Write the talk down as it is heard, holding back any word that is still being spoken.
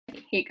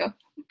you go.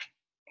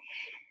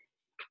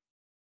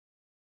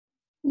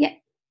 Yeah,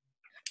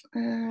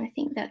 I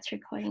think that's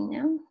recording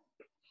now.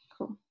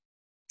 Cool.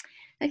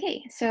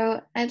 Okay,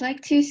 so I'd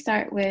like to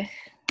start with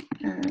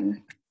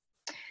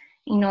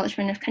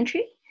acknowledgement of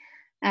country.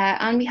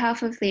 On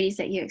behalf of Ladies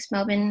at UX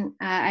Melbourne,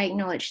 I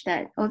acknowledge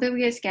that although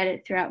we are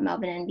scattered throughout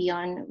Melbourne and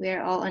beyond, we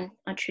are all on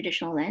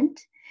traditional land.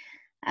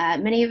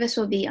 Many of us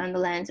will be on the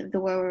lands of the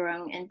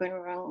Wurrung and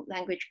Bunurong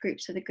language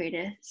groups of the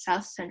greater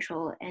South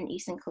Central and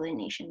Eastern Kulin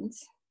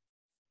nations.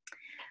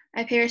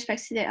 I pay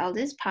respects to their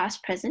elders,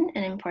 past, present,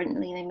 and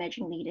importantly, the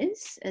emerging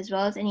leaders, as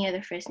well as any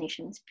other First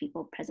Nations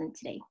people present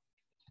today.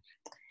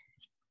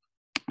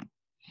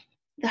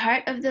 The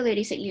heart of the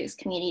Ladies at UX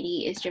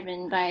community is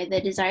driven by the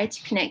desire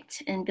to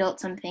connect and build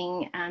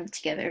something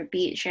together,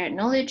 be it shared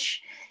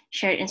knowledge,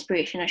 shared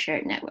inspiration, or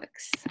shared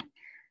networks.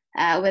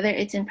 Whether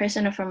it's in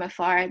person or from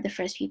afar, the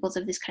first peoples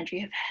of this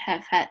country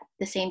have had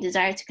the same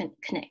desire to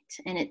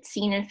connect, and it's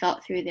seen and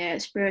felt through their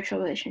spiritual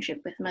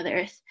relationship with Mother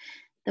Earth,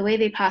 the way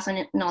they pass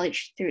on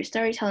knowledge through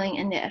storytelling,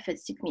 and their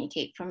efforts to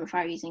communicate from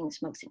afar using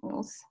smoke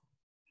signals.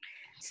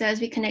 So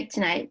as we connect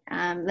tonight,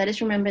 let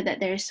us remember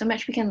that there is so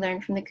much we can learn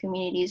from the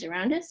communities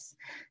around us,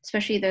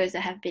 especially those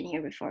that have been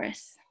here before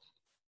us.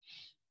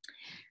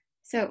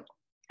 So,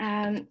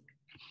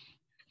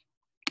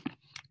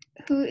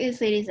 who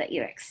is Ladies at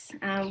UX?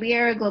 We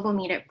are a global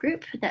meetup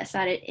group that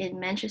started in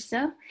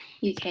Manchester,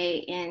 UK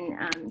in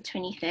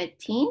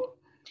 2013.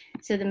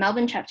 So the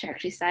Melbourne chapter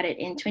actually started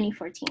in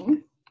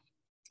 2014.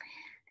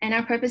 And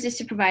our purpose is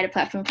to provide a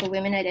platform for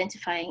women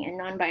identifying and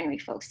non-binary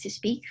folks to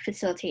speak,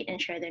 facilitate,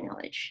 and share their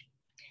knowledge.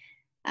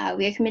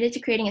 We are committed to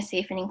creating a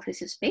safe and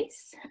inclusive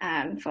space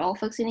for all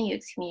folks in the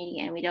UX community,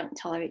 and we don't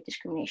tolerate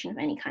discrimination of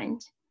any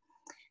kind.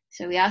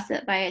 So we ask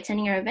that by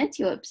attending our event,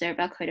 you'll observe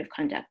our code of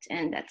conduct,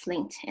 and that's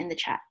linked in the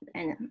chat,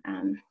 and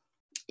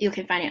you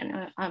can find it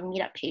on our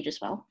meetup page as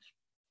well.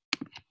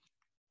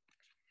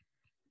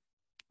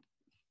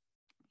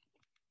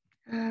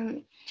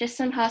 Just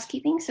some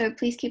housekeeping, so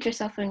please keep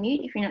yourself on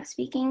mute if you're not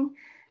speaking.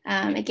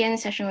 Again, the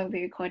session will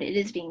be recorded. It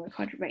is being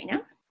recorded right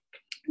now.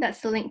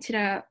 That's the link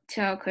to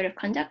our code of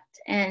conduct,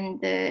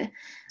 and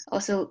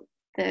also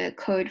the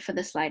code for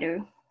the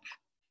Slido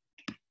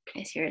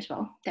is here as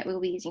well that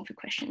we'll be using for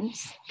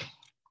questions.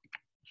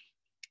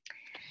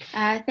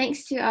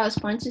 Thanks to our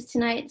sponsors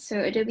tonight, so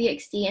Adobe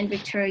XD and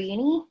Victoria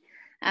Uni.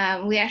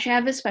 We actually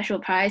have a special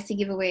prize to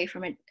give away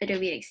from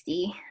Adobe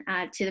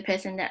XD to the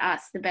person that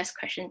asked the best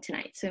question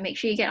tonight. So make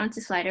sure you get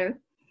onto Slido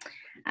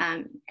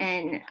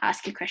and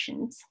ask your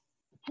questions.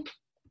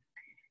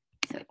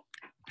 So,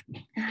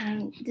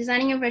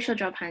 designing a virtual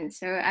job hunt.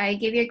 So I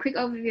gave you a quick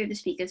overview of the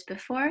speakers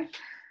before.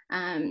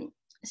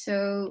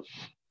 So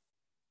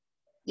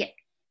yeah,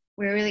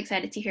 we're really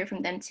excited to hear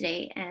from them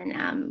today.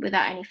 And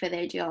without any further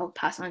ado, I'll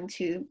pass on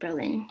to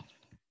Berlin.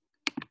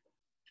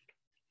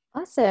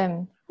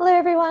 Awesome. Hello,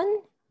 everyone.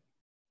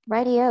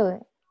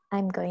 Rightio,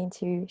 I'm going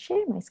to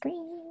share my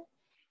screen.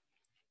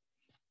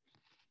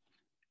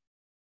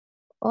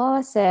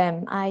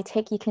 Awesome. I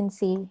take you can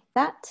see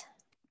that.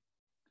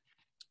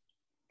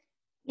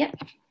 Yep.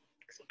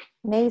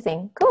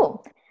 Amazing.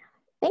 Cool.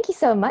 Thank you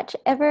so much,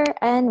 Ever,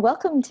 and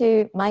welcome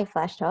to my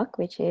Flash Talk,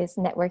 which is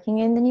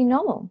Networking in the New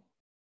Normal.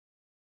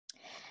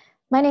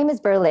 My name is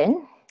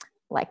Berlin,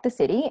 like the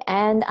city,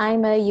 and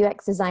I'm a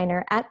UX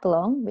designer at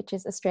Belong, which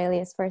is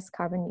Australia's first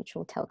carbon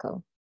neutral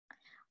telco.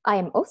 I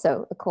am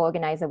also a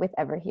co-organizer with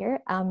Ever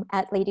here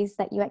at Ladies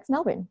at UX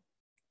Melbourne.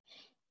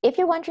 If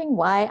you're wondering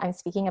why I'm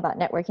speaking about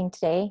networking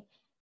today,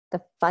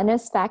 the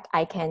funnest fact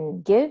I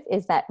can give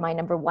is that my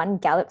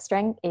 #1 Gallup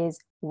strength is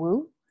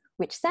WOO,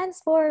 which stands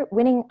for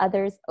winning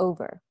others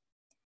over.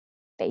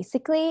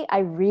 Basically, I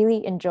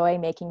really enjoy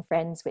making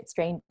friends with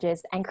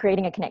strangers and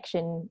creating a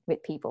connection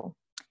with people.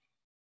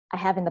 I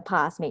have in the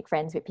past made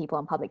friends with people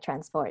on public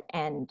transport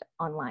and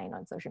online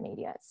on social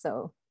media.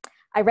 So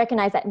I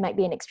recognize that it might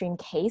be an extreme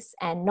case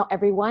and not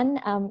everyone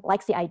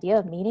likes the idea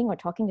of meeting or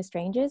talking to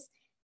strangers,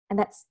 and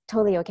that's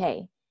totally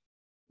okay.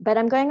 But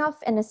I'm going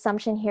off an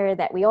assumption here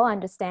that we all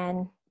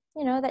understand,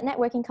 that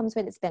networking comes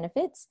with its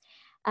benefits,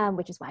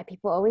 which is why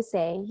people always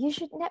say, you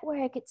should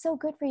network, it's so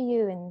good for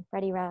you, and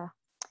rah-de-rah.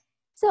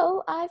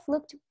 So I've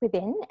looked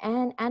within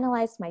and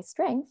analyzed my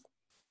strength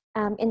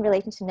in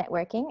relation to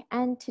networking,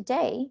 and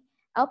today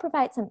I'll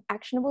provide some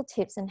actionable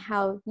tips on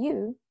how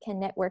you can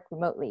network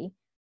remotely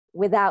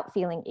without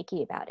feeling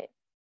icky about it.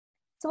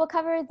 So we'll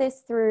cover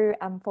this through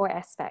 4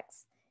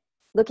 aspects: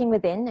 looking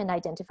within and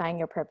identifying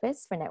your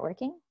purpose for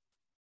networking,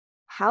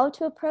 how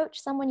to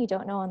approach someone you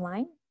don't know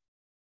online,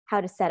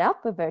 how to set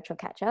up a virtual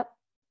catch-up,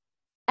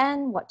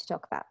 and what to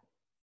talk about.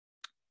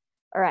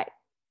 All right,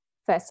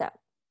 first up,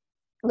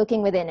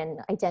 looking within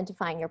and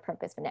identifying your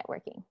purpose for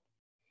networking.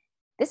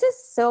 This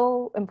is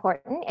so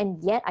important,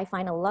 and yet I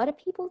find a lot of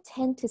people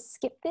tend to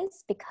skip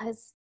this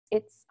because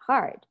it's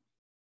hard.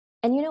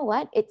 And you know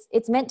what?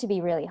 It's meant to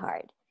be really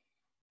hard.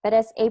 But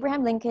as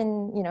Abraham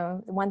Lincoln,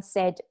 once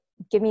said,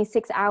 give me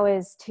 6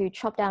 hours to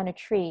chop down a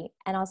tree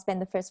and I'll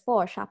spend the first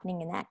 4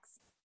 sharpening an axe.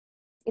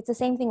 It's the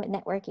same thing with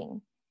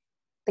networking.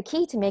 The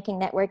key to making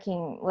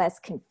networking less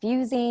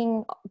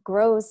confusing,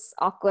 gross,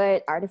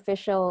 awkward,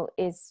 artificial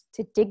is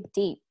to dig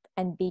deep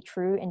and be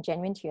true and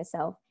genuine to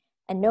yourself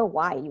and know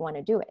why you want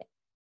to do it.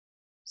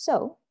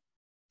 So,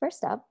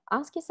 first up,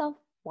 ask yourself,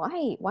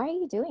 why are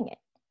you doing it?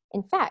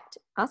 In fact,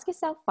 ask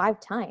yourself 5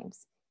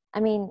 times. I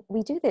mean,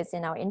 we do this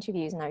in our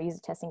interviews and our user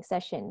testing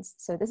sessions,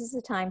 so this is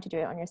the time to do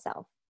it on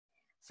yourself.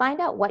 Find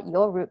out what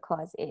your root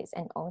cause is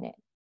and own it.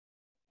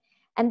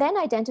 And then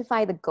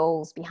identify the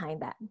goals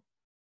behind that.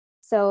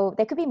 So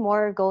there could be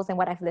more goals than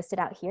what I've listed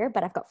out here,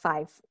 but I've got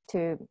 5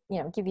 to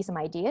give you some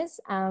ideas.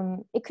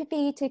 It could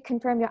be to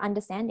confirm your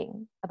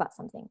understanding about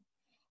something.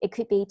 It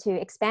could be to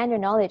expand your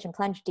knowledge and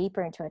plunge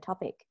deeper into a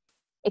topic.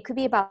 It could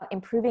be about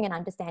improving and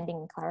understanding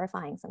and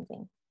clarifying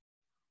something.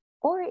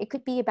 Or it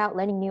could be about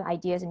learning new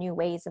ideas and new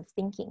ways of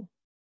thinking.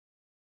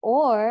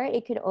 Or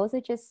it could also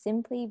just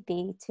simply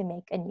be to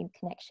make a new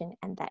connection,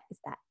 and that is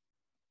that.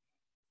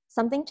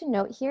 Something to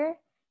note here,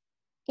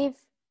 if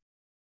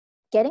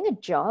getting a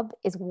job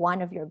is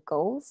one of your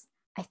goals,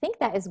 I think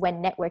that is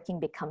when networking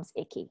becomes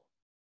icky.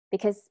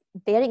 Because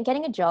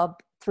getting a job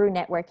through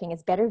networking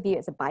is better viewed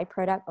as a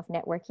byproduct of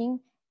networking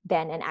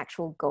than an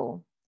actual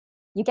goal.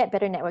 You get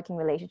better networking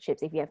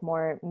relationships if you have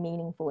more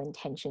meaningful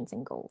intentions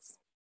and goals.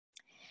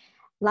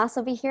 Last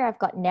over here, I've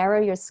got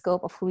narrow your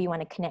scope of who you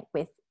want to connect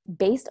with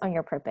based on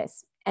your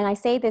purpose. And I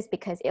say this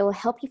because it will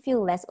help you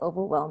feel less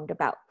overwhelmed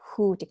about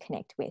who to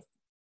connect with.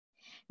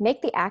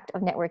 Make the act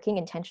of networking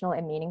intentional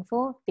and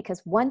meaningful,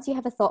 because once you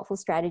have a thoughtful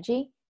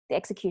strategy, the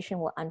execution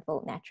will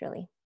unfold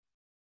naturally.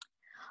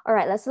 All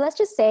right, let's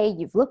just say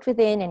you've looked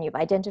within and you've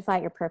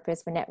identified your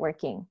purpose for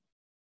networking.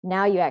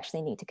 Now you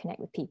actually need to connect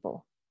with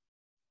people.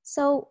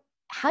 So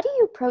how do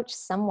you approach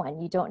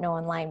someone you don't know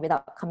online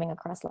without coming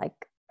across like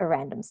a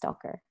random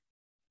stalker?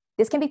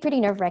 This can be pretty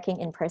nerve-wracking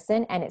in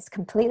person, and it's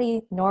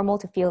completely normal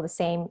to feel the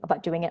same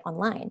about doing it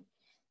online.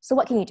 So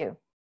what can you do?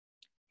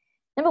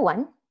 Number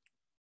 1,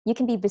 you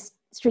can be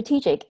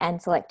strategic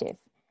and selective.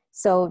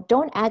 So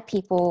don't add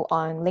people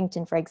on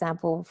LinkedIn, for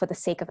example, for the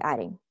sake of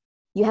adding.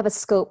 You have a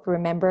scope,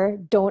 remember,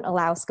 don't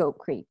allow scope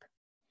creep.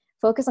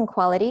 Focus on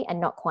quality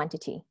and not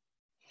quantity.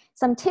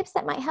 Some tips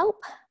that might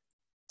help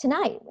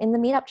tonight in the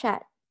meetup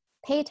chat.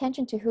 Pay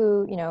attention to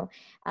who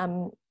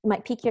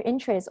might pique your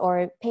interest,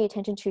 or pay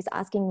attention to who's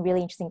asking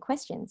really interesting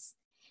questions.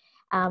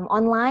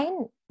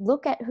 Online,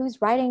 look at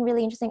who's writing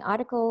really interesting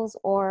articles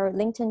or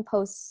LinkedIn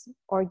posts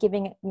or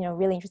giving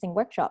really interesting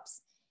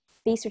workshops.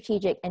 Be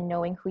strategic and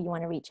knowing who you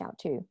want to reach out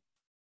to.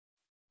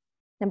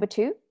 Number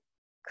 2,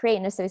 create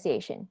an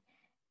association.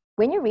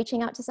 When you're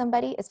reaching out to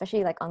somebody,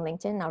 especially like on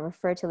LinkedIn, and I'll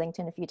refer to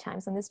LinkedIn a few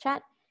times on this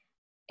chat,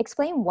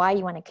 explain why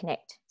you want to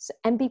connect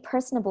and be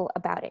personable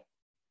about it.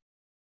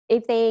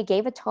 If they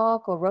gave a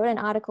talk or wrote an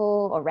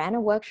article or ran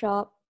a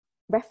workshop,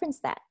 reference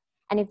that.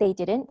 And if they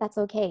didn't, that's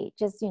okay.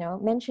 Just,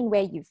 mention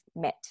where you've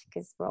met,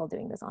 because we're all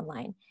doing this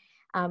online.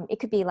 It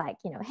could be like,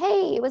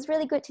 hey, it was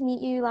really good to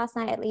meet you last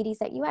night at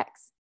That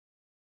UX.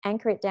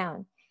 Anchor it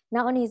down.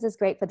 Not only is this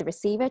great for the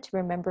receiver to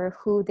remember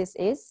who this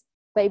is,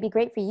 but it'd be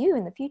great for you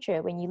in the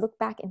future when you look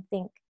back and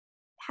think,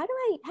 how do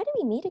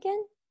we meet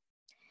again?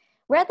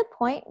 We're at the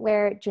point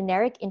where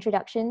generic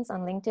introductions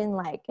on LinkedIn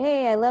like,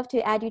 hey, I love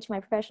to add you to my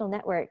professional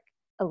network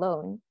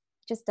alone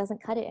just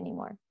doesn't cut it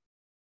anymore.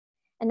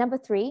 And number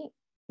 3,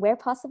 where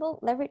possible,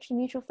 leverage your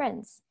mutual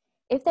friends.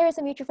 If there is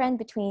a mutual friend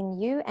between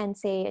you and,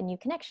 say, a new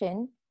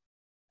connection,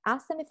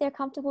 ask them if they're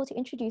comfortable to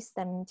introduce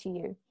them to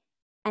you.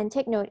 And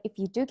take note, if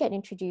you do get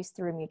introduced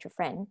through a mutual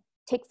friend,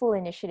 take full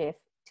initiative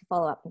to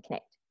follow up and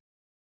connect.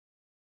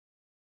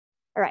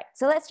 All right,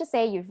 so let's just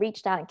say you've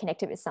reached out and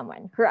connected with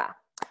someone. Hurrah!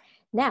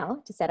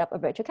 Now to set up a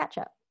virtual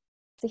catch-up.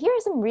 So here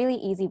are some really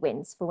easy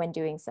wins for when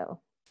doing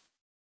so.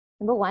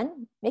 Number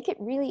 1, make it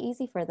really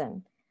easy for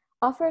them.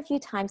 Offer a few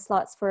time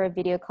slots for a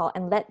video call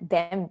and let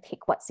them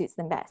pick what suits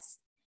them best.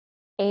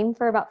 Aim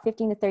for about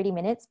 15 to 30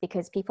 minutes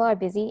because people are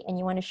busy and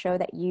you want to show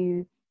that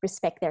you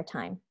respect their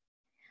time.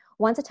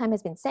 Once a time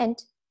has been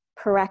sent,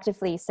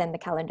 proactively send the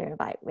calendar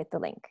invite with the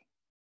link.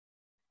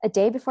 A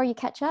day before you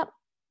catch up,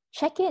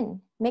 check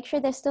in. Make sure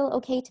they're still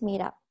okay to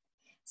meet up.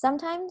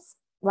 Sometimes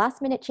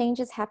last minute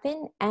changes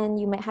happen and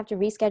you might have to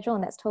reschedule,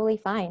 and that's totally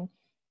fine.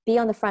 Be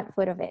on the front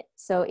foot of it.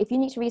 So if you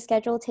need to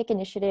reschedule, take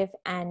initiative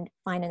and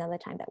find another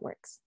time that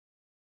works.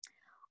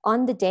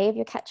 On the day of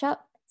your catch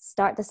up,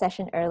 start the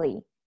session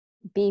early.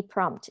 Be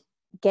prompt.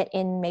 Get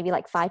in maybe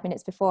like 5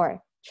 minutes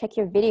before. Check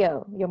your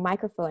video, your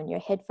microphone, your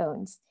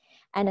headphones.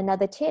 And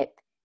another tip,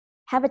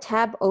 have a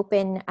tab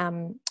open,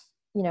 on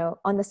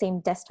the same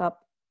desktop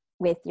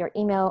with your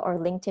email or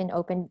LinkedIn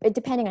open,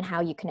 depending on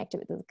how you connect it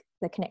with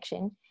the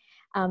connection,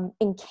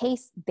 in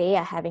case they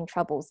are having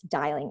troubles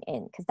dialing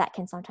in, because that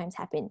can sometimes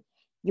happen.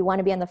 You want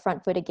to be on the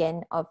front foot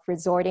again of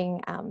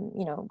resorting,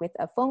 with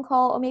a phone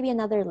call or maybe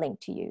another link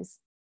to use.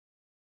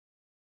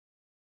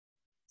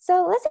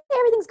 So let's say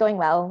everything's going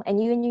well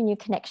and you and your new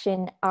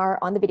connection are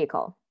on the video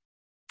call.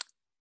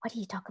 What do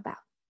you talk about?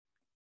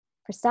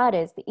 For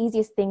starters, the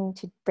easiest thing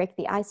to break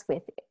the ice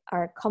with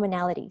are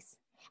commonalities.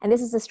 And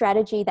this is a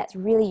strategy that's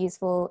really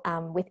useful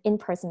with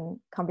in-person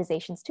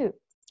conversations too.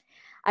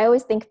 I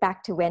always think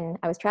back to when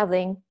I was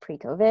traveling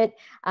pre-COVID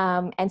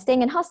and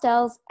staying in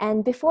hostels.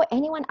 And before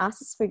anyone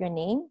asks for your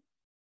name,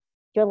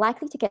 you're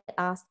likely to get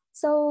asked,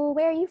 so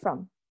where are you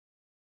from?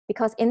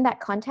 Because in that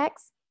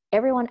context,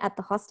 everyone at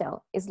the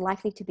hostel is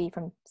likely to be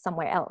from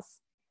somewhere else.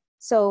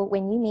 So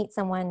when you meet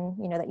someone,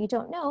 that you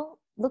don't know,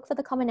 look for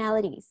the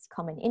commonalities,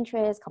 common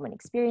interests, common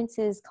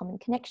experiences, common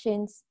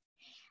connections.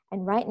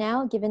 And right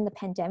now, given the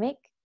pandemic,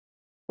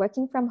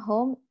 working from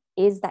home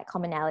is that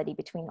commonality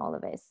between all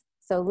of us.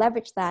 So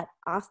leverage that,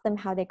 ask them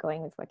how they're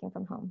going with working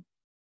from home.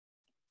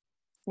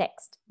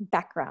 Next,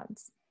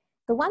 backgrounds.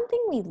 The one thing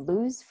we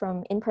lose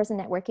from in-person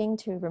networking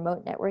to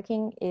remote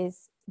networking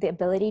is the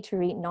ability to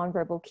read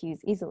nonverbal cues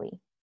easily.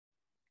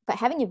 But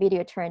having your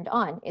video turned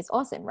on is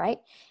awesome, right?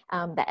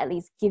 That at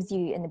least gives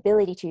you an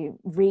ability to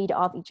read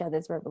off each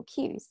other's verbal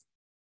cues.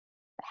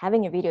 But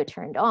having your video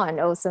turned on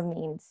also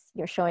means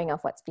you're showing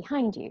off what's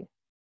behind you.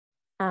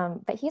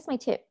 But here's my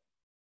tip.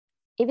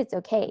 If it's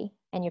okay,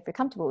 and if you're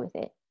comfortable with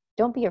it,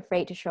 don't be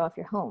afraid to show off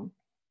your home,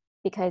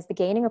 because the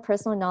gaining of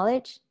personal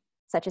knowledge,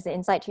 such as the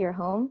insight to your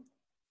home,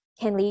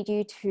 can lead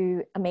you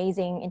to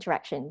amazing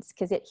interactions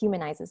because it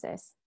humanizes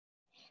us.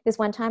 This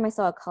one time I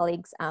saw a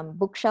colleague's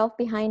bookshelf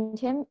behind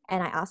him,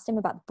 and I asked him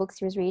about the books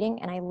he was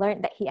reading, and I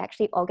learned that he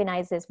actually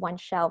organizes one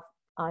shelf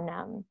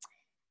on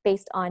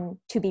based on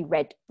to be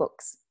read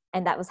books.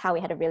 And that was how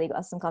we had a really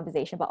awesome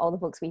conversation about all the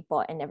books we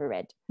bought and never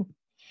read.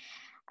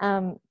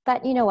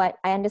 But you know what?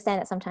 I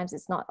understand that sometimes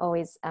it's not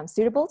always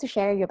suitable to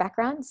share your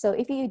background. So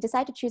if you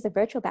decide to choose a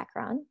virtual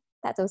background,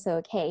 that's also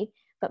okay.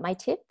 But my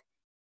tip,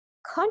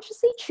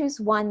 consciously choose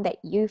one that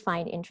you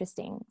find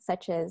interesting,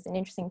 such as an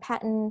interesting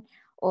pattern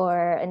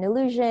or an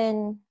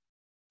illusion,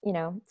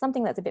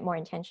 something that's a bit more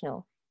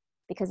intentional,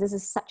 because this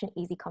is such an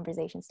easy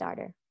conversation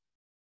starter.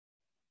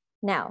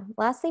 Now,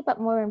 lastly,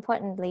 but more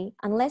importantly,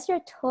 unless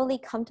you're totally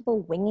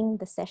comfortable winging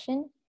the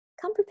session,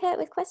 come prepared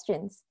with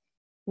questions.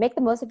 Make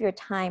the most of your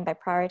time by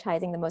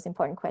prioritizing the most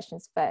important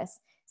questions first,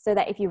 so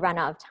that if you run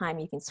out of time,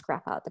 you can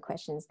scrap out the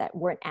questions that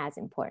weren't as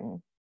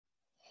important.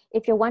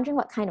 If you're wondering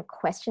what kind of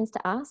questions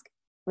to ask,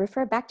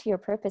 refer back to your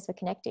purpose for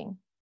connecting.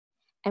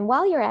 And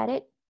while you're at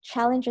it,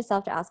 challenge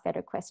yourself to ask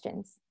better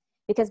questions,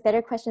 because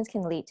better questions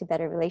can lead to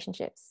better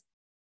relationships.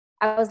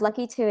 I was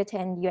lucky to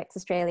attend UX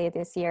Australia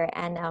this year,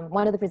 and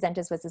one of the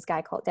presenters was this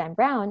guy called Dan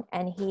Brown,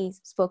 and he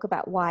spoke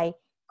about why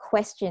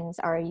questions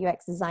are a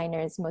UX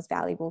designer's most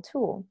valuable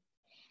tool.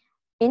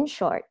 In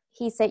short,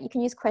 he said you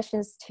can use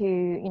questions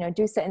to,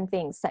 do certain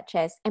things, such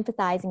as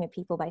empathizing with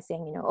people by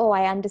saying, oh,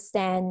 I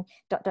understand, ...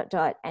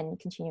 and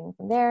continuing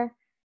from there.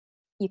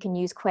 You can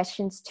use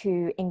questions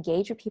to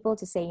engage with people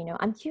to say,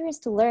 I'm curious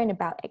to learn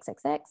about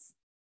XXX.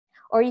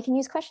 Or you can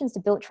use questions to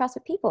build trust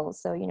with people.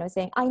 So,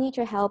 saying, I need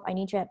your help, I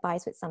need your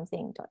advice with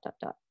something, ...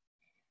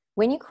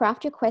 When you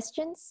craft your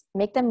questions,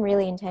 make them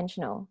really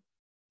intentional.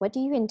 What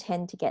do you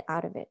intend to get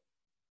out of it?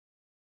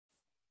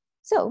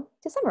 So,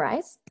 to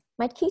summarize,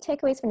 my key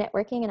takeaways for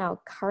networking in our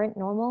current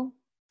normal: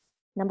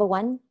 number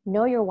one,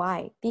 know your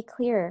why. Be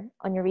clear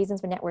on your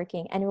reasons for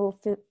networking, and it will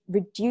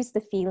reduce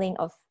the feeling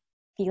of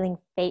feeling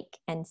fake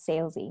and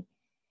salesy.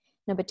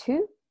 Number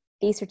two,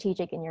 be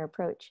strategic in your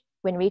approach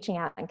when reaching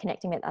out and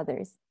connecting with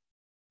others.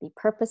 Be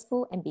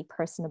purposeful and be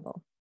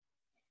personable.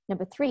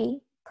 Number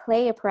three,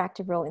 play a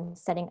proactive role in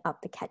setting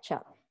up the catch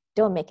up.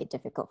 Don't make it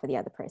difficult for the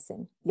other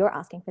person. You're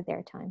asking for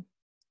their time.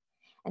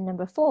 And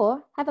number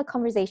four, have a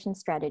conversation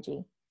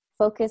strategy.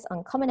 Focus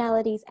on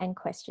commonalities and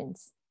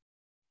questions.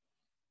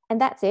 And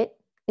that's it.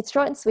 It's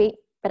short and sweet,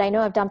 but I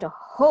know I've dumped a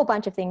whole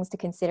bunch of things to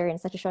consider in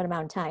such a short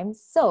amount of time.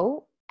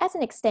 So as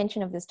an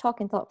extension of this talk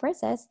and thought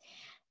process,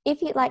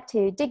 if you'd like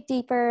to dig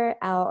deeper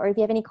or if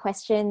you have any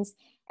questions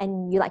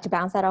and you'd like to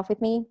bounce that off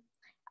with me,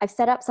 I've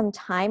set up some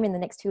time in the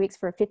next 2 weeks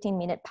for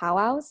 15-minute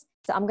powwows.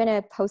 So I'm going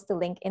to post the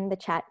link in the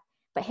chat,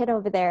 but head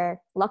over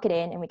there, lock it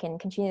in, and we can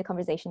continue the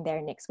conversation there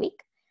next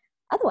week.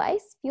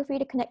 Otherwise, feel free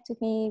to connect with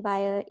me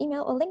via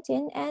email or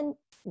LinkedIn and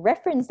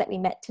reference that we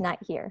met tonight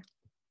here.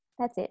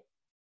 That's it.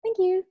 Thank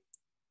you.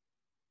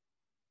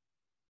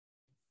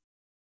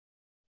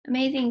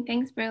 Amazing.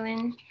 Thanks,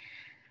 Berlin.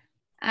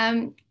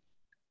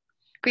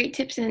 Great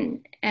tips,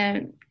 and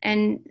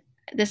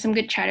there's some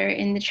good chatter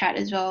in the chat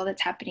as well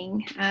that's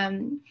happening.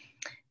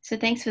 So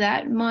thanks for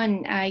that.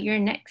 Mon, you're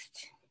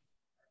next.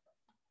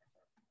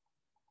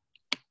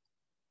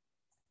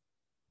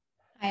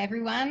 Hi,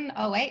 everyone.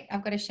 Oh, wait,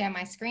 I've got to share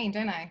my screen,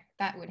 don't I?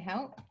 That would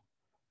help.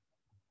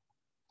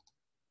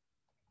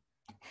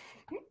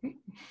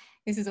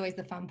 This is always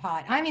the fun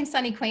part. I'm in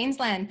sunny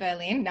Queensland,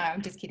 Berlin. No,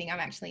 I'm just kidding. I'm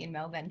actually in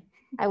Melbourne.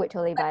 I would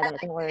totally buy that,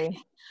 don't worry.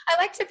 I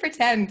like to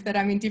pretend that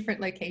I'm in different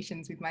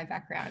locations with my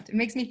background. It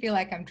makes me feel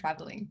like I'm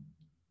traveling.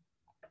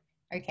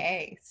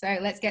 Okay, so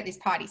let's get this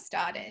party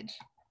started.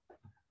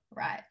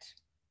 Right.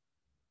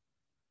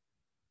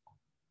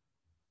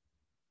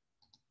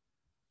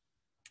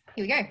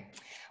 Here we go.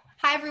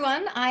 Hi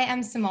everyone, I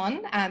am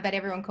Simone, but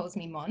everyone calls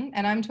me Mon,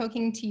 and I'm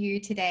talking to you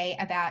today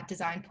about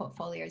design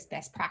portfolios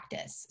best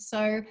practice.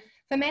 So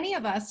for many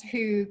of us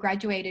who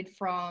graduated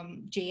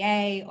from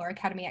GA or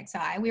Academy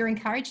XI, we were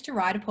encouraged to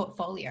write a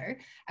portfolio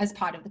as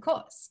part of the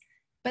course.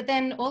 But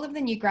then all of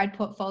the new grad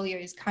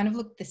portfolios kind of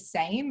look the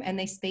same and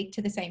they speak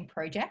to the same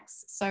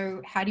projects.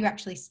 So how do you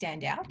actually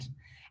stand out?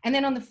 And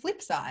then on the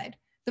flip side,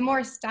 the more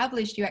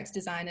established UX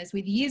designers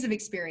with years of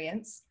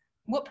experience,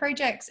 what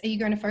projects are you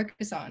going to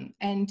focus on?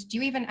 And do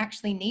you even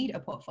actually need a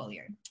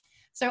portfolio?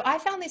 So I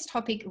found this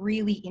topic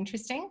really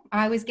interesting.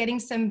 I was getting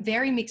some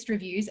very mixed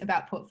reviews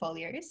about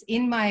portfolios.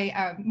 In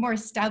my more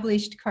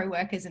established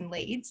co-workers and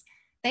leads,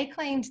 they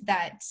claimed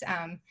that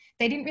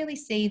they didn't really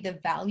see the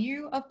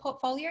value of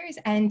portfolios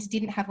and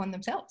didn't have one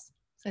themselves.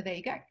 So there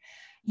you go.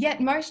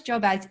 Yet most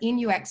job ads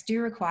in UX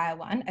do require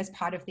one as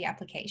part of the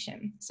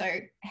application. So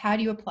how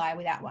do you apply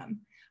without one?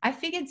 I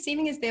figured,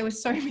 seeming as there were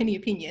so many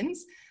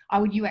opinions, I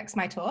would UX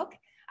my talk.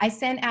 I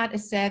sent out a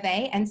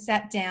survey and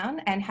sat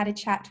down and had a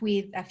chat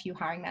with a few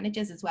hiring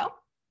managers as well.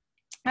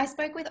 I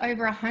spoke with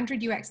over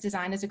 100 UX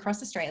designers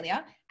across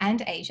Australia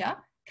and Asia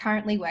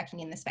currently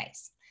working in the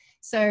space.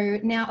 So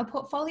now a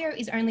portfolio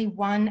is only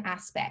one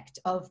aspect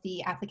of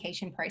the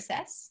application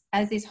process,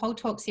 as this whole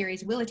talk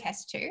series will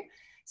attest to.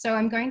 So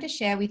I'm going to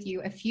share with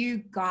you a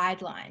few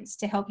guidelines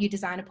to help you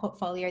design a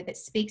portfolio that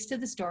speaks to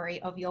the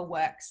story of your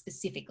work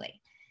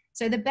specifically.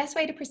 So the best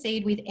way to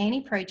proceed with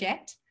any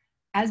project,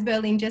 as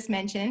Berlin just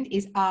mentioned,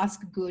 is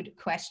ask good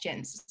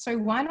questions. So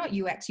why not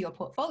UX your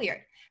portfolio?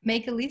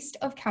 Make a list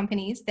of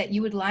companies that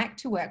you would like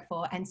to work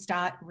for and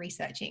start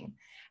researching.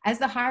 As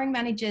the hiring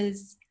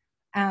managers,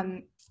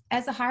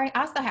 ask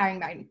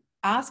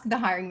the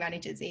hiring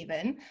managers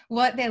even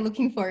what they're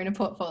looking for in a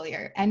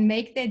portfolio and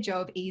make their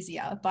job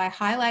easier by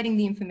highlighting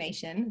the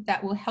information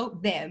that will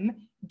help them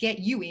get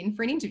you in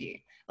for an interview.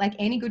 Like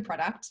any good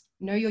product,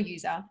 know your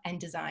user and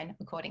design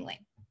accordingly.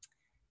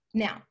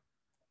 Now,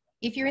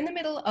 if you're in the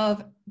middle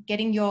of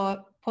getting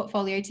your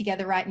portfolio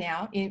together right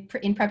now in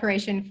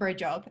preparation for a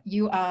job,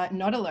 you are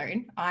not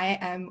alone. I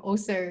am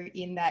also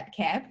in that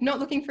camp, not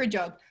looking for a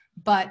job,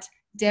 but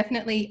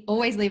definitely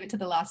always leave it to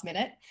the last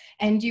minute.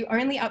 And you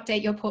only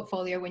update your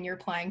portfolio when you're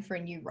applying for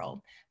a new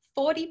role.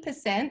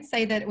 40%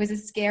 say that it was a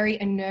scary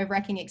and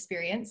nerve-wracking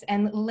experience,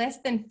 and less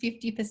than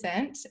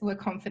 50% were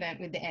confident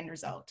with the end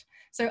result.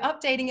 So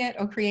updating it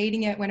or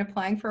creating it when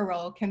applying for a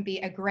role can be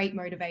a great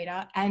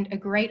motivator and a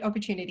great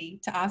opportunity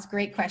to ask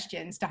great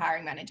questions to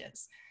hiring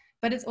managers.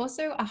 But it's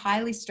also a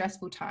highly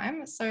stressful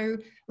time. So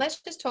let's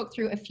just talk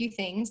through a few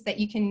things that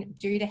you can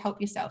do to help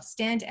yourself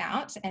stand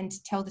out and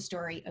tell the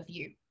story of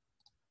you.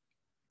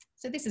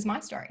 So this is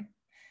my story.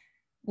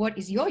 What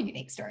is your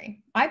unique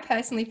story? I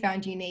personally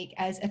found unique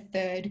as a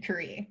third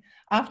career.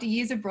 After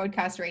years of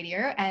broadcast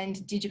radio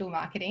and digital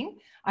marketing,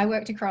 I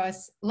worked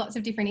across lots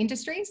of different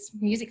industries,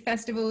 music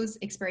festivals,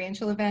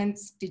 experiential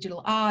events,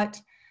 digital art,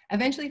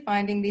 eventually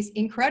finding this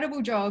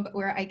incredible job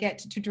where I get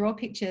to draw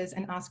pictures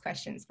and ask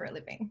questions for a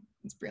living.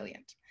 It's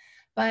brilliant.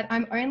 But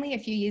I'm only a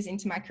few years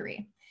into my career.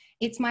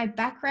 It's my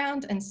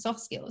background and soft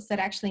skills that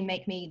actually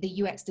make me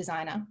the UX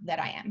designer that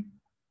I am.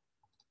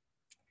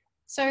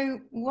 So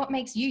what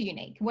makes you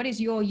unique? What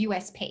is your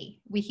USP?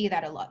 We hear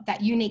that a lot,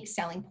 that unique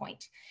selling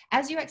point.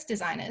 As UX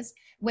designers,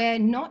 we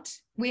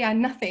are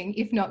nothing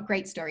if not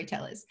great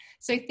storytellers.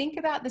 So think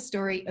about the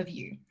story of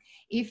you.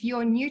 If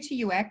you're new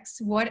to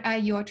UX, what are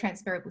your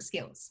transferable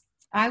skills?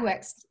 I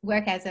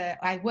worked as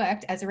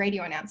a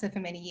radio announcer for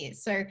many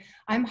years. So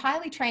I'm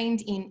highly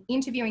trained in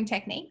interviewing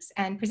techniques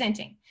and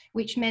presenting,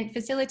 which meant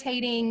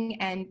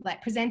facilitating and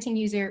presenting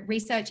user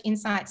research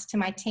insights to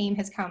my team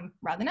has come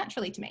rather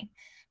naturally to me.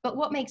 But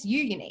what makes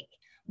you unique?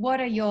 What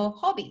are your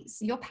hobbies,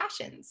 your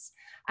passions?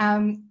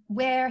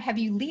 Where have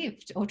you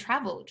lived or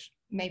traveled?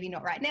 Maybe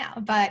not right now,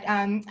 but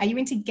are you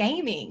into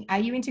gaming? Are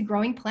you into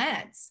growing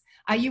plants?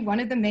 Are you one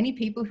of the many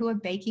people who are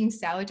baking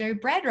sourdough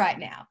bread right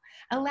now?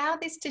 Allow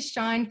this to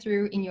shine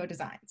through in your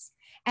designs.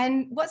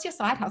 And what's your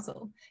side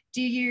hustle?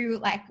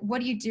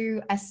 What do you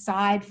do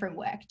aside from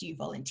work? Do you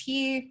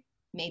volunteer?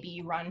 Maybe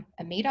you run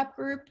a meetup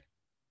group.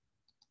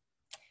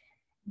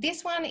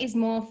 This one is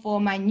more for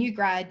my new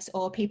grads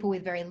or people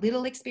with very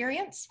little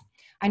experience.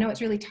 I know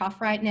it's really tough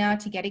right now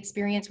to get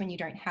experience when you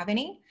don't have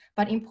any,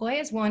 but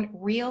employers want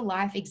real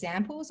life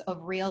examples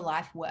of real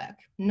life work,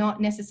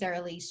 not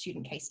necessarily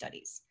student case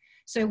studies.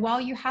 So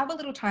while you have a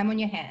little time on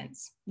your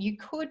hands, you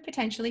could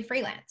potentially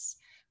freelance.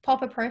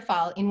 Pop a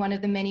profile in one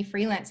of the many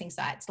freelancing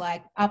sites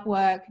like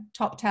Upwork,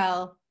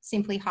 TopTal,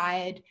 Simply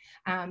Hired,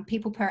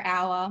 People Per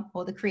Hour,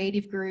 or the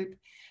Creative Group.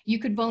 You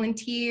could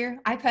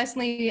volunteer. I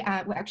personally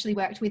actually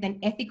worked with an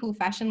ethical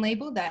fashion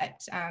label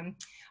that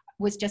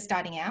was just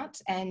starting out,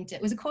 and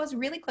it was a cause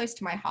really close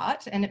to my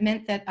heart, and it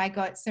meant that I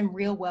got some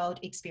real world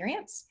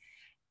experience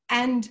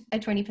and a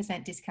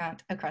 20%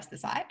 discount across the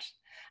site,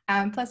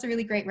 plus a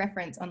really great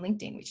reference on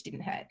LinkedIn, which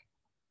didn't hurt.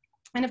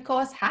 And of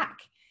course, hack.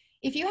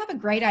 If you have a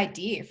great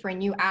idea for a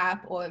new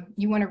app or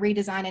you want to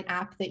redesign an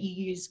app that you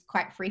use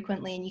quite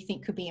frequently and you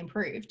think could be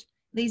improved,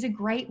 these are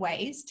great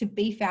ways to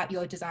beef out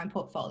your design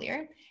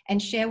portfolio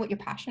and share what you're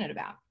passionate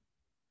about.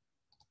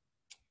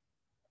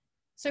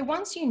 So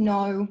once you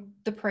know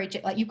the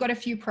project, you've got a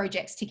few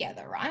projects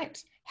together, right?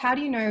 How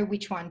do you know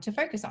which one to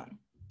focus on?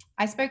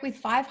 I spoke with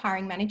 5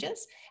 hiring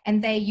managers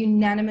and they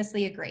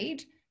unanimously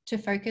agreed to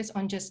focus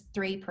on just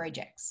 3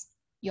 projects.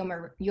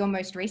 your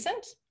most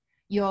recent,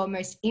 your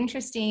most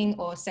interesting,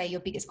 or say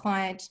your biggest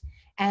client,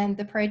 and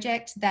the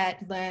project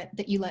that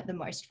you learnt the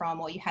most from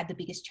or you had the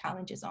biggest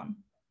challenges on.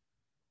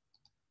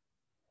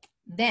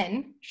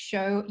 Then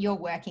show your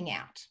working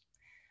out.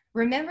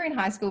 Remember in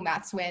high school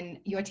maths when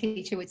your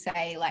teacher would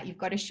say, like, you've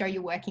got to show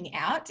your working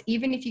out,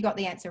 even if you got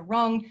the answer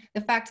wrong, the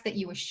fact that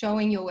you were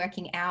showing your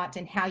working out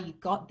and how you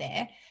got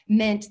there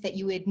meant that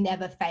you would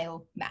never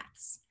fail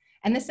maths.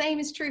 And the same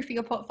is true for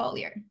your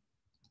portfolio.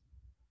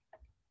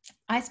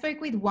 I spoke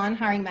with one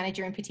hiring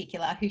manager in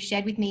particular who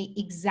shared with me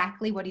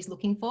exactly what he's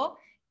looking for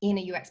in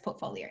a UX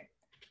portfolio.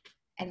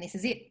 And this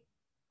is it,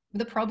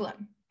 the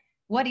problem.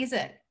 What is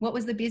it? What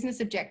was the business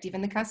objective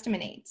and the customer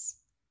needs?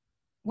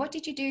 What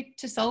did you do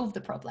to solve the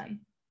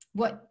problem?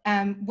 What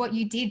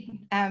you did,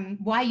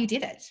 why you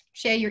did it?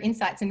 Share your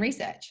insights and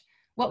research.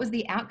 What was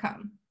the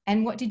outcome?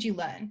 And what did you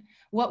learn?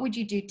 What would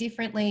you do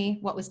differently?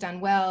 What was done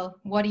well?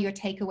 What are your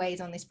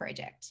takeaways on this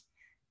project?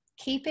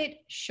 Keep it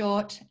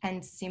short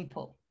and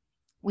simple.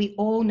 We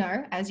all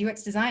know as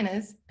UX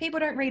designers, people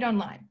don't read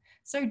online.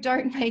 So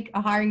don't make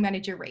a hiring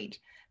manager read.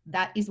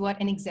 That is what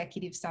an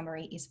executive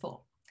summary is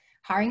for.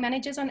 Hiring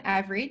managers on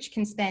average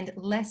can spend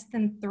less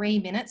than 3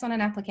 minutes on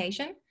an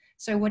application.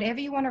 So whatever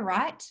you want to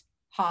write,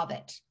 halve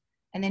it,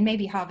 and then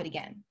maybe halve it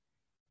again.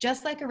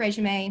 Just like a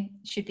resume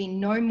should be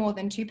no more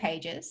than 2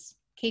 pages,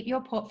 keep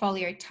your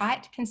portfolio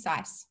tight,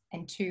 concise,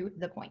 and to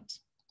the point.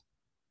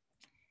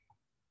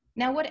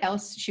 Now, what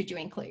else should you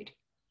include?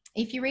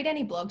 If you read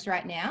any blogs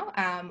right now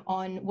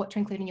on what to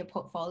include in your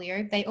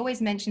portfolio, they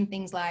always mention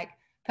things like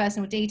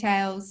personal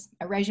details,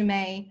 a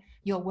resume,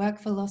 your work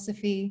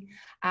philosophy,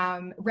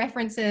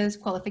 references,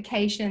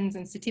 qualifications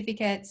and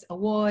certificates,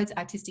 awards,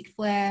 artistic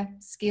flair,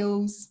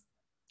 skills.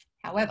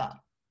 However,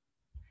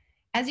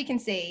 as you can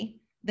see,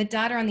 the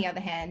data, on the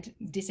other hand,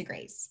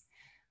 disagrees.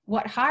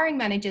 What hiring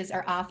managers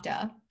are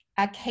after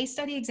are case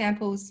study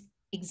examples,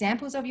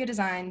 examples of your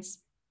designs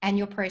and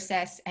your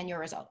process and your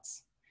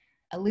results.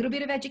 A little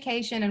bit of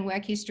education and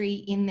work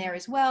history in there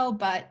as well,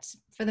 but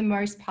for the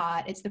most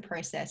part, it's the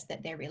process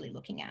that they're really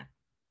looking at.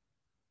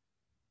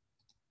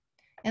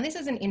 And this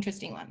is an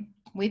interesting one.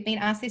 We've been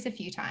asked this a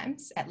few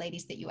times at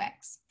Ladies That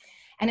UX.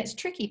 And it's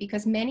tricky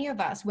because many of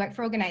us work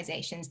for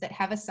organizations that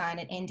have us sign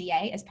an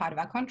NDA as part of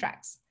our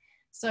contracts.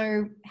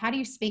 So how do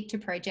you speak to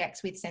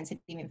projects with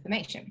sensitive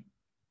information?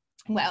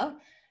 Well,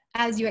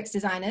 as UX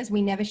designers,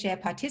 we never share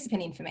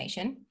participant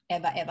information,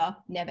 ever, ever,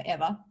 never,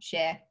 ever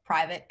share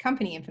private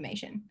company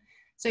information.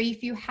 So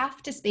if you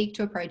have to speak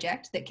to a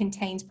project that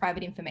contains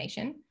private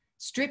information,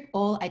 strip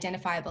all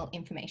identifiable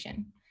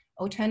information.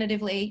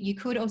 Alternatively, you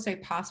could also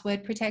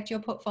password protect your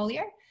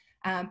portfolio,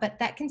 but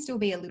that can still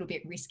be a little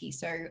bit risky.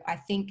 So I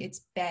think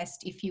it's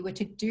best if you were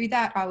to do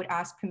that, I would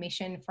ask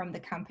permission from the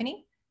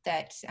company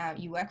that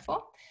you work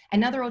for.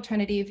 Another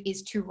alternative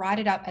is to write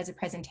it up as a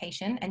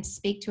presentation and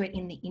speak to it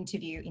in the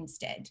interview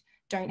instead.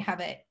 Don't have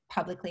it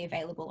publicly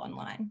available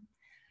online.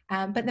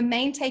 But the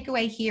main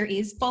takeaway here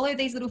is follow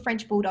these little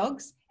French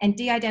bulldogs and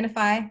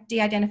de-identify,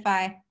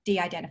 de-identify,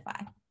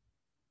 de-identify.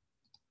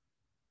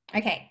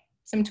 Okay,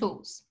 some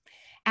tools.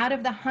 Out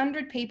of the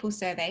 100 people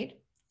surveyed,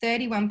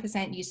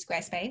 31% use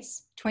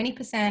Squarespace,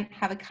 20%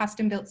 have a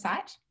custom built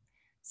site,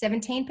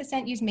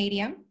 17% use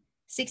Medium,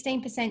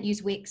 16%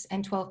 use Wix,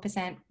 and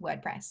 12%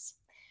 WordPress.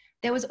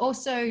 There was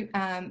also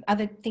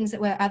other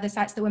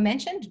sites that were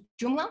mentioned: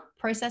 Joomla,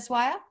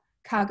 ProcessWire,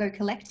 Cargo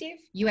Collective,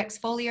 UX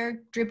Folio,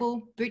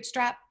 Dribble,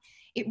 Bootstrap.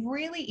 It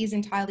really is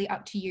entirely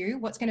up to you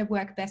what's going to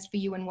work best for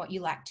you and what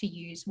you like to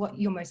use, what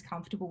you're most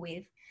comfortable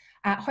with.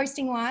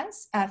 Hosting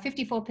wise,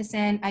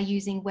 54% are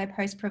using web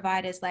host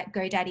providers like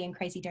GoDaddy and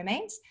Crazy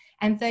Domains,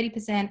 and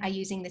 30% are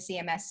using the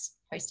CMS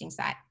hosting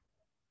site.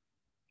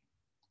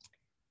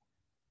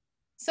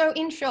 So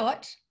in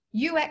short,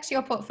 UX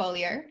your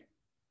portfolio.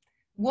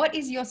 What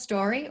is your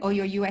story or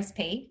your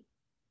USP?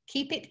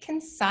 Keep it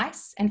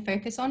concise and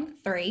focus on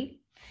 3,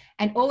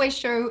 and always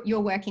show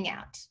you're working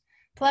out.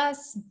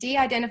 Plus,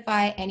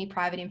 de-identify any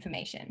private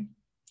information.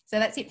 So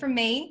that's it from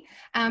me.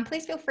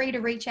 Please feel free to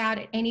reach out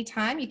at any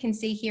time. You can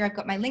see here I've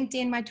got my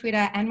LinkedIn, my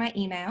Twitter, and my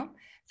email.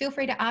 Feel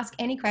free to ask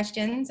any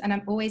questions, and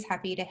I'm always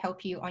happy to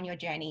help you on your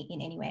journey in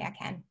any way I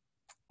can.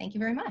 Thank you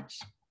very much.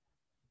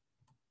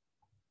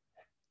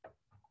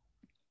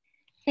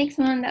 Thanks,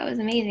 Mon. That was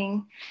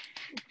amazing.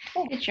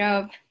 Good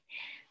job.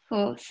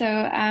 Cool.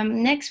 So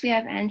next we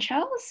have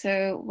Aanchal.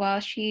 So while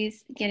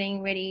she's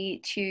getting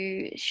ready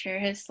to share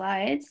her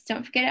slides,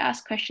 don't forget to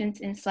ask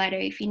questions in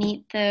Slido. If you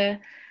need the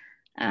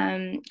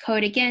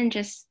code again,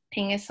 just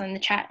ping us on the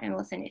chat and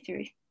we'll send it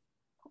through.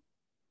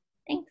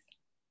 Thanks.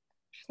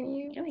 Can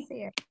you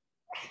see it?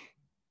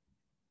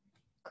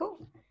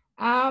 Cool.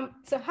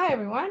 So hi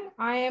everyone,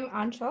 I am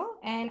Aanchal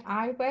and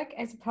I work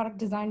as a product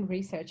design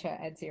researcher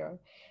at Xero.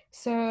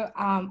 So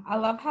I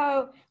love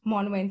how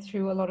Mon went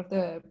through a lot of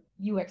the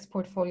UX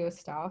portfolio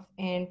stuff,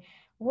 and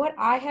what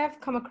I have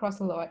come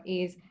across a lot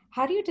is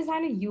how do you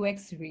design a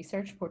UX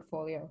research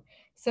portfolio?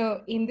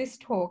 So in this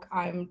talk,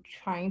 I'm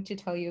trying to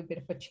tell you a bit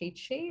of a cheat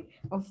sheet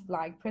of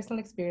like personal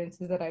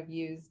experiences that I've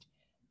used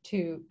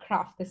to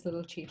craft this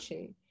little cheat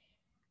sheet.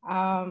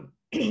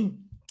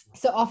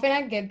 So often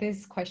I get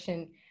this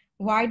question,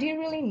 why do you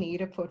really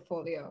need a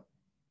portfolio?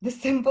 The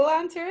simple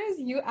answer is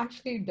you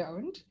actually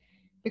don't,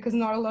 because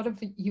not a lot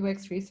of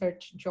UX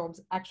research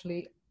jobs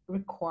actually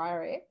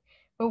require it.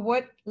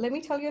 But let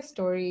me tell you a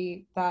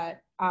story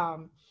that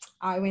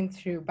I went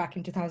through back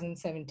in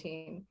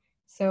 2017.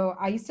 So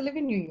I used to live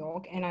in New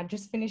York and I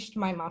just finished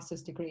my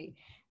master's degree,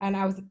 and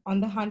I was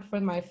on the hunt for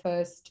my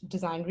first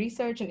design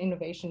research and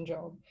innovation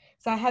job.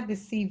 So I had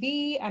this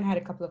CV and had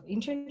a couple of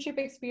internship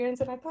experience,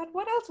 and I thought,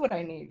 what else would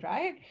I need,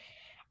 right?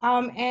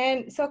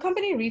 And so a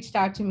company reached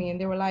out to me and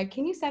they were like,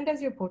 can you send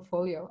us your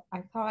portfolio?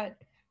 I thought,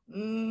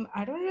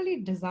 I don't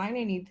really design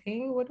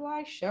anything. What do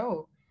I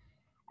show?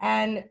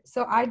 And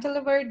so I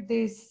delivered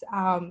this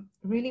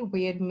really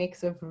weird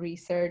mix of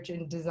research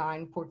and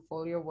design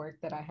portfolio work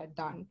that I had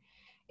done.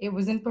 It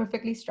wasn't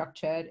perfectly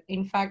structured.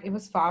 In fact, it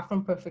was far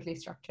from perfectly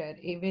structured.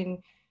 It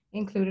even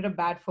included a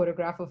bad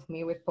photograph of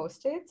me with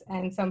post-its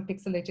and some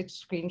pixelated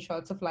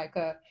screenshots of like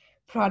a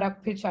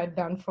product pitch I'd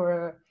done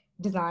for a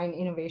design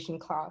innovation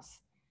class.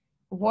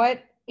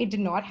 What it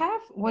did not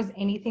have was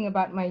anything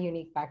about my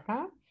unique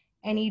background,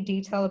 any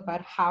detail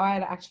about how I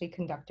had actually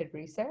conducted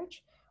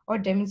research, or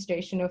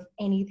demonstration of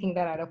anything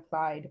that I'd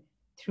applied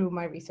through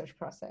my research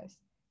process.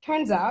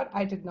 Turns out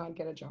I did not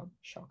get a job,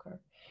 shocker.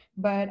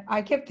 But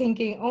I kept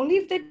thinking, only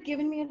if they'd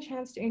given me a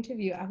chance to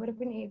interview, I would have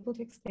been able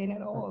to explain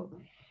it all.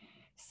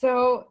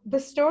 So the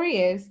story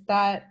is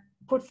that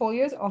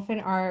portfolios often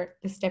are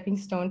the stepping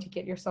stone to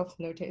get yourself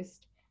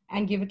noticed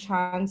and give a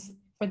chance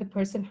for the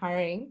person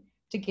hiring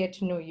to get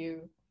to know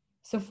you.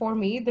 So for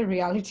me, the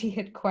reality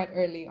hit quite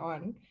early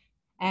on.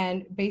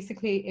 And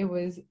basically, it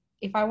was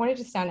if I wanted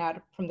to stand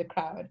out from the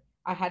crowd,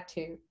 I had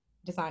to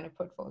design a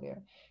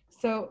portfolio.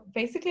 So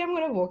basically, I'm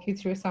going to walk you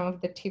through some of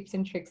the tips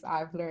and tricks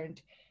I've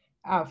learned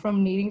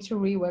from needing to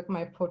rework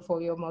my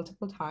portfolio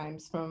multiple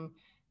times, from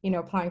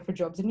applying for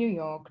jobs in New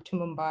York to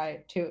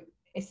Mumbai to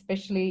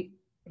especially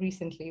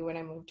recently when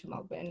I moved to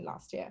Melbourne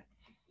last year.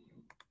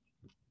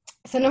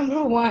 So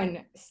number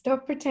one,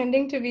 stop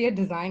pretending to be a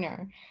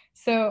designer.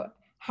 So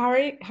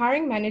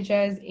hiring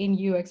managers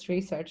in UX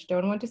research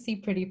don't want to see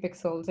pretty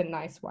pixels and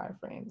nice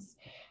wireframes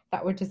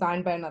that were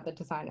designed by another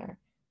designer.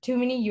 Too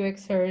many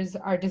UXers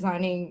are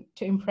designing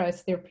to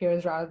impress their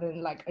peers rather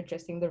than like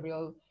addressing the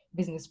real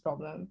business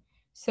problem.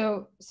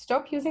 So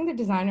stop using the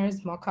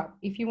designer's mockup.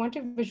 If you want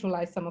to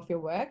visualize some of your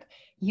work,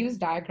 use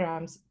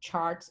diagrams,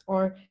 charts,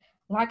 or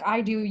like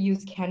I do,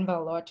 use Canva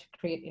a lot to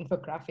create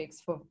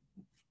infographics for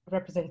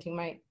representing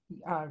my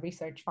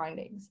research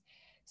findings.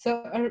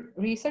 So a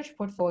research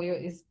portfolio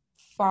is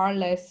far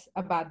less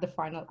about the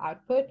final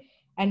output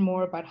and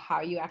more about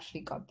how you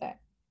actually got there.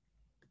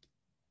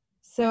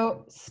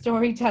 So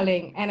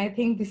storytelling, and I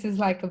think this is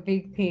like a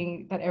big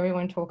thing that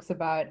everyone talks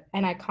about,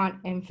 and I can't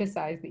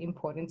emphasize the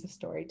importance of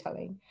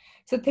storytelling.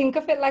 So think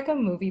of it like a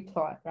movie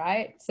plot,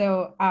 right?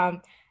 So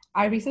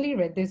I recently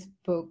read this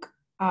book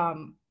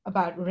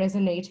about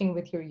resonating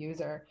with your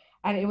user,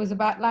 and it was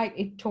about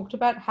it talked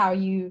about how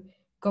you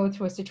go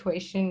through a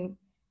situation,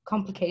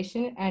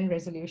 complication, and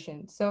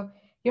resolution. So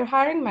your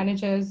hiring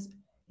managers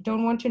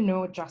don't want to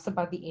know just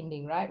about the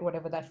ending, right?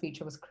 Whatever that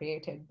feature was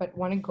created, but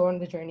want to go on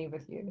the journey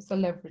with you. So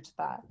leverage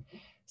that.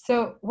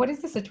 So what is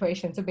the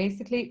situation? So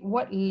basically,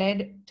 what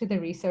led to the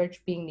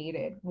research being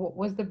needed? What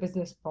was the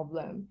business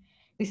problem?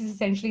 This is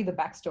essentially the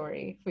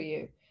backstory for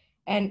you.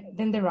 And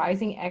then the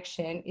rising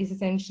action is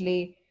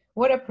essentially,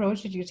 what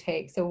approach did you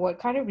take? So what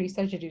kind of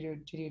research did you do?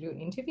 Did you do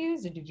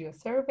interviews? Did you do a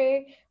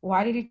survey?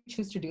 Why did you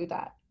choose to do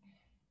that?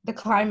 The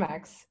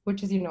climax,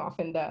 which is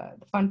often the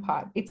fun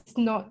part, it's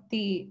not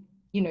the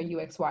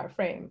UX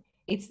wireframe.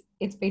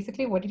 It's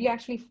basically, what did you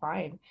actually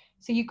find?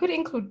 So you could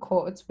include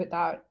quotes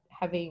without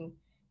having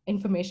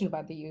information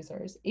about the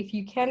users. If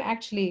you can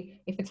actually,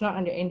 if it's not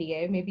under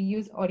NDA, maybe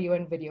use audio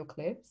and video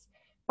clips,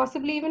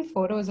 possibly even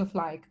photos of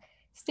like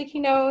sticky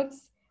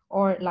notes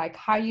or like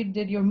how you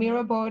did your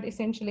Miro board.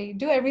 Essentially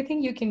do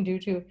everything you can do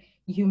to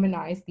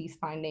humanize these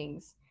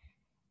findings.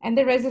 And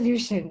the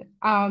resolution,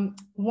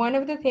 one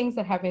of the things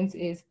that happens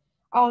is,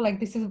 oh, like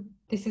this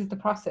is the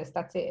process,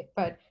 that's it.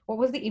 But what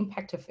was the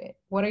impact of it?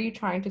 What are you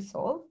trying to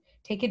solve?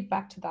 Take it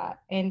back to that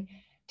and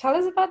tell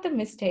us about the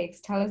mistakes.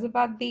 Tell us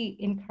about the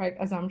incorrect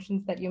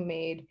assumptions that you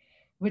made,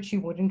 which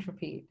you wouldn't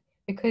repeat,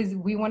 because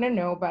we want to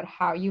know about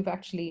how you've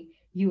actually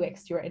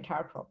UX'd your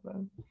entire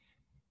problem.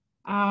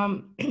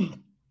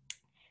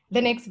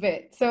 The next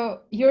bit.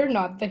 So you're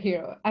not the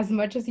hero. As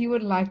much as you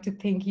would like to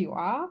think you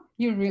are,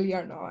 you really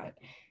are not.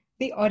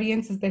 The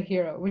audience is the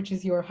hero, which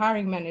is your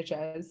hiring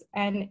managers.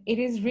 And it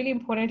is really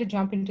important to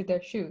jump into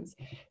their shoes.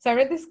 So I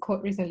read this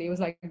quote recently. It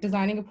was like,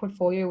 designing a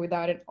portfolio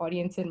without an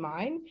audience in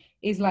mind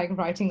is like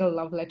writing a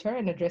love letter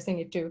and addressing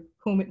it to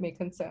whom it may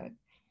concern.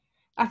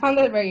 I found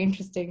that very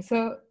interesting.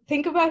 So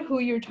think about who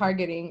you're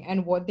targeting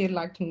and what they'd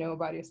like to know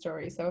about your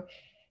story. So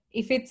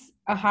if it's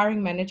a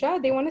hiring manager,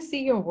 they want to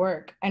see your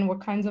work and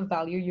what kinds of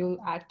value you'll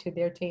add to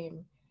their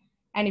team.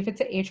 And if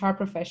it's an HR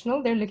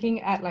professional, they're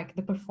looking at like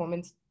the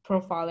performance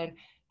profile and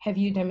have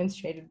you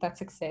demonstrated that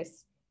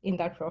success in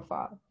that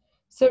profile.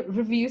 So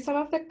review some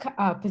of the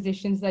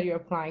positions that you're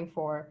applying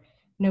for.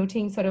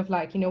 noting sort of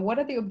like, what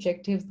are the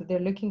objectives that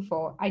they're looking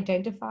for,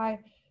 identify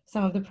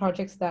some of the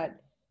projects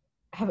that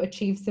have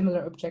achieved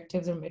similar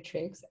objectives or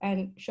metrics,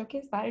 and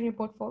showcase that in your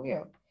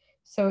portfolio.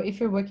 So if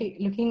you're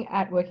looking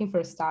at working for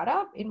a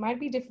startup, it might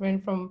be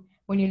different from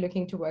when you're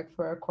looking to work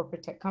for a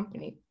corporate tech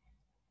company.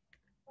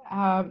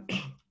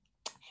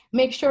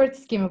 Make sure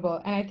it's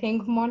skimmable. And I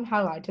think Mon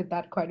highlighted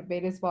that quite a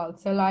bit as well.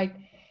 So like,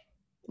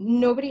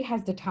 nobody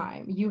has the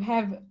time. You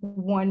have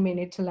 1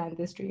 minute to land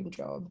this dream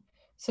job.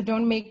 So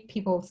don't make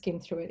people skim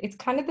through it. It's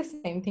kind of the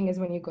same thing as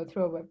when you go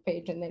through a web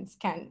page and then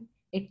scan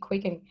it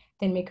quick and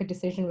then make a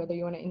decision whether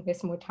you want to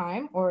invest more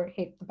time or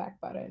hit the back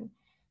button.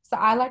 So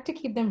I like to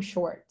keep them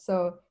short.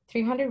 So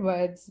 300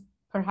 words,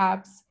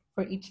 perhaps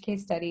for each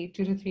case study,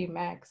 2 to 3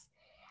 max.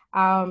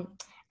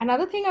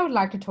 Another thing I would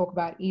like to talk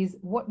about is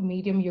what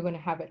medium you're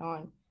going to have it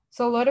on.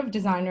 So a lot of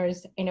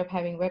designers end up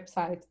having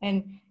websites,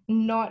 and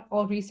not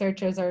all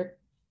researchers are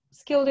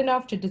skilled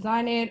enough to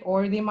design it,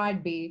 or they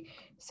might be.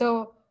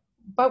 So,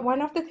 but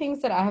one of the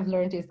things that I have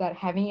learned is that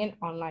having an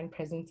online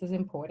presence is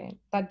important.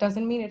 That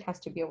doesn't mean it has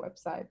to be a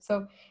website.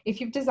 So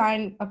if you've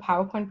designed a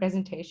PowerPoint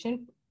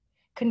presentation,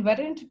 convert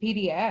it into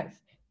PDF,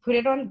 put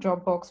it on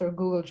Dropbox or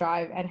Google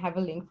Drive and have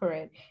a link for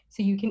it.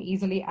 So you can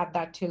easily add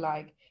that to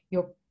like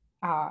your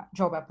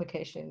job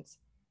applications.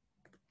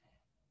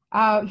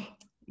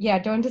 Yeah,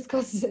 don't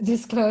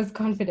disclose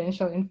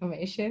confidential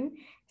information.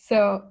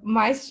 So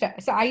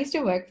I used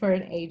to work for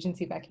an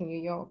agency back in New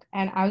York,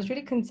 and I was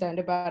really concerned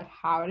about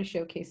how to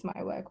showcase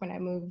my work when I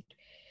moved.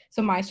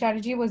 So my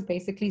strategy was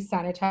basically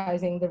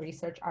sanitizing the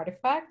research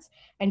artifacts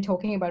and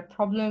talking about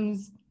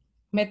problems,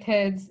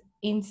 methods,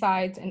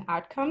 insights, and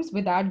outcomes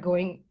without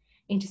going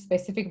into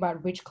specific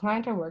about which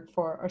client I worked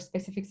for or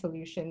specific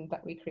solution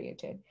that we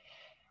created.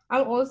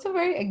 I'm also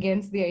very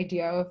against the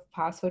idea of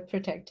password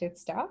protected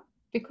stuff,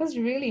 because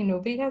really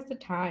nobody has the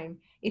time.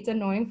 It's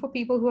annoying for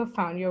people who have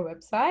found your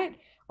website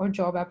or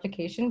job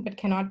application but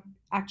cannot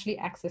actually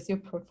access your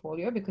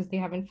portfolio because they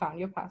haven't found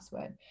your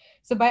password.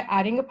 So by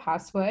adding a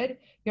password,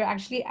 you're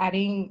actually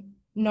adding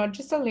not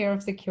just a layer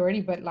of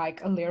security, but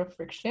like a layer of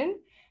friction,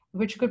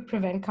 which could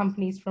prevent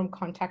companies from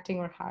contacting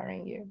or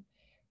hiring you.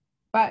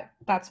 But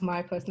that's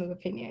my personal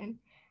opinion.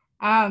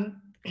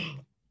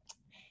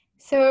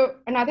 So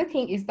another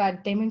thing is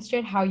that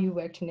demonstrate how you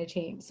worked in a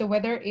team. So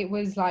whether it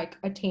was like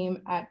a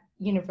team at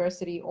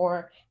university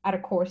or at a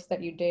course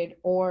that you did,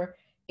 or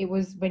it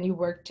was when you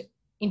worked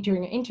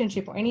during an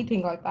internship or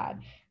anything like that,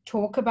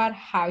 talk about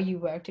how you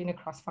worked in a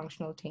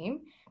cross-functional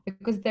team,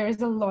 because there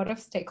is a lot of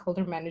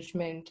stakeholder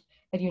management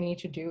that you need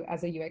to do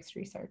as a UX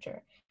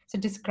researcher. So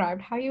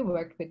describe how you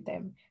worked with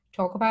them,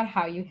 talk about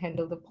how you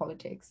handle the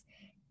politics,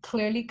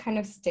 clearly kind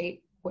of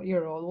state what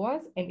your role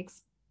was, and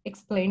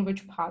explain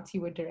which parts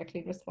you were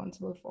directly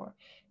responsible for,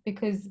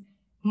 because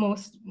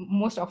most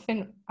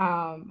often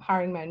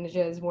hiring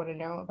managers want to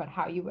know about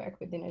how you work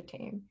within a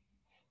team.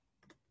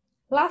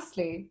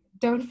 Lastly,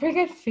 don't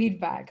forget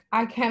feedback.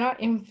 I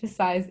cannot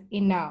emphasize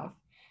enough.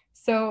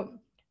 So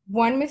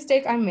one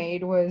mistake I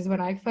made was when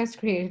I first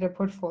created a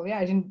portfolio,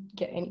 I didn't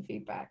get any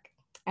feedback.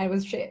 I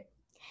was shit.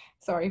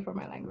 Sorry for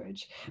my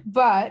language.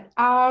 But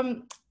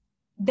then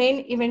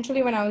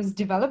eventually when I was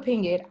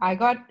developing it, I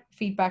got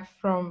feedback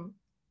from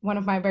one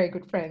of my very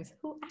good friends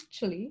who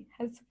actually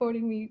has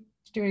supported me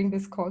during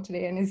this call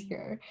today and is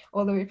here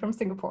all the way from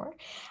Singapore.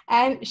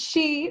 And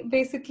she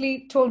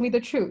basically told me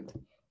the truth.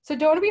 So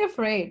don't be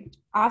afraid.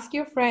 Ask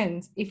your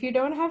friends. If you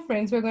don't have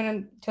friends who are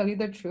going to tell you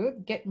the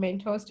truth, get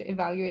mentors to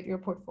evaluate your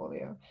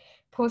portfolio.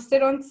 Post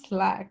it on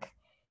Slack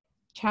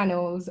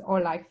channels or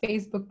like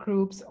Facebook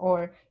groups,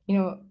 or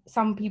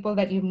some people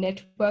that you've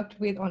networked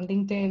with on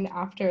LinkedIn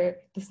after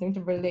listening to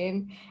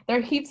Berlin. There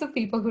are heaps of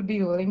people who'd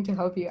be willing to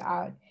help you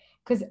out,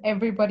 because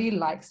everybody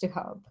likes to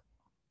help.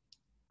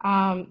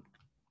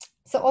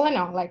 So all in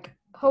all, like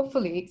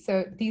hopefully,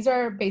 so these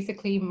are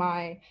basically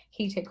my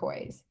key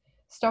takeaways.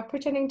 Stop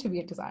pretending to be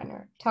a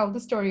designer. Tell the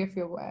story of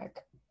your work.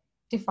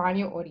 Define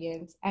your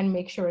audience and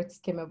make sure it's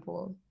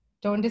skimmable.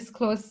 Don't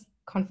disclose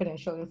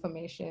confidential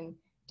information.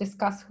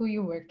 Discuss who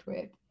you worked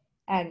with,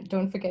 and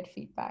don't forget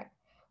feedback.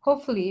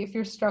 Hopefully, if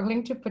you're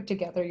struggling to put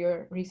together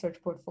your research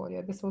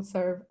portfolio, this will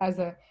serve as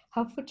a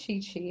helpful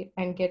cheat sheet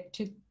and get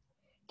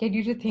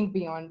you to think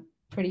beyond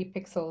pretty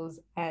pixels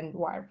and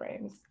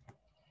wireframes.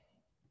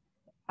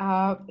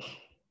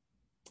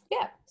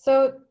 Yeah,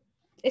 so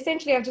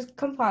essentially I've just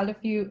compiled a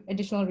few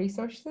additional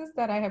resources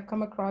that I have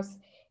come across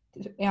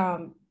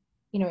in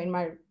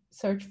my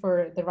search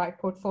for the right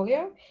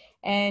portfolio.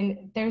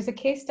 And there's a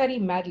case study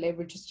Mad Lib,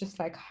 which is just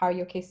like how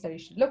your case study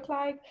should look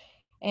like.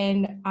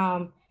 And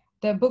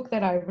the book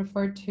that I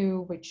referred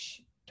to,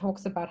 which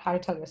talks about how to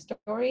tell your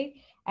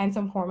story, and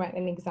some format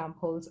and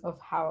examples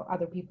of how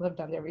other people have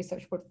done their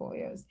research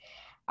portfolios.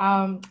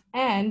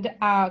 And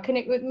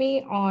connect with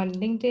me on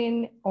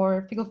LinkedIn,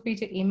 or feel free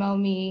to email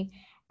me.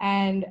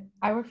 And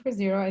I work for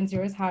Xero, and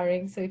Xero is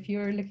hiring. So if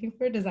you're looking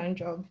for a design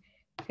job,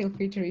 feel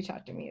free to reach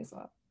out to me as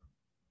well.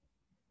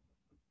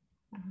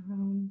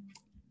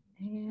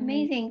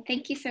 Amazing.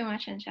 Thank you so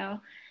much,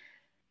 Aanchal.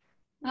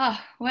 Oh,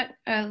 what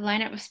a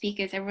lineup of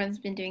speakers. Everyone's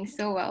been doing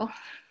so well.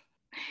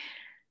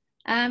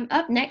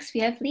 Up next,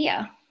 we have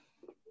Liew.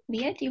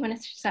 Liew, do you want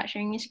to start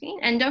sharing your screen?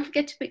 And don't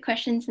forget to put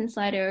questions in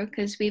Slido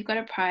because we've got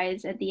a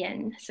prize at the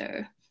end,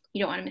 so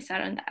you don't want to miss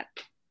out on that.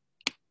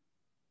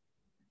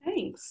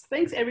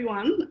 Thanks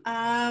everyone.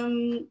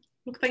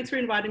 Look, thanks for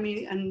inviting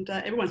me, and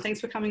everyone,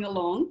 thanks for coming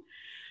along.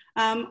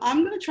 I'm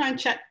going to try and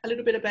chat a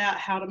little bit about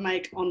how to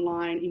make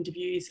online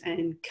interviews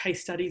and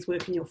case studies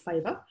work in your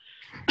favour.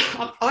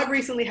 I've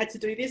recently had to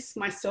do this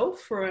myself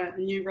for a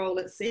new role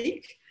at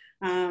Seek.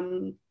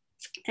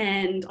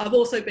 And I've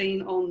also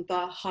been on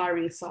the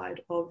hiring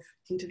side of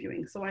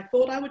interviewing. So I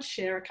thought I would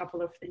share a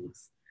couple of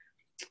things.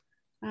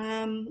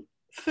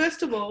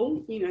 First of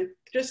all,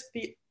 just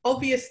the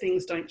obvious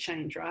things don't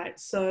change, right?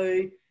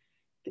 So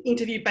the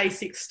interview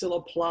basics still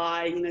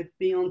apply,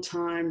 be on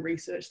time,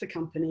 research the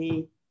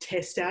company,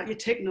 test out your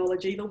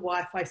technology, the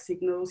Wi-Fi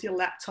signals, your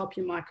laptop,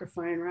 your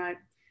microphone, right?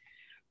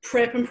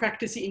 Prep and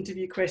practice your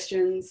interview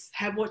questions,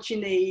 have what you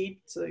need.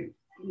 So,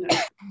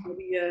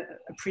 maybe a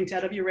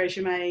printout of your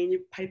resume and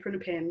your paper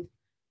and a pen,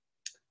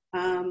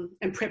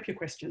 and prep your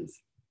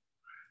questions.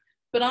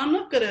 But I'm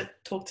not going to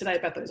talk today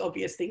about those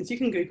obvious things. You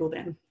can Google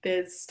them.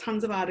 There's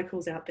tons of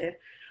articles out there.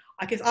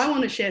 I guess I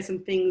want to share some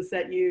things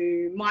that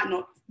you might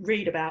not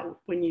read about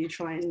when you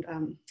try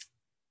and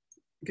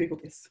Google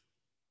this.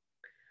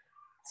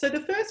 So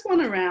the first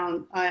one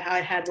around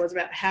I had was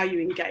about how you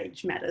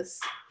engage matters.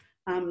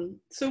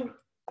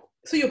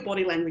 So your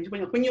body language,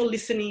 when you're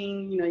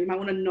listening, you might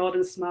want to nod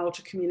and smile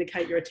to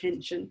communicate your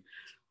attention.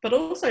 But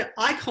also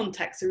eye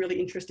contact's a really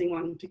interesting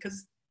one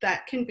because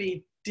that can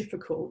be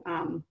difficult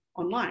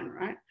online,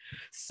 right?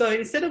 So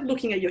instead of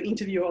looking at your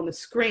interviewer on the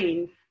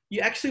screen, you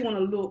actually want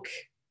to look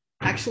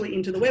actually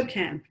into the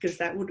webcam because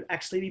that would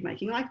actually be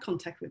making eye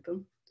contact with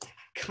them.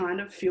 Kind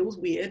of feels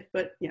weird,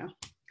 but yeah.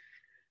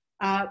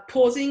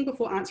 Pausing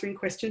before answering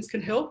questions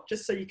can help,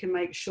 just so you can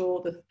make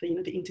sure that the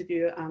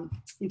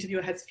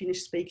interviewer has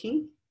finished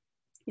speaking.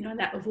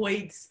 That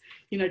avoids,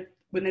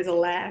 when there's a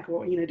lag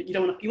or, you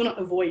want to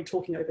avoid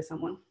talking over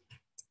someone.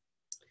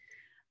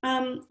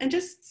 And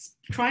just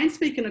try and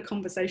speak in a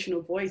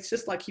conversational voice,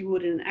 just like you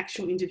would in an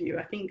actual interview.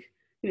 I think,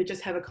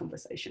 just have a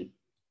conversation.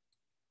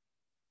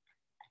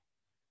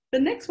 The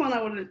next one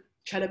I want to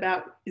chat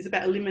about is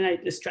about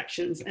eliminating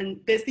distractions. And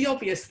there's the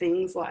obvious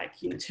things like,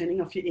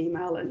 turning off your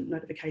email and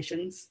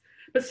notifications.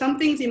 But some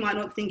things you might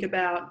not think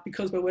about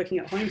because we're working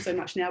at home so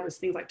much now is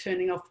things like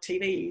turning off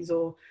TVs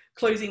or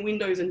closing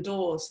windows and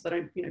doors so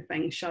they don't,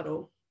 bang shut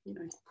or,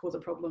 cause a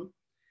problem.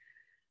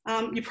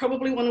 You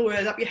probably want to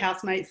word up your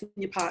housemates and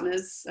your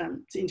partners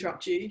to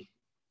interrupt you.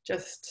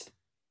 Just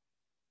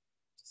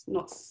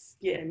not,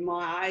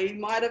 I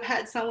might have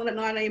had someone at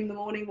 9 a.m. in the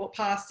morning walk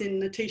past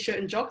in a t-shirt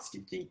and jocks.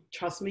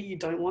 Trust me, you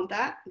don't want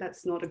that.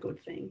 That's not a good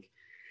thing.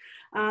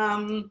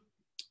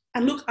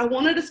 And look, I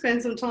wanted to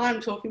spend some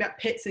time talking about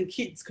pets and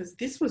kids because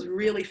this was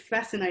really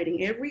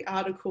fascinating. Every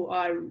article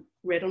I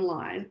read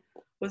online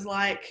was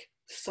like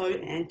so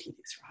anti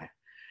this, right?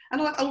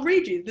 And I'll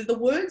read you. The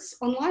words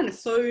online are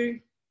so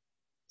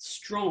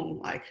strong.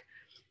 Like,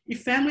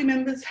 if family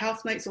members,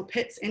 housemates or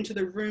pets enter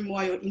the room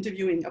while you're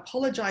interviewing,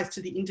 apologise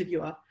to the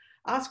interviewer,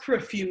 ask for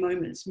a few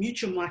moments,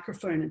 mute your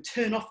microphone and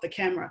turn off the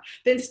camera,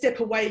 then step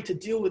away to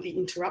deal with the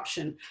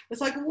interruption. It's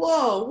like,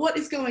 whoa, what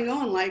is going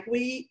on? Like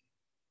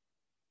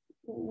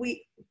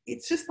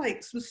it's just like,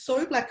 it was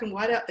so black and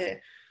white out there.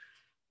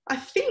 I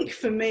think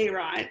for me,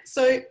 right,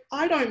 so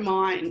I don't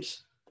mind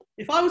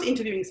if I was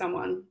interviewing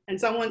someone and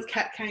someone's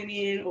cat came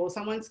in or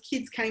someone's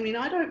kids came in,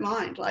 I don't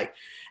mind.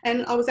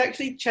 And I was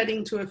actually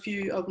chatting to a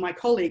few of my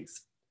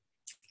colleagues,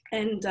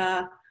 and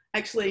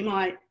actually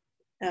one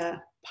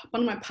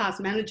of my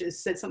past managers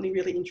said something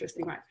really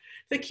interesting, right?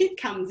 If a kid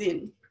comes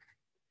in,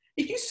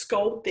 if you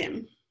scold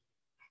them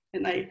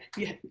and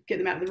you get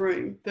them out of the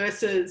room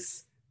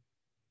versus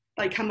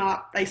they come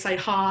up, they say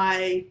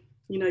hi,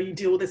 you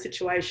deal with the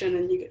situation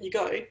and you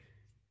go,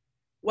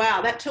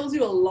 wow, that tells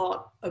you a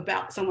lot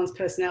about someone's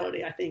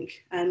personality, I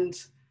think. And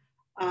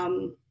I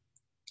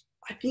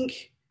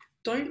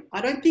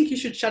don't think you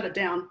should shut it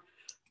down.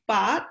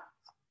 But,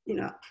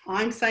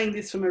 I'm saying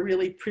this from a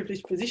really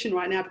privileged position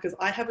right now because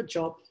I have a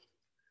job.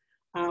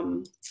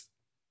 And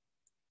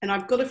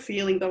I've got a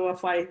feeling, though,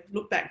 if I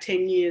look back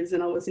 10 years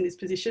and I was in this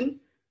position,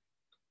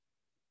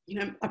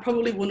 I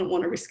probably wouldn't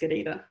want to risk it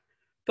either.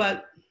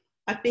 But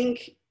I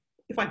think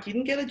if I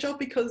didn't get a job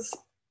because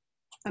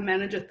a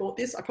manager thought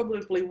this, I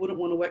probably wouldn't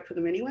want to work for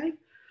them anyway.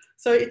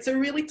 So it's a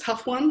really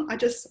tough one. I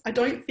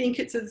don't think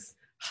it's as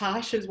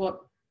harsh as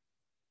what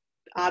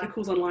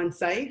articles online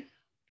say,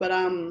 but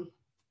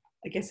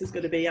I guess it's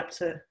got to be up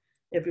to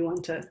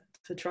everyone to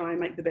try and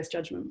make the best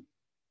judgment.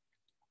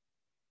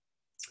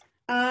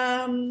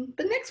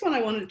 The next one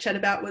I wanted to chat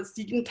about was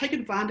you can take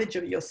advantage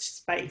of your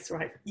space,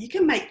 right? You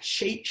can make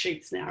cheat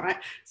sheets now, right?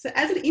 So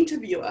as an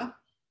interviewer,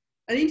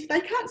 they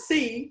can't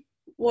see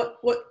what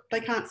they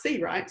can't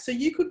see, right? So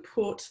you could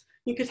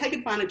take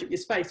advantage of your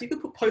space. You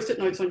could put post-it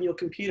notes on your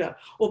computer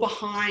or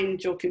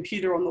behind your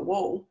computer on the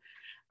wall.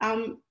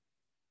 And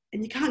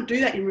you can't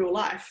do that in real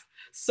life.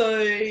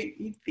 So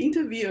the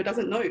interviewer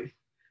doesn't know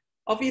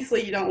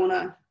Obviously, you don't want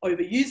to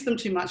overuse them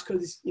too much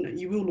because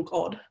you will look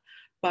odd,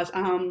 but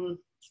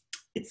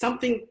it's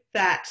something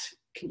that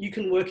you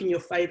can work in your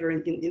favour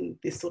in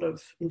this sort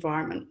of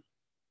environment.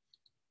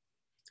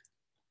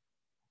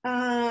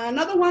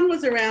 Another one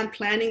was around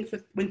planning for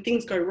when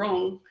things go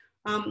wrong.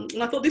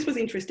 And I thought this was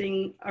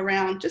interesting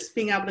around just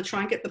being able to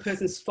try and get the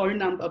person's phone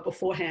number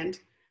beforehand,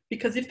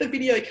 because if the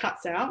video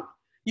cuts out,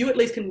 you at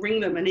least can ring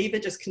them and either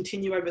just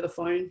continue over the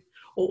phone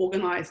or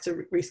organise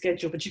to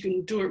reschedule, but you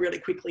can do it really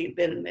quickly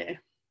then and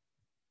there.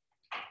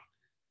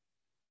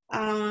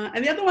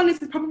 And the other one is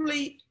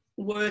probably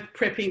worth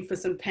prepping for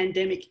some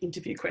pandemic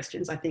interview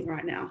questions, I think,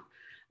 right now.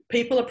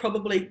 People are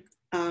probably,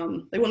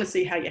 they want to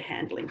see how you're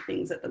handling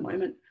things at the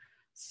moment.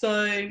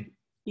 So,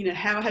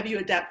 how have you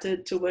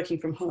adapted to working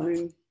from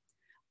home?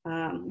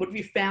 What have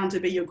you found to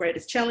be your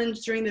greatest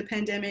challenge during the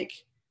pandemic?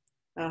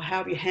 How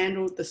have you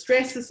handled the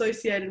stress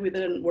associated with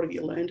it, and what have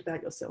you learned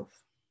about yourself?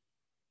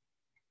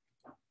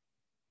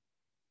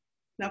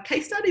 Now,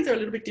 case studies are a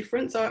little bit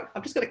different. So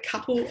I've just got a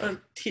couple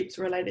of tips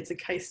related to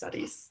case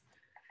studies.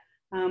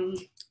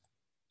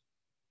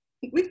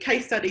 With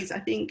case studies, I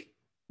think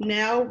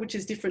now, which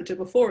is different to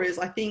before, is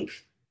I think,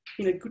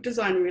 good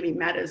design really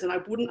matters, and I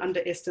wouldn't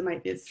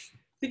underestimate this.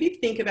 If you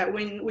think about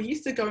when we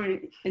used to go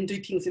and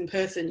do things in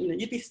person,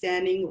 you'd be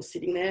standing or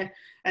sitting there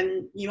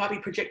and you might be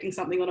projecting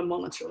something on a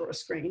monitor or a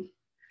screen.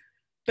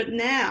 But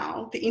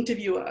now the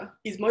interviewer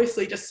is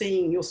mostly just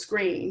seeing your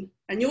screen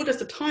and you're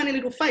just a tiny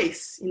little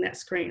face in that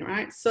screen,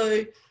 right?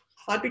 So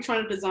I'd be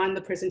trying to design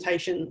the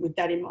presentation with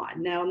that in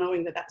mind, now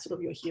knowing that that's sort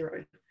of your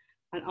hero.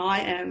 And I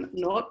am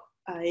not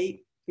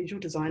a visual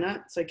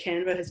designer, so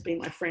Canva has been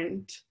my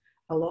friend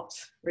a lot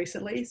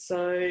recently.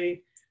 So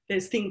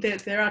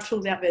there are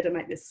tools out there to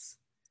make this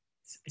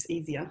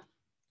easier.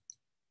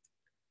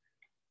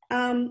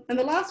 And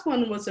the last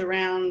one was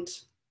around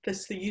the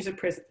user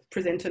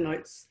presenter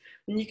notes.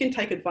 And you can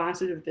take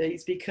advantage of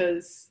these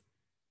because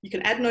you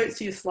can add notes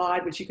to your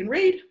slide, which you can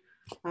read.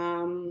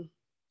 And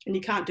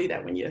you can't do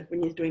that when you're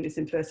doing this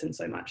in person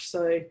so much.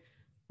 So,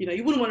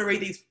 you wouldn't want to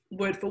read these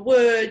word for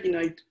word,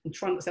 and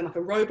try not to sound like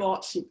a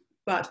robot,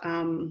 but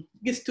you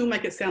can still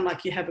make it sound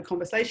like you have a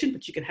conversation,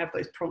 but you can have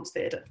those prompts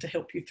there to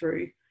help you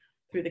through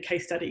the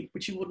case study,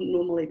 which you wouldn't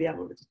normally be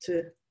able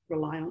to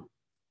rely on.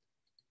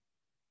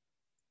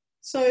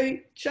 So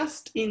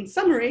just in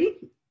summary,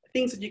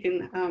 things that you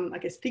can, I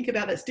guess, think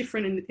about that's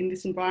different in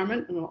this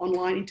environment and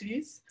online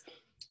interviews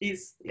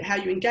is how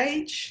you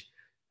engage,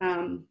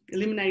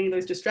 eliminating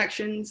those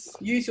distractions,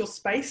 use your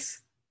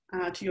space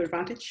to your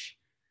advantage,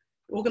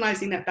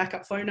 organising that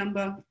backup phone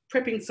number,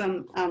 prepping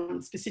some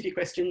specific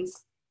questions,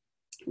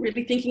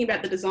 really thinking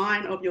about the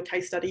design of your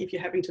case study if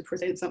you're having to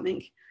present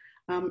something,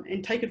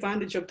 and take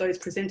advantage of those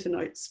presenter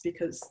notes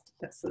because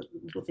that's a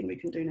little thing we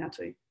can do now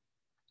too.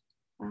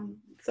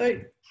 So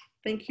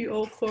thank you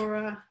all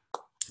for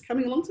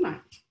coming along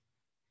tonight.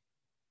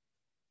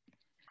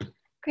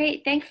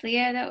 Great, thanks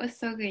Liew, that was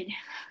so good.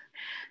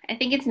 I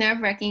think it's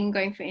nerve-wracking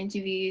going for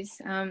interviews,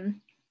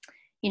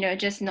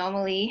 just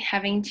normally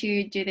having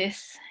to do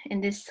this in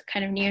this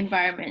kind of new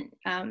environment.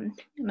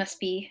 Must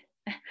be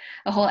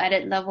a whole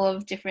added level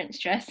of different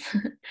stress.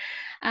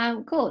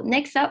 Cool,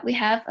 next up we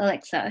have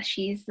Alexa.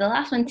 She's the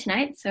last one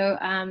tonight, so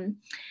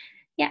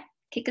yeah,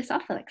 kick us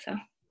off,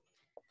 Alexa.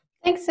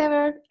 Thanks,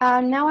 Ever.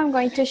 Now I'm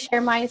going to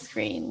share my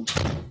screen.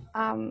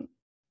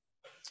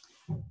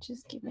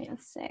 Just give me a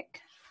sec.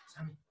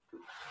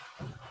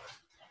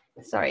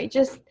 Sorry,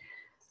 just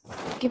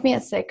give me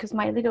a sec because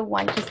my little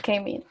one just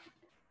came in.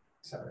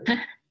 Sorry.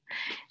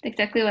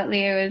 Exactly what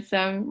Liew was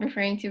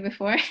referring to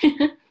before.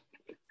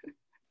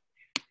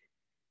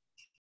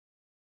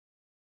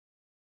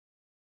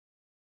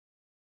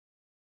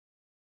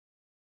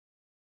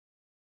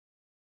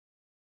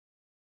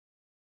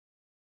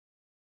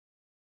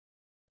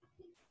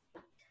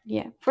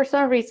 Yeah, for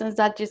some reasons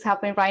that just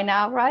happened right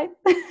now, right?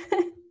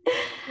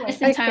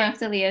 Just in time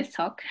after Liew's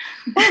talk.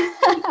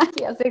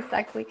 Yes,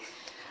 exactly.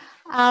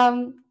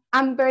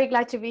 I'm very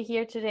glad to be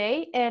here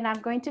today, and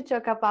I'm going to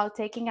talk about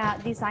taking a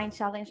design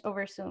challenge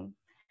over Zoom.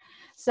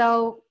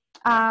 So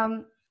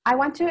I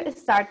want to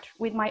start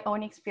with my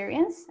own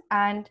experience.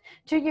 And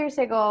 2 years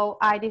ago,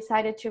 I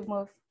decided to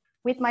move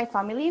with my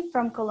family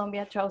from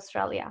Colombia to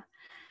Australia.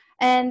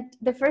 And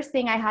the first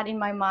thing I had in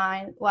my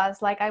mind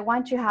was like, I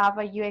want to have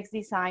a UX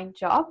design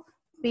job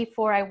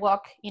before I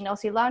walk in New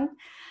Zealand.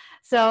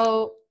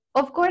 So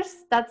of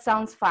course that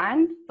sounds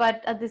fun,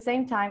 but at the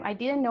same time, I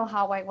didn't know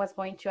how I was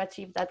going to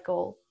achieve that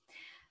goal.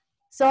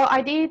 So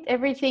I did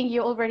everything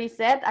you already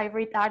said. I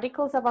read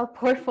articles about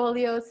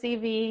portfolio,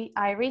 CV.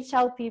 I reached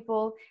out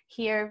people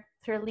here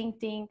through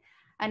LinkedIn,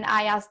 and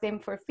I asked them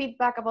for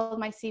feedback about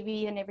my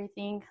CV and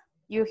everything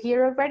you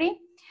hear already.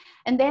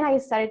 And then I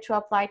started to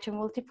apply to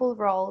multiple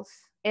roles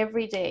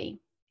every day.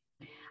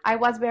 I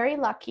was very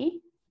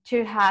lucky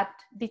to have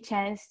the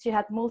chance to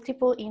have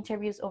multiple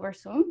interviews over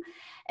Zoom.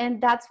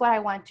 And that's what I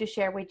want to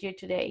share with you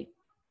today.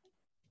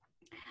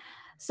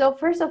 So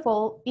first of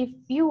all, if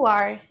you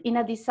are in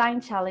a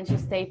design challenge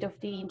state of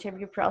the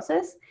interview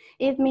process,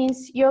 it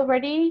means you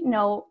already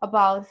know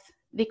about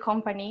the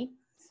company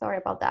sorry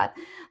about that,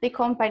 the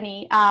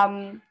company,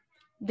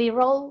 the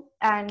role,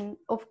 and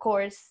of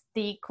course,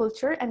 the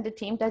culture and the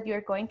team that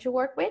you're going to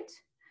work with.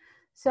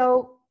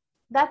 So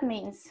that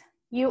means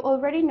you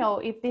already know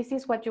if this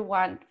is what you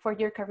want for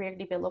your career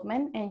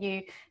development and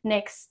your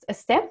next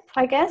step,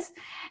 I guess,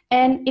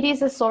 and it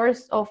is a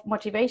source of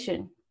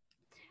motivation.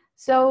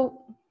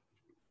 So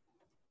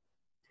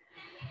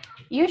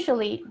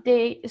usually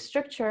the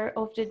structure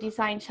of the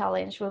design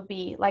challenge will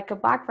be like a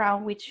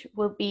background, which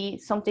will be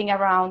something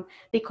around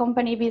the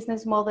company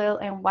business model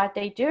and what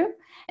they do.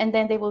 And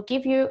then they will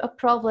give you a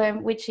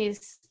problem, which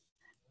is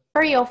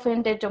very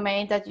often the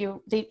domain that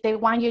they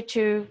want you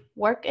to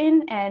work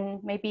in,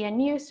 and maybe a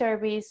new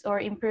service or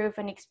improve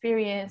an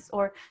experience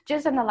or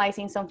just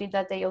analyzing something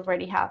that they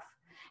already have,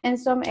 and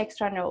some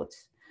extra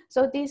notes.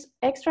 So these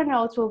extra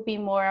notes will be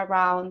more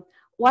around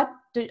what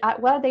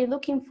are they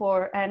looking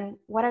for and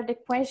what are the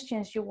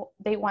questions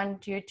they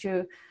want you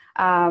to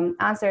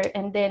answer,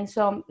 and then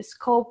some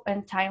scope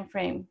and time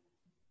frame.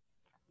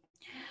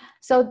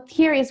 So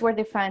here is where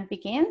the fun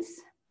begins.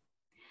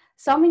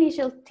 Some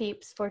initial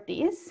tips for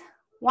this.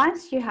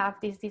 Once you have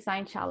this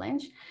design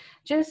challenge,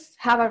 just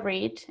have a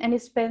read and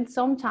spend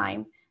some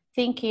time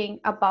thinking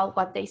about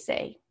what they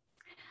say.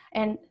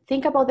 And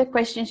think about the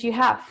questions you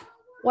have.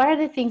 What are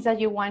the things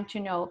that you want to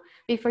know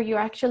before you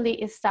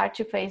actually start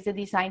to face the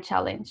design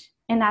challenge,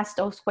 and ask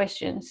those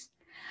questions.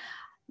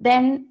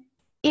 Then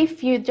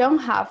if you don't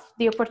have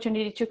the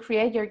opportunity to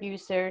create your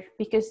user,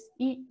 because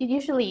it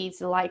usually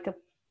is like a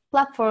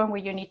platform where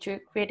you need to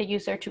create a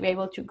user to be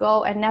able to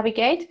go and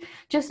navigate,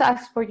 just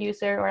ask for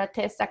user or a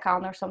test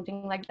account or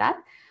something like that,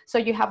 so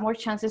you have more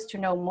chances to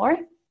know more.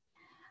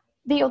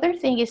 The other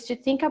thing is to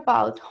think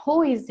about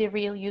who is the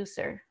real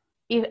user.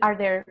 Are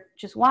there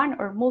just one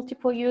or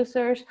multiple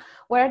users?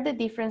 What are the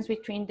difference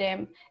between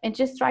them? And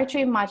just try to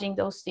imagine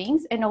those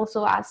things and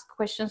also ask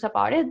questions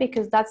about it,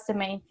 because that's the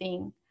main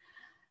thing.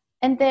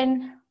 And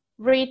then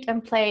read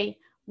and play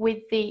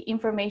with the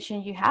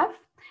information you have.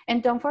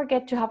 And don't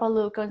forget to have a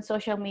look on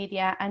social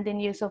media and the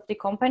news of the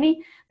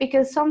company,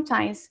 because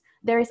sometimes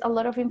there is a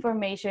lot of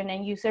information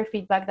and user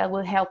feedback that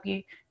will help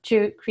you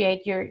to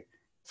create your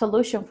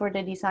solution for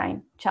the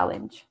design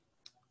challenge.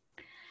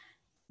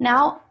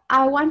 Now,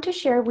 I want to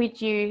share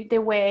with you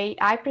the way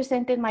I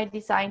presented my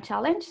design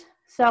challenge.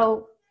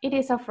 So it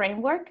is a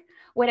framework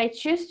where I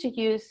choose to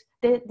use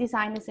the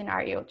design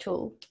scenario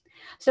tool.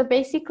 So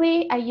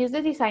basically, I use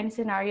the design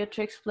scenario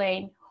to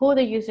explain who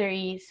the user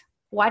is,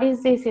 what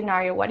is the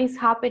scenario, what is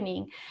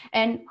happening,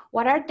 and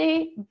what are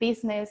the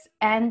business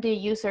and the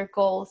user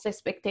goals,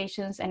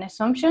 expectations, and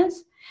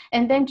assumptions,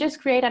 and then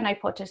just create an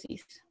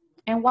hypothesis.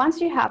 And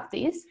once you have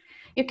this,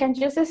 you can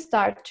just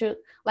start to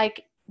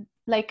like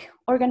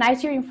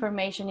organize your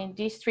information in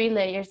these 3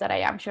 layers that I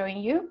am showing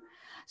you.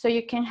 So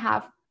you can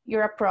have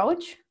your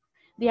approach,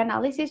 the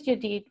analysis you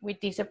did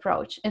with this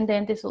approach, and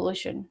then the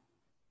solution.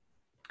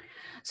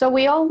 So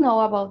we all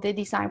know about the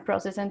design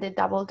process and the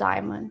double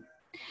diamond.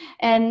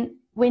 And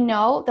we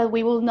know that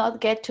we will not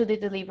get to the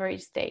delivery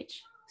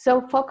stage.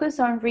 So focus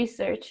on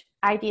research,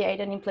 ideate,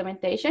 and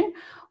implementation,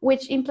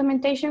 which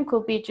implementation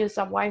could be just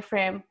a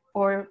wireframe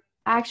or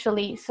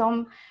actually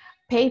some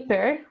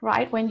paper,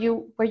 right?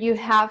 Where you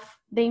have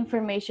the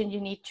information you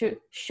need to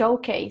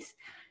showcase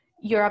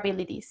your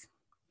abilities.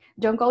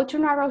 Don't go too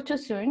narrow too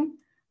soon,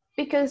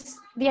 because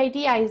the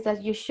idea is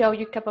that you show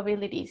your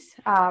capabilities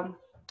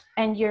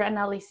and your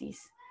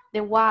analysis,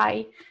 the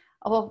why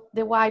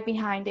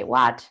behind the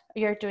what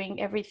you're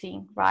doing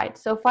everything, right?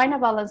 So find a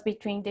balance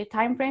between the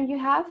time frame you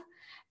have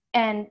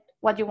and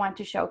what you want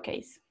to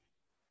showcase.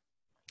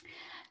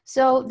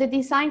 So the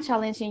design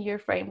challenge in your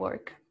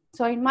framework.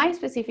 So in my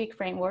specific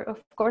framework,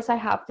 of course, I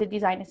have the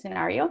design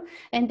scenario,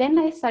 and then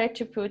I started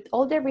to put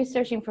all the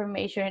research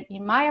information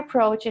in my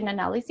approach and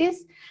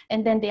analysis,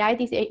 and then the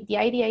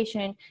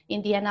ideation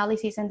in the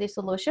analysis and the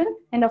solution,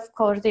 and of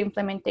course, the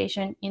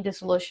implementation in the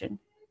solution.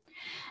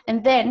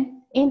 And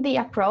then in the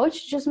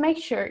approach, just make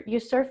sure you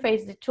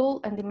surface the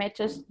tool and the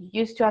methods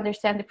used to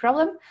understand the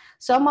problem.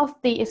 Some of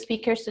the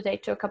speakers today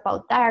talk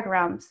about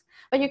diagrams,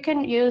 but you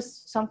can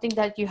use something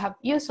that you have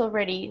used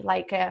already,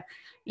 like a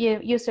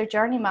user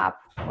journey map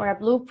or a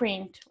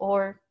blueprint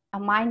or a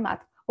mind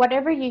map.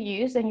 Whatever you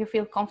use and you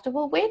feel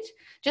comfortable with,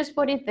 just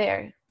put it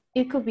there.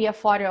 It could be a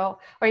photo,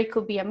 or it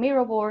could be a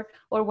mirror board,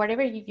 or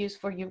whatever you use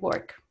for your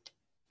work.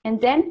 And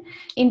then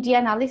in the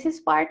analysis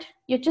part,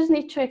 you just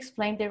need to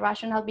explain the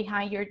rationale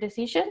behind your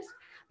decisions,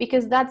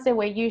 because that's the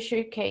way you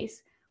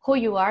showcase who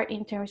you are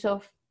in terms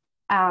of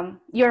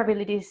your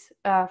abilities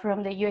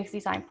from the UX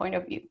design point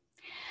of view.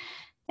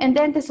 And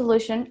then the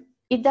solution,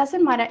 it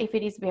doesn't matter if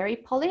it is very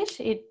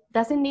polished, it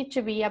doesn't need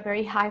to be a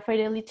very high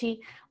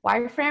fidelity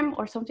wireframe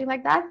or something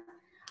like that.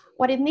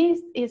 What it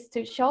needs is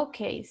to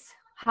showcase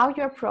how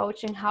you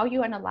approach and how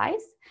you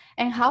analyze,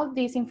 and how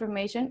this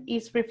information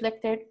is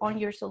reflected on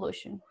your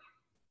solution.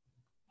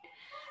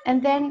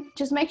 And then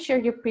just make sure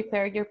you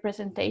prepare your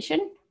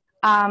presentation.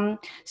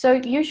 So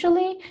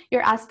usually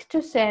you're asked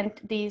to send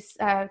this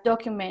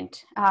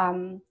document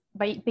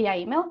via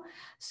email.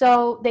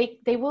 So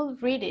they will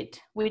read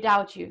it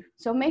without you.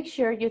 So make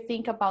sure you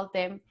think about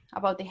them,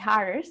 about the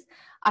hires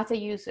as a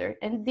user.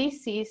 And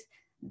this is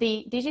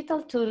the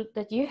digital tool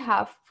that you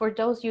have for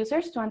those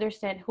users to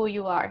understand who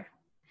you are.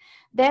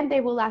 Then they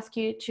will ask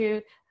you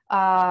to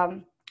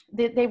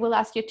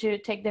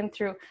take them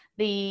through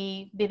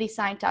the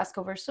design task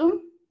over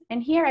Zoom.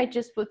 And here I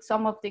just put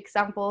some of the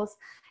examples.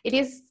 It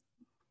is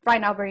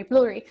right now very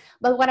blurry,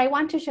 but what I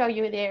want to show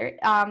you there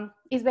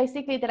is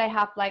basically that I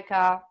have like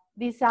a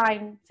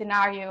design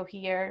scenario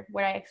here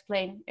where I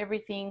explain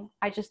everything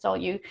I just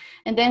told you,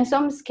 and then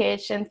some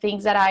sketch and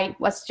things that I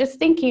was just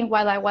thinking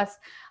while I was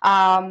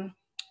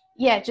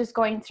just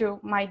going through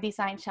my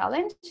design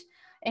challenge.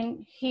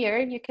 And here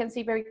you can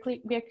see very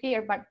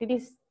clear, but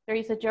there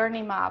is a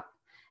journey map,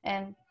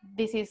 and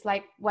this is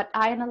like what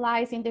I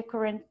analyze in the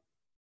current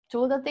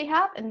tool that they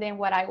have, and then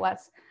what I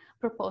was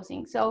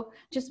proposing. So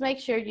just make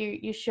sure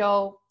you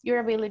show your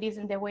abilities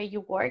in the way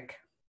you work.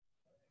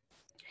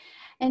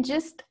 And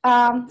just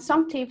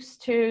some tips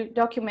to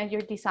document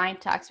your design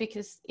tasks,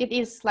 because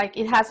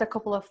it has a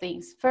couple of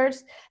things.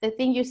 First, the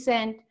thing you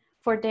send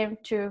for them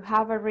to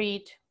have a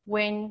read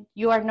when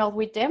you are not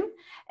with them,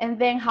 and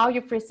then how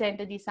you present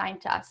the design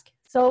task.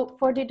 So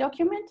for the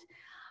document,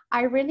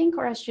 I really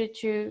encourage you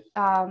to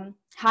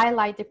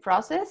highlight the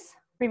process.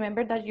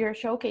 Remember that you're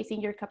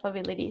showcasing your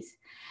capabilities.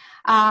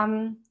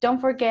 Don't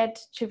forget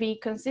to be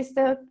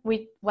consistent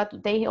with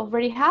what they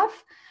already have.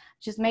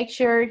 Just make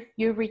sure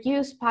you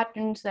reuse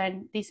patterns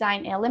and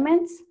design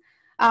elements,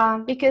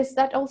 because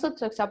that also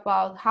talks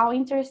about how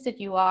interested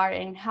you are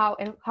and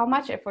how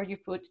much effort you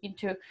put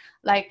into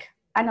like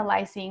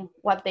analyzing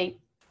what they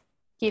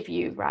give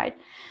you, right?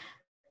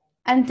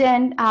 And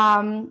then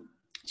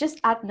just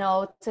add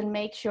notes and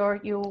make sure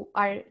you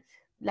are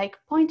like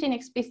pointing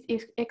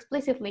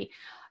explicitly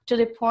to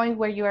the point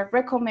where you are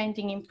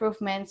recommending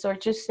improvements, or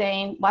just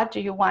saying what do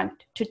you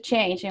want to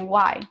change and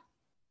why.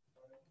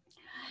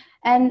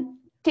 And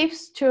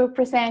tips to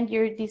present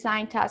your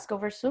design task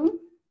over Zoom.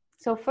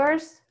 So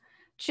first,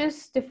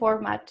 choose the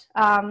format.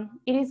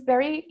 It is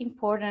very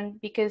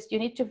important because you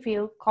need to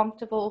feel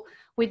comfortable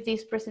with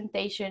this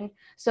presentation.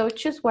 So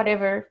choose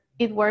whatever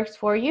it works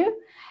for you,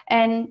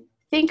 and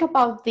think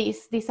about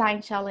this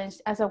design challenge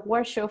as a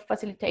workshop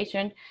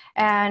facilitation.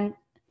 And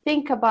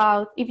think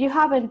about, if you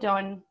haven't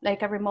done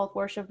like a remote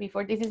workshop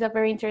before, this is a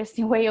very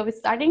interesting way of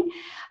starting,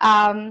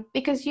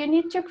 because you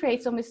need to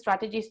create some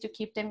strategies to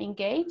keep them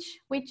engaged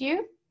with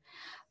you.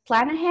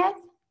 Plan ahead.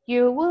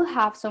 You will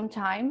have some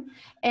time,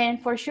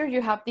 and for sure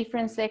you have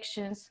different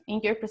sections in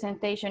your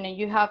presentation, and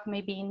you have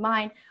maybe in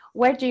mind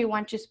where do you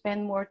want to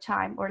spend more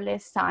time or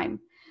less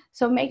time.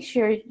 So make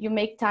sure you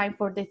make time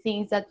for the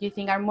things that you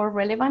think are more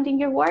relevant in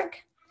your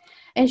work,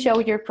 and show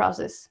your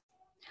process.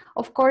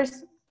 Of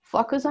course,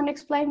 focus on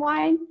explain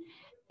why,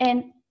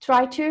 and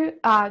try to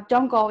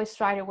don't go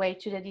straight away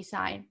to the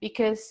design,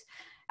 because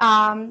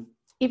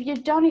if you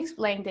don't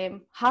explain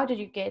them, how do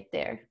you get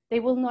there? They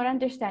will not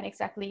understand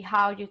exactly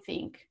how you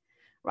think,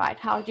 right?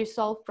 How you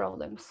solve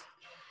problems.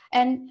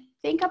 And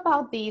think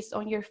about this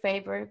on your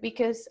favor,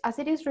 because as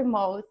it is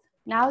remote,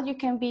 now you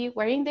can be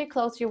wearing the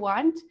clothes you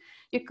want,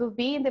 you could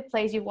be in the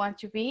place you want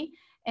to be,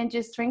 and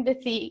just drink the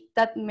tea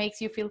that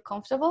makes you feel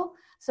comfortable.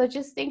 So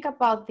just think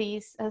about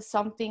this as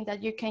something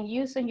that you can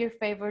use in your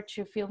favor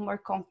to feel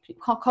more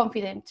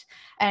confident,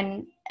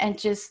 and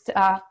just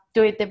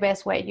do it the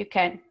best way you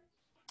can.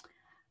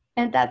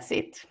 And that's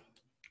it.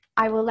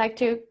 I would like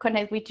to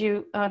connect with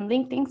you on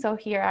LinkedIn. So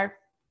here are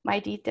my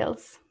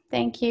details.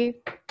 Thank you.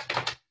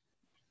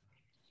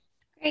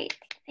 Great.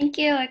 Thank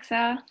you,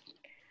 Alexa.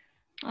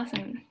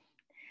 Awesome.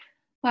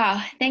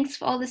 Wow. Thanks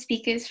for all the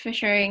speakers for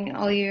sharing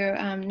all your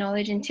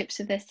knowledge and tips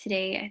with us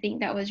today. I think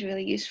that was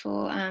really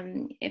useful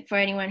for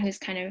anyone who's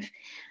kind of,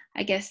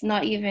 I guess,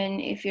 not even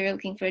if you're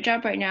looking for a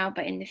job right now,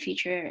 but in the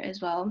future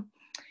as well.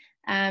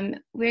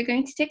 We're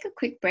going to take a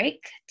quick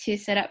break to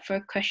set up for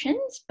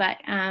questions, but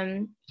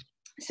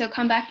so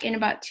come back in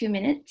about 2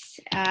 minutes,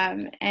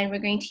 and we're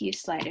going to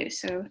use Slido.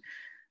 So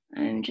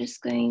I'm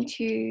just going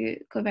to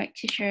go back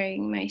to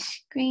sharing my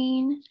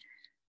screen.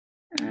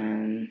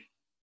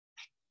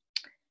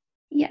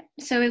 Yeah,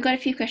 so we've got a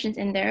few questions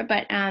in there,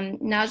 but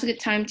now's a good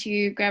time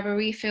to grab a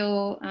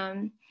refill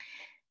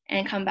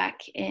and come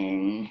back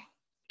in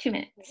 2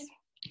 minutes.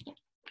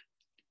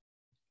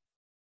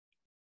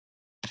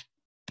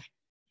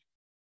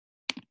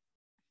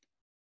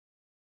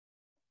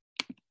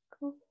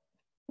 Cool.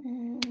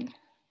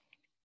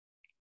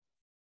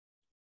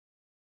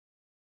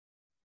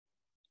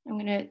 I'm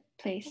gonna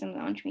play some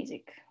lounge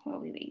music while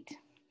we wait.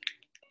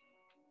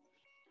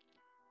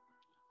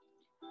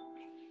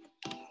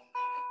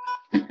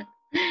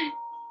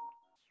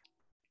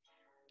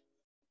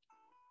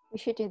 We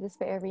should do this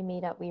for every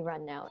meetup we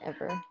run now,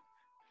 ever.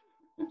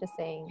 Just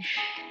saying.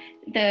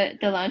 The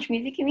lounge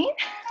music, you mean?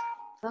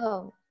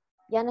 Oh,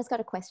 Yana's got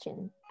a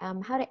question.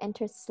 How to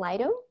enter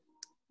Slido?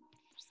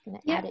 Just gonna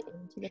add it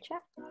into the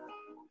chat.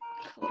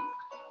 Cool.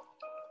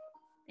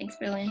 Thanks,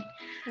 Berlin.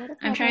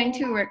 I'm trying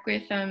to work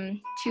with 2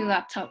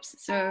 laptops,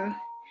 so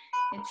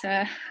it's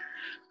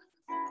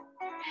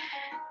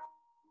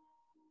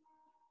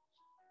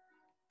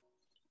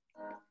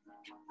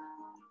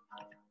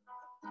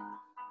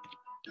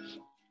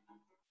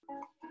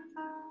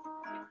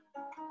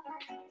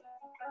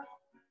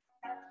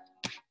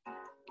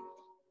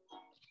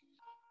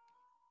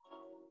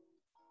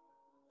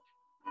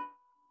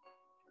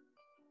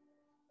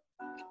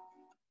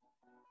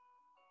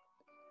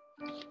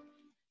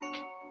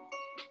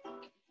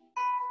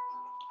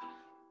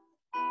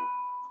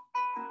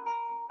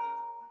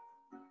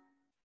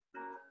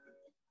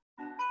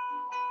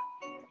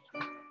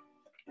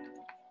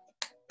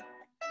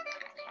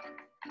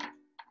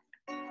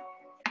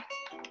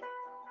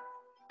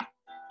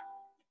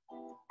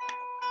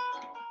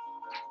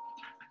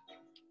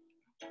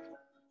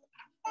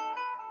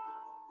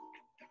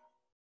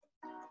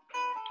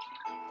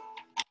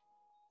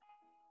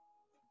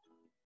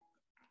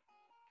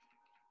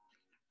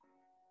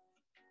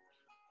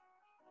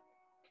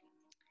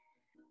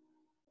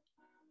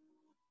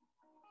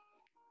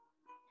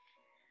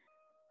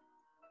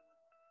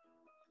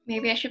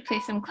Maybe I should play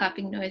some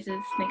clapping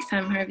noises next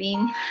time,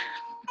 Harveen.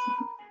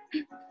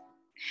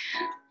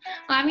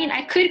 Well, I mean,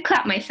 I could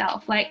clap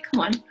myself. Like, come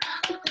on.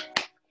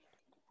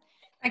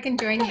 I can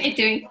join What am I you.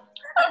 doing?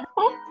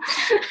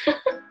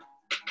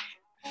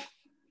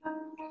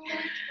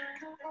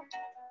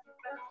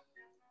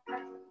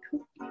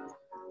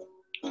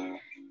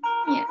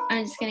 Yeah,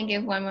 I'm just gonna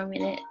give one more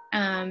minute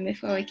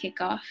before we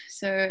kick off,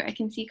 so I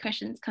can see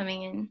questions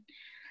coming in.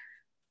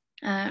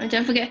 And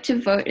don't forget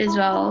to vote as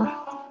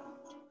well.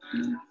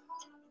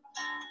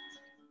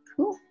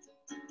 Cool.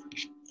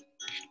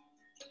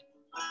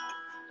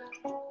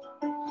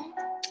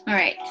 All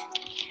right,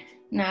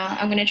 now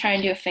I'm gonna try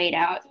and do a fade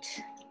out.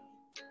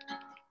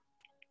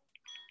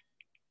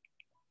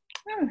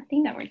 Oh, I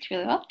think that worked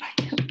really well.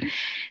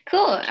 Cool,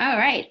 all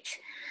right.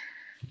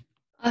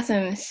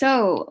 Awesome,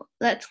 so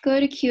let's go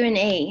to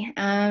Q&A.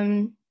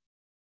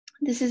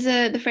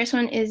 The first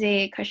one is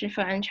a question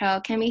for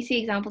Aanchal. Can we see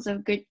examples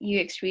of good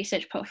UX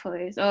research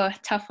portfolios? Oh,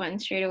 tough one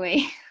straight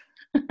away.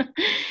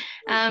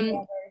 Yeah,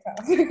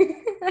 very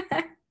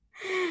tough.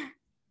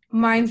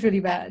 Mine's really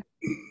bad.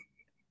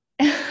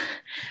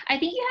 I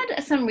think you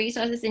had some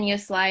resources in your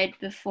slide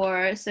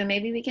before, so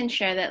maybe we can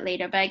share that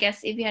later. But I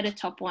guess if you had a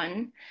top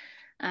one,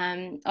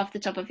 off the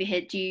top of your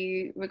head, do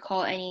you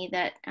recall any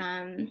that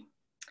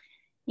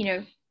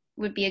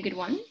would be a good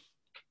one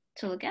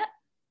to look at?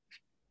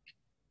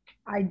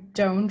 I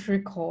don't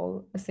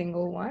recall a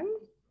single one,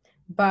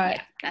 but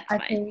yeah, that's I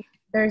fine. think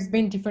there's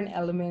been different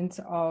elements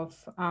of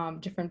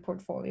different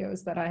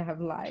portfolios that I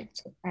have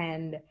liked,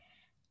 and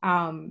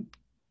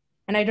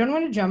I don't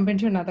want to jump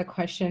into another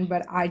question,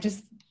 but I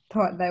just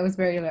thought that was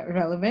very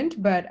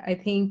relevant. But I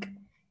think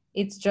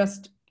it's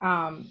just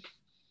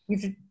you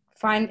should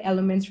find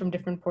elements from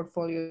different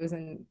portfolios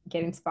and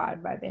get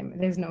inspired by them.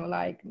 There's no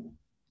I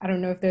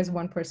don't know if there's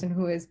one person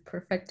who has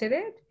perfected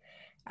it.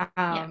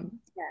 Yeah.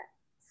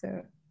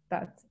 So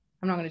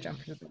I'm not going to jump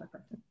into the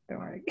question. Don't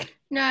worry.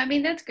 No, I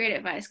mean, that's great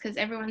advice because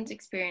everyone's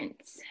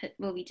experience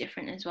will be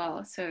different as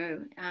well. So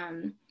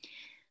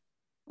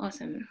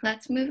awesome.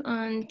 Let's move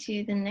on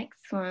to the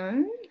next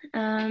one.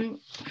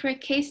 For a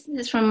case,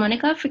 this is from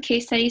Monica. For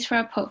case studies for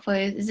our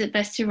portfolios, is it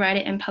best to write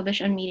it and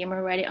publish on Medium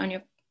or write it on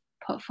your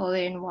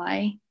portfolio, and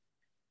why?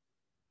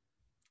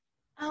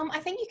 I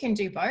think you can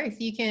do both.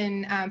 You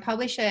can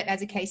publish it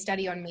as a case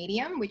study on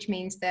Medium, which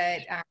means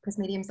that because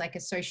Medium's like a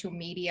social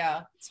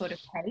media sort of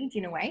page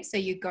in a way. So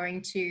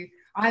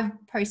I've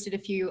posted a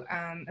few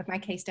of my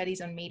case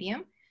studies on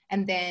Medium,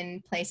 and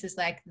then places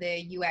like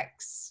the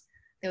UX,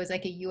 there was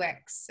like a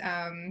UX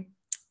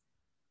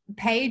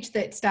page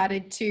that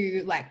started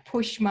to like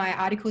push my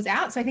articles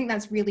out. So I think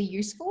that's really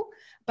useful.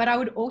 But I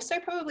would also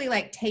probably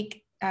like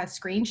take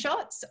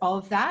screenshots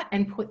of that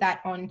and put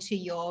that onto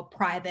your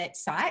private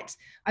site.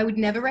 I would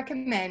never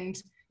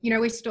recommend,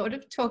 we're sort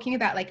of talking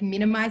about like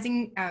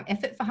minimizing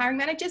effort for hiring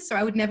managers. So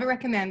I would never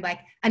recommend like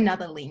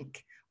another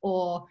link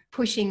or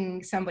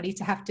pushing somebody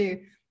to have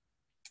to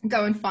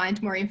go and find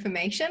more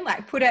information.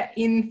 Like put it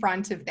in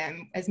front of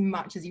them as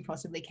much as you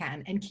possibly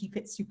can and keep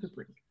it super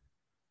brief.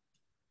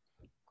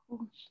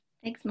 Cool.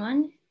 Thanks,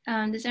 Mon.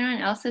 Does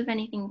anyone else have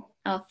anything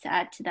else to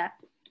add to that?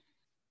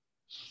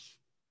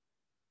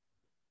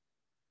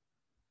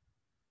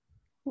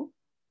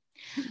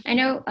 I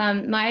know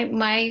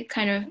my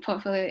kind of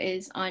portfolio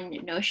is on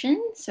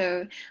Notion,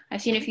 so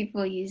I've seen a few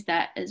people use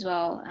that as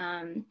well.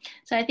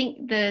 So I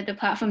think the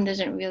platform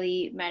doesn't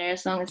really matter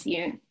as long as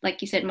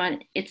like you said,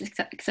 it's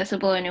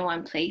accessible in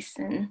one place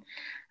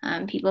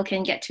and people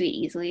can get to it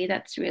easily.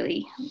 That's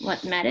really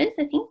what matters,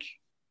 I think.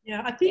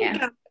 Yeah, I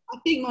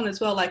think Mon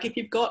as well. Like if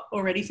you've got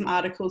already some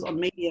articles on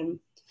Medium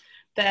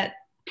that,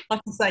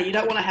 like you say, you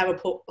don't want to have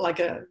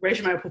a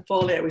resume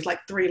portfolio with like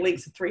 3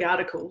 links and 3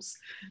 articles.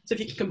 So if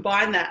you can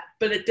combine that,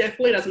 but it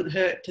definitely doesn't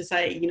hurt to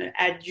say,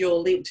 add your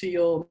link to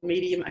your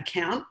Medium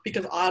account,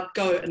 because I'd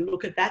go and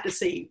look at that to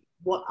see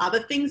what other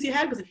things you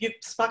had. Because if you've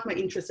sparked my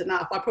interest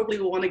enough, I probably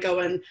will want to go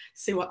and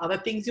see what other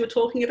things you were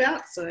talking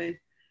about. So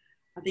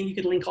I think you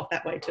could link off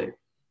that way too.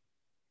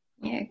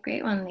 Yeah,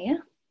 great one, Liew.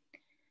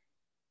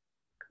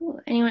 Cool.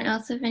 Anyone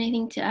else have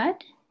anything to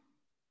add?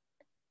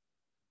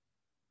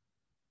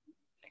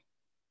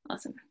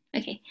 Awesome.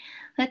 Okay,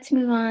 let's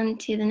move on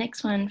to the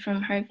next one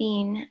from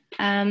Harveen.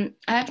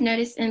 I've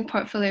noticed in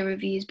portfolio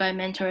reviews by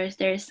mentors,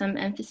 there is some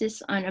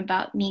emphasis on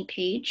About Me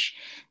page,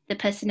 the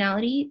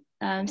personality,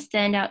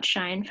 standout,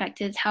 shine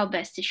factors, how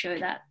best to show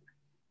that.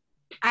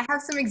 I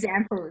have some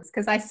examples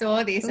because I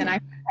saw this and I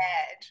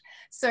prepared.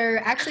 So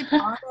actually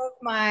part of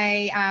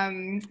my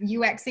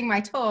UXing my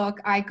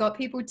talk, I got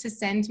people to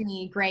send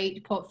me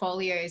great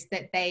portfolios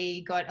that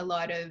they got a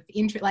lot of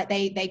interest, like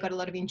they got a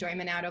lot of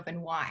enjoyment out of,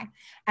 and why.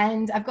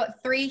 And I've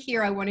got 3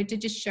 here I wanted to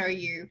just show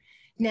you.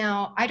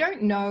 Now, I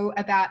don't know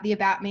about the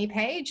About Me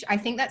page. I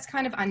think that's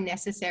kind of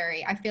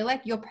unnecessary. I feel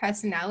like your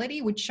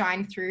personality would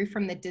shine through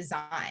from the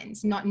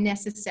designs, not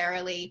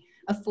necessarily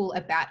a full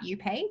About You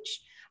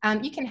page.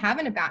 You can have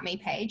an About Me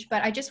page,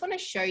 but I just want to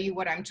show you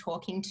what I'm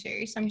talking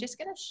to. So I'm just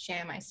going to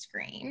share my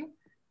screen.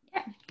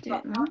 Yeah, do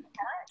it, Mom.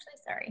 Actually,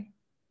 sorry.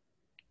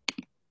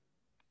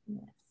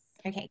 Yes.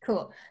 Okay,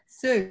 cool.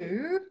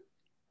 So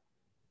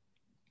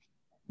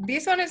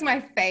this one is my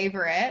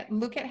favorite.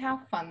 Look at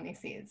how fun this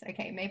is.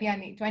 Okay, maybe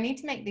do I need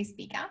to make this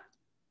bigger?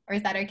 Or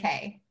is that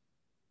okay?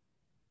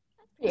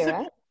 Yeah,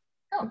 right.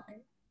 Oh,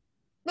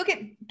 look at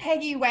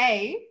Peggy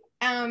Way.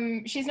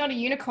 She's not a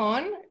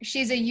unicorn.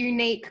 She's a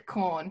unique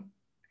corn.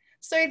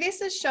 So this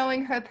is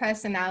showing her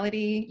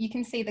personality. You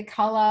can see the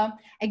color.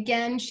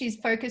 Again, she's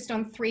focused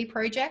on 3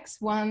 projects,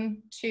 1,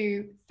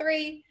 2,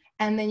 3,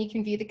 and then you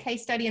can view the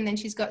case study, and then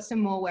she's got some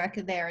more work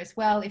there as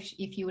well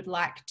if you would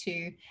like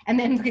to. And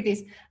then look at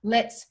this,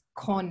 let's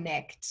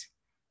connect.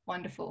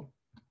 Wonderful.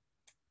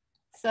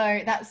 So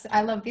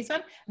I love this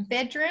one.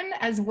 Vedran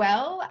as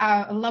well.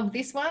 I love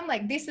this one.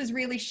 Like, this is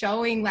really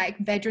showing like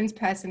Vedran's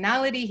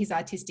personality, his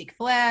artistic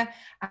flair.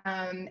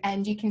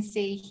 And you can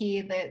see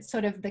here the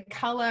sort of the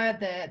color,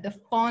 the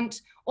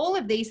font, all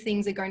of these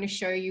things are going to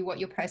show you what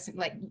your person,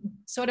 like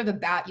sort of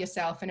about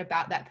yourself and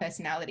about that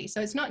personality.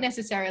 So it's not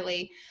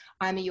necessarily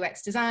I'm a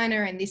UX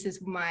designer and this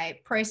is my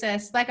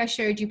process. Like I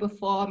showed you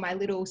before, my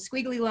little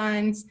squiggly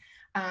lines,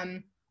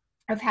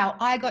 of how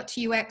I got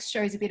to UX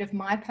shows a bit of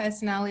my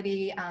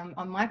personality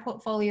on my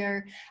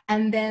portfolio.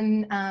 And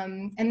then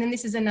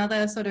this is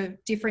another sort of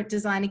different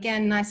design.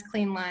 Again, nice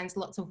clean lines,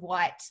 lots of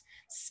white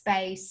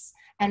space.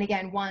 And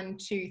again, 1,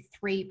 2,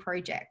 3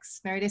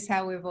 projects. Notice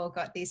how we've all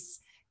got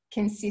this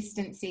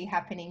consistency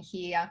happening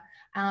here.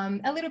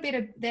 A little bit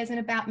of, there's an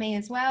About Me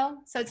as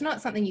well. So it's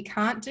not something you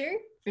can't do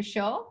for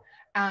sure.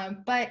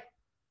 But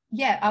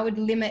yeah, I would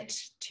limit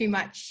too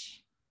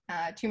much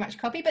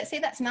copy, but see,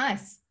 that's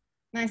nice.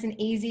 Nice and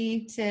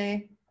easy to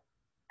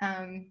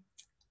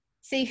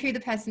see who the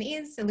person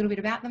is, a little bit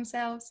about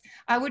themselves.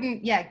 I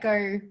wouldn't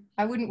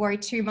worry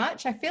too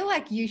much. I feel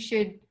like you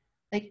should,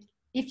 like,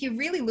 if you're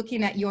really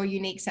looking at your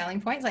unique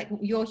selling points, like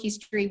your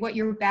history, what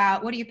you're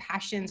about, what are your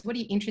passions, what are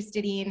you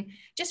interested in,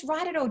 just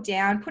write it all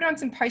down, put on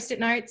some Post-it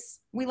notes.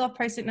 We love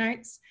Post-it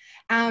notes.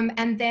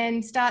 And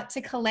then start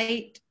to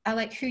collate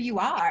like who you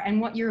are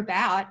and what you're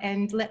about,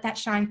 and let that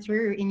shine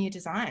through in your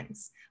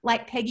designs.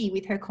 Like Peggy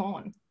with her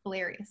corn.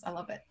 Hilarious. I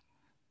love it.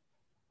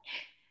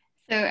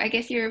 So I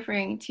guess you're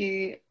referring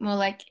to more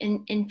like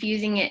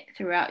infusing it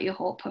throughout your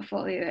whole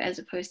portfolio as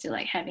opposed to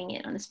like having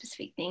it on a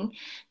specific thing.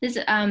 Does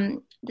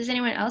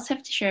anyone else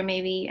have to share,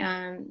 maybe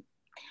Aanchal,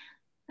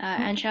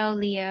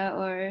 Liew,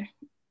 or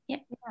yeah?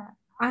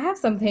 I have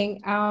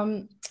something.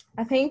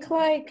 I think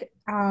like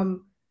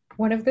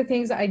one of the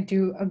things I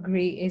do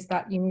agree is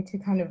that you need to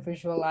kind of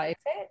visualize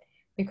it,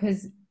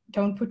 because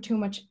don't put too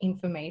much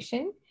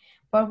information.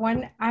 But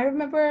when I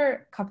remember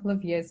a couple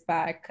of years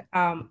back,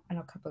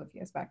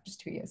 just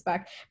 2 years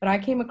back, but I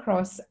came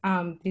across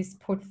this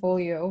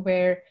portfolio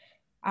where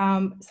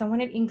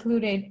someone had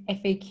included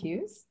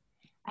FAQs.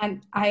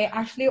 And I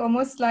actually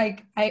almost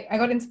like, I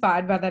got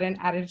inspired by that and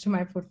added it to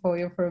my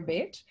portfolio for a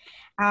bit.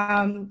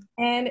 And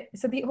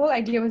so the whole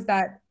idea was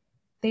that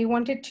they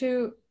wanted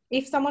to,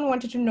 if someone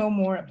wanted to know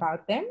more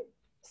about them,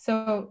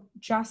 so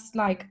just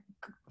like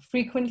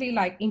frequently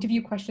like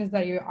interview questions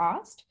that you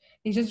asked,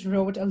 they just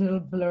wrote a little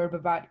blurb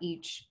about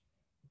each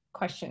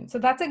question. So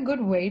that's a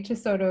good way to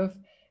sort of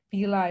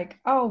be like,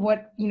 oh,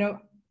 what,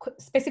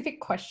 specific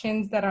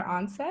questions that are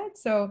answered.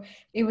 So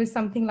it was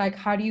something like,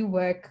 how do you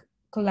work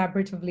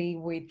collaboratively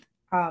with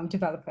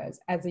developers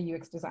as a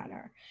UX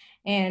designer?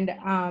 And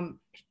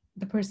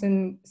the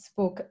person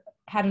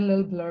had a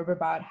little blurb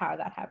about how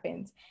that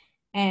happens.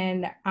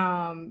 And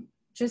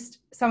just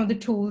some of the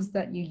tools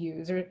that you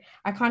use, or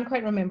I can't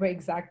quite remember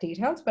exact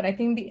details, but I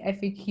think the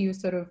FAQ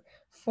sort of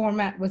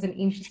format was an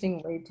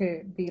interesting way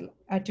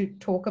to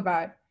talk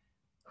about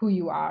who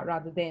you are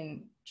rather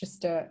than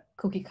just a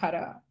cookie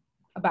cutter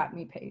About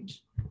Me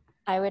page.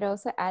 I would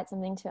also add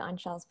something to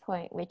Aanchal's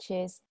point, which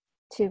is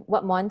to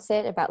what Mon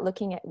said about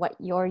looking at what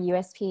your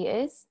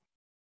USP is,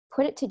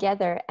 put it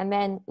together, and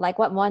then like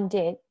what Mon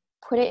did,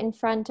 put it in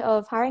front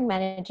of hiring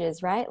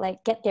managers, right?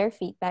 Like get their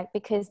feedback,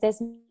 because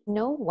there's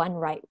no one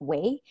right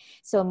way.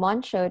 So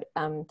Mon showed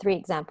 3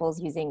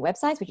 examples using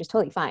websites, which is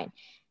totally fine.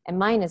 And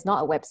mine is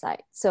not a website.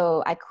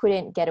 So I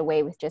couldn't get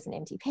away with just an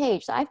empty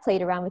page. So I've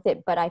played around with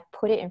it, but I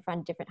put it in front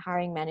of different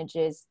hiring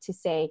managers to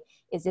say,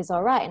 is this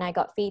all right? And I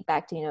got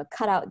feedback to, you know,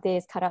 cut out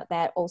this, cut out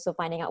that, also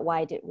finding out why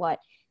I did what.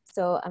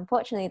 So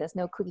unfortunately, there's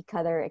no cookie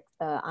cutter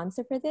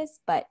answer for this,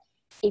 but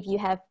if you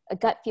have a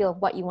gut feel of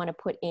what you want to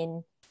put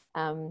in,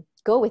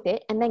 go with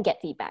it and then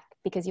get feedback,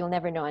 because you'll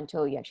never know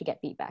until you actually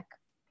get feedback.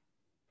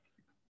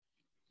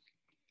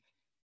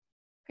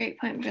 Great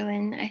point,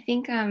 Berlin. I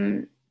think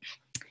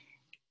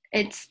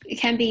it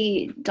can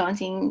be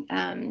daunting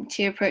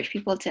to approach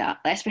people, to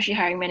especially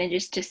hiring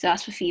managers, just to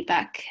ask for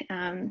feedback.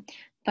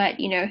 But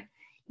you know,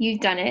 you've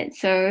done it,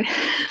 so.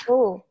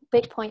 Oh,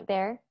 big point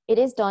there. It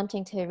is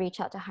daunting to reach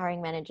out to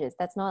hiring managers.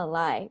 That's not a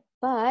lie,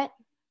 but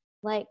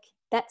like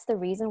that's the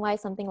reason why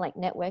something like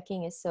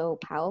networking is so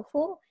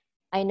powerful.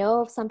 I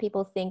know some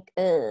people think,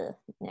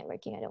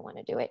 networking, I don't want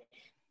to do it.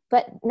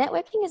 But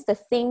networking is the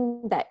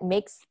thing that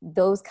makes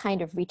those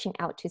kind of reaching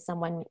out to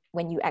someone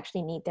when you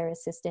actually need their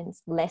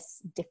assistance less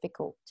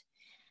difficult.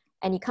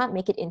 And you can't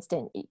make it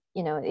instant.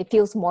 You know, it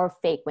feels more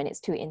fake when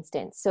it's too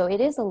instant. So it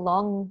is a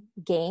long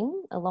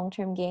game, a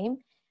long-term game.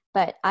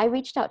 But I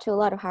reached out to a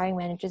lot of hiring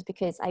managers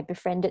because I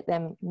befriended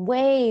them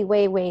way,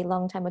 way, way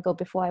long time ago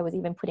before I was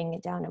even putting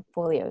it down in a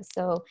portfolio.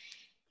 So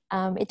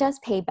it does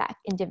pay back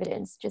in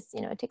dividends. Just,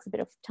 you know, it takes a bit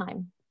of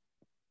time.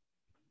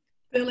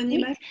 Berlin,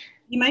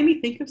 you made me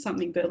think of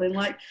something, Berlin.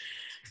 Like,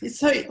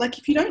 so, like,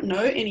 if you don't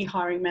know any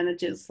hiring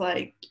managers,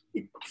 like,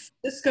 it's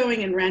just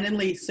going and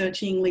randomly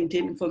searching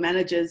LinkedIn for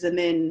managers and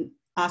then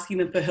asking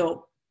them for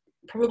help,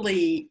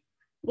 probably,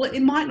 well,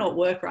 it might not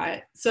work,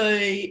 right? So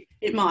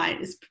it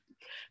might.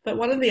 But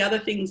one of the other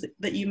things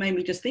that you made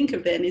me just think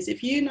of then is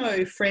if you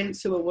know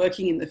friends who are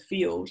working in the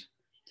field,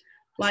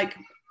 like,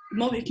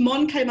 if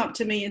Mon came up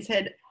to me and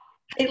said,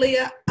 hey,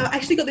 Leah, I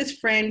actually got this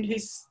friend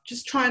who's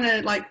just trying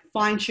to, like,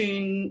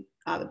 fine-tune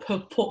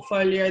the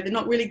portfolio. They're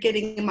not really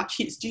getting much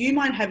hits. Do you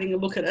mind having a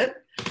look at it?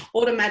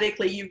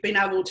 Automatically, you've been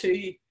able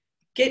to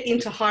get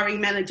into hiring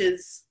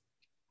managers'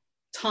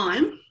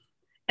 time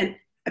and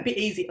a bit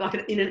easy, like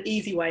in an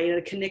easy way, in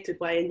a connected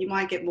way, and you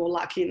might get more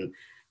luck in.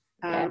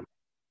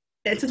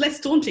 It's less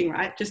daunting,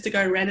 right? Just to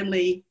go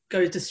randomly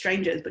go to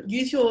strangers, but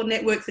use your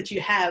networks that you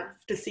have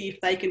to see if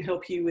they can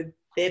help you with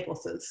their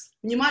bosses.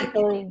 And you might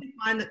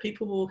find that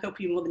people will help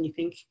you more than you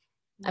think.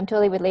 I'm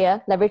totally with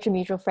Leah. Leverage your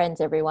mutual friends,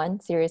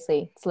 everyone.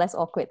 Seriously, it's less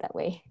awkward that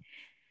way.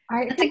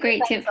 That's a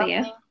great tip,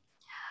 Leah.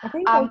 I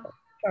think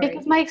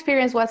because my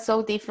experience was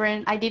so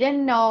different. I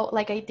didn't know,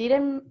 like I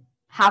didn't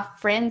have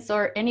friends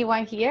or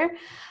anyone here.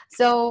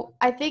 So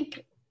I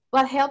think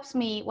what helps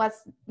me was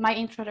my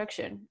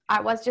introduction. I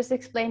was just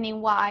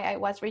explaining why I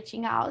was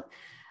reaching out.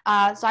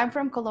 So I'm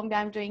from Colombia,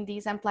 I'm doing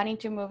this, I'm planning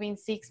to move in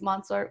 6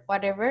 months or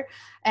whatever.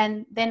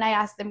 And then I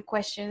ask them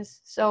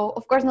questions. So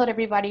of course, not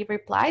everybody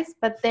replies,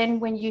 but then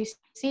when you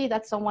see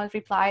that someone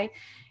reply,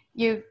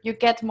 you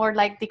get more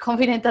like the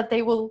confidence that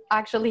they will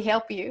actually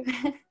help you.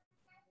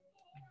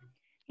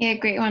 Yeah,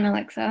 great one,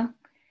 Alexa.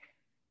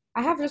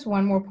 I have just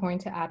one more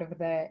point to add over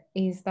there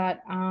is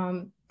that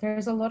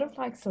there's a lot of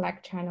like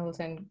Slack channels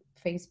and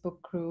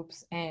Facebook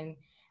groups and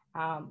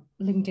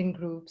LinkedIn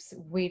groups,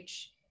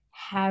 which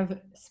have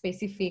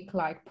specific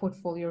like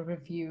portfolio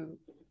review,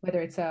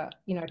 whether it's a,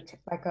 you know,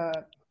 like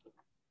a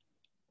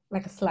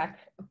Slack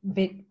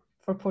bit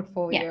for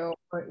portfolio,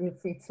 or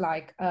if it's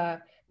like a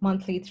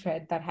monthly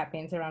thread that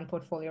happens around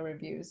portfolio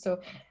reviews. So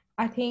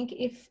I think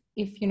if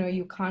you know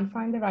you can't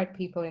find the right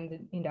people in the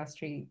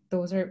industry,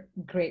 those are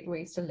great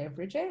ways to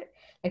leverage it.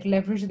 Like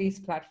leverage these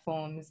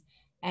platforms,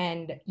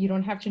 and you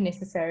don't have to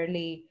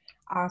necessarily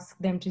ask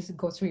them to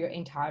go through your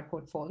entire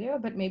portfolio,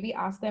 but maybe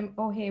ask them,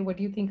 oh, hey, what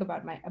do you think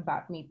about my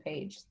About Me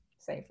page?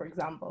 Say, for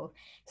example,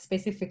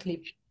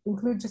 specifically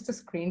include just a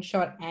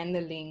screenshot and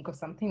the link or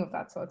something of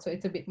that sort. So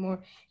it's a bit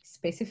more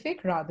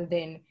specific rather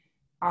than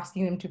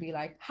asking them to be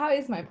like, how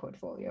is my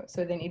portfolio?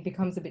 So then it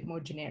becomes a bit more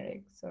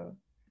generic. So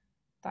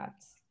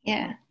that's.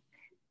 Yeah.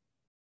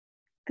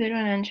 Good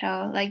one,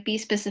 Aanchal. Like, be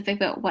specific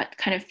about what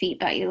kind of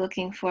feedback you're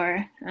looking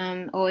for.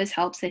 Always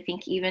helps, I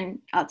think, even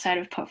outside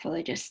of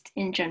portfolio, just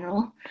in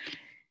general.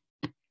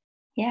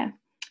 Yeah.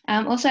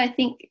 Also, I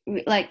think,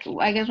 like,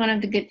 I guess one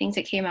of the good things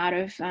that came out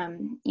of,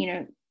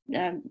 you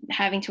know,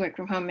 having to work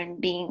from home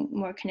and being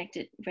more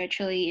connected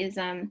virtually is,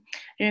 I don't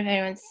know if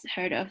anyone's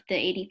heard of the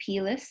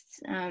ADP lists.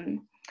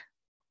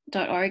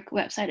 .org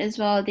website as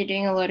well. They're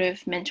doing a lot of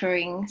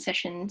mentoring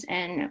sessions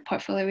and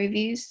portfolio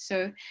reviews,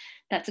 so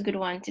that's a good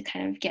one to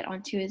kind of get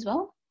onto as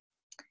well.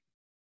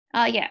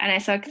 Yeah, and I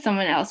saw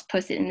someone else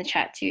post it in the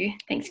chat too.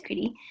 Thanks,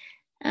 Kriti.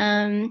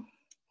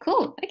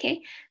 Cool.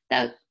 Okay,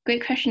 that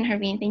great question,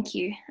 Harveen. Thank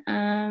you.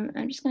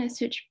 I'm just going to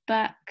switch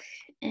back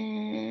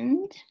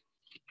and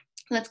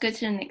let's go to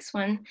the next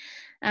one.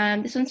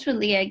 This one's for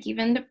Leah.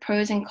 Given the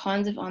pros and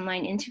cons of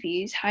online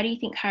interviews, how do you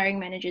think hiring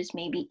managers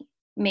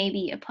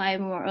maybe apply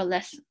more or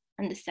less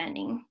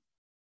understanding?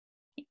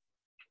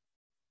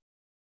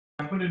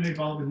 I put a new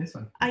bulb in this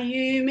one. Are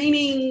you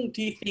meaning,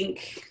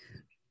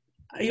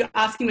 are you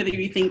asking whether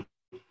you think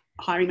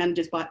hiring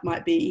managers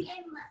might be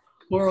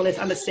more or less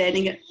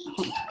understanding it?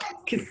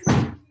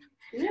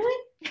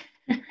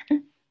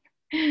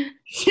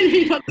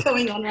 got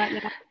going on right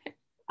now.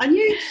 I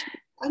knew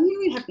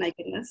we'd have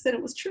nakedness, and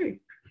it was true.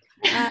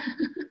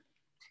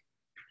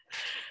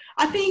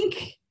 I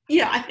think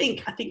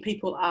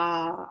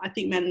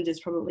managers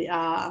probably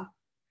are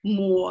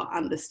more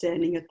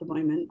understanding at the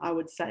moment. I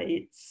would say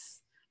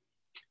it's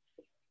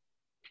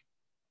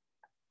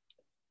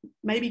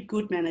maybe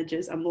good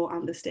managers are more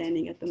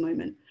understanding at the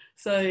moment.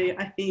 So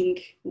I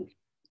think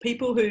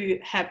people who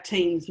have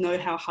teams know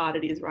how hard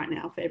it is right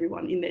now for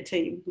everyone in their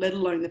team, let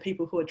alone the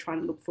people who are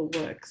trying to look for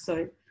work.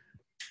 So,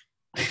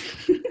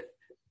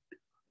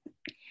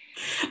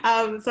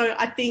 so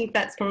I think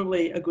that's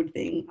probably a good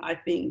thing. I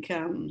think,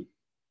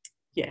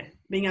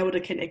 being able to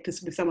connect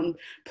us with someone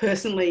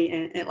personally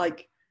and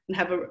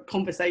have a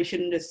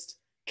conversation, just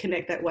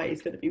connect that way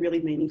is going to be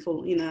really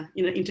meaningful in an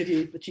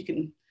interview, that you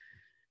can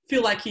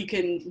feel like you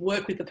can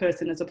work with the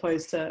person as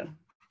opposed to,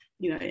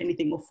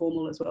 anything more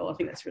formal as well. I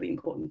think that's really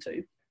important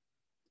too.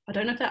 I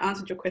don't know if that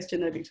answered your question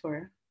though,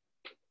 Victoria.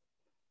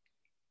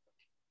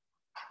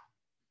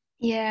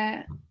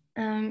 Yeah,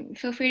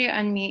 feel free to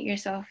unmute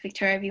yourself,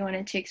 Victoria, if you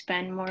wanted to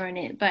expand more on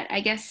it, but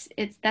I guess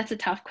that's a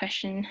tough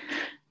question.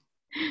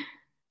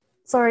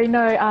 Sorry,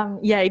 no,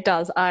 yeah, it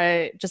does.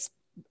 I just,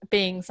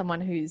 being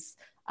someone who's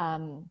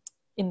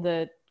in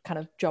the kind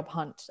of job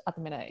hunt at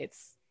the minute,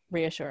 it's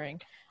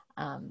reassuring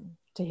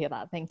to hear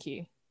that. Thank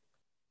you.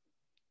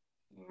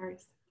 No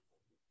worries.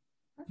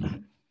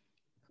 Awesome.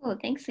 Cool,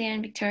 thanks, Leah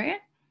and Victoria.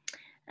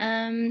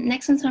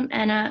 Next one's from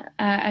Anna.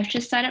 I've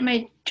just started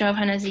my job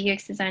hunt as a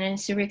UX designer and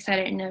super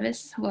excited and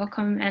nervous.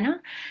 Welcome, Anna.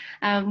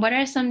 What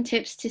are some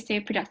tips to stay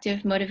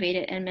productive,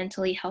 motivated, and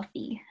mentally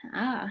healthy?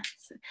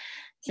 So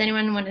does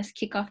anyone want to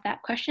kick off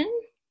that question?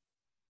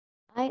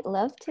 I'd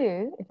love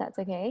to, if that's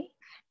okay.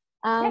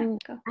 Yeah,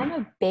 go. I'm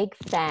a big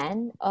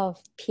fan of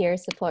peer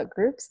support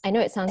groups. I know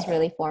it sounds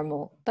really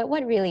formal, but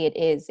what really it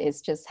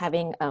is just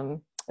having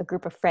a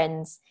group of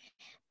friends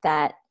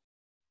that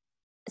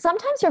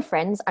sometimes your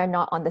friends are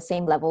not on the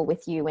same level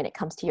with you when it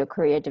comes to your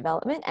career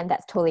development, and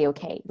that's totally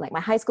okay. Like my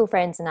high school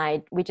friends and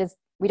I, we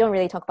don't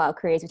really talk about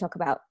careers, we talk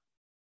about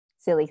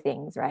silly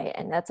things, right?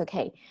 And that's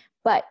okay.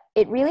 But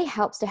it really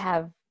helps to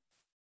have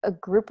a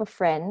group of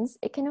friends.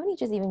 It can only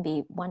just even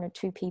be 1 or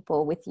 2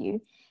 people with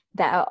you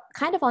that are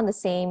kind of on the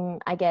same,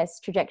 I guess,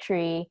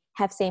 trajectory,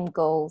 have same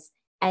goals,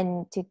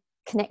 and to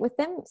connect with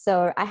them.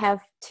 So I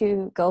have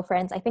 2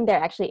 girlfriends. I think they're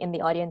actually in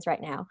the audience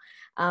right now.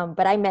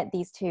 But I met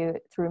these 2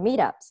 through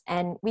meetups,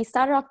 and we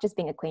started off just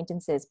being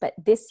acquaintances. But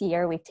this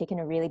year we've taken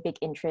a really big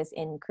interest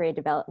in career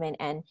development,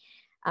 and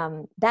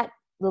that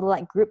little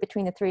group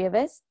between the 3 of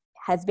us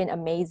has been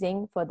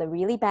amazing for the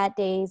really bad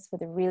days, for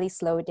the really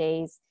slow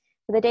days,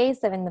 for the days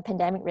that when the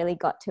pandemic really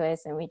got to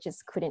us and we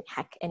just couldn't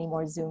hack any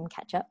more Zoom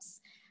catch-ups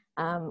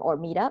or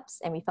meetups,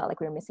 and we felt like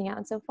we were missing out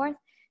and so forth.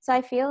 So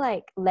I feel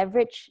like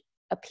leverage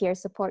a peer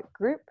support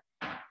group,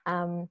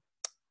 and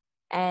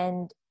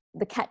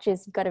the catch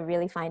is you've got to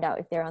really find out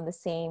if they're on the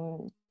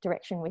same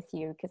direction with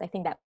you, because I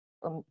think that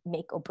will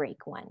make or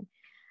break one,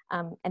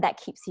 and that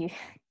keeps you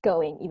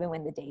going even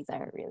when the days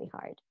are really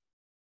hard.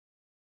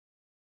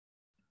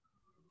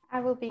 I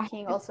will be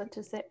keen also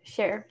to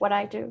share what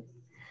I do.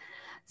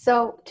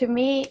 So to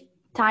me,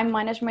 time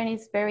management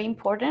is very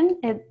important.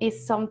 It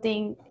is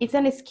something, it's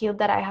a skill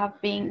that I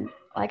have been,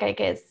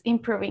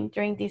 improving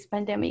during this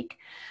pandemic.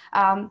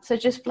 So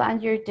just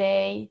plan your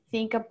day,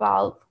 think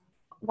about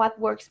what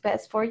works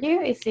best for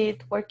you. Is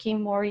it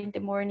working more in the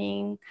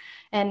morning?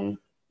 And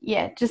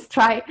just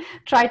try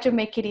to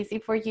make it easy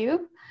for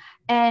you.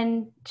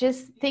 And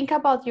just think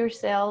about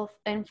yourself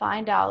and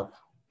find out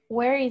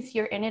where is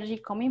your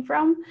energy coming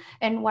from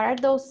and what are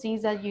those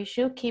things that you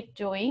should keep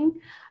doing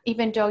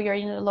even though you're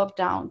in a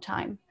lockdown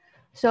time.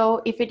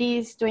 So if it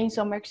is doing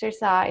some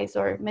exercise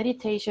or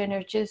meditation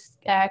or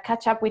just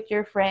catch up with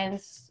your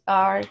friends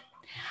or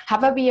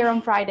have a beer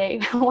on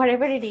Friday,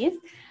 whatever it is,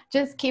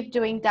 just keep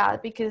doing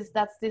that, because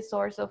that's the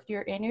source of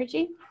your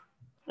energy.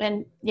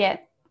 And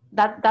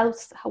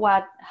that's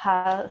what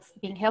has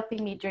been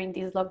helping me during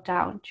this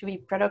lockdown, to be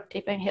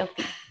productive and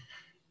healthy.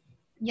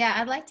 Yeah,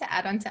 I'd like to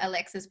add on to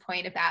Alexa's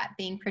point about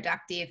being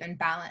productive and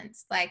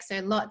balanced.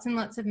 So lots and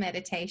lots of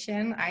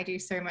meditation. I do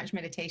so much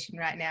meditation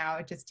right now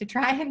just to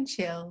try and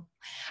chill,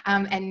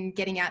 and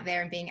getting out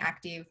there and being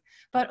active,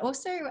 but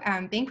also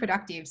being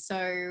productive.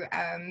 So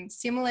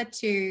similar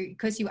to,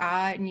 because you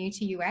are new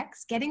to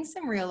UX, getting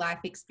some real life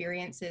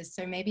experiences.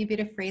 So maybe a bit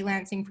of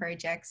freelancing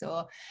projects,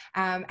 or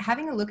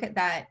having a look at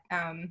that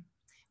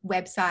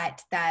website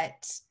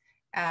that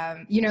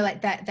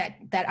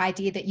that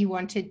idea that you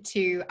wanted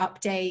to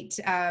update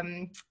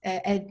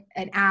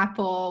an app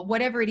or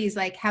whatever it is.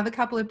 Have a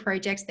couple of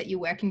projects that you're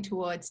working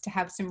towards to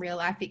have some real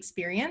life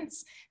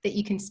experience that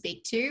you can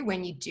speak to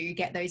when you do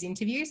get those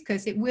interviews,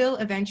 because it will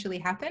eventually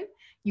happen.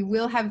 You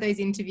will have those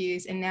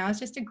interviews, and now is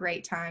just a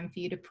great time for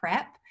you to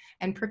prep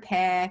and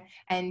prepare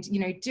and,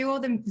 do all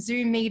the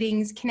Zoom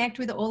meetings, connect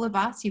with all of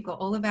us. You've got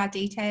all of our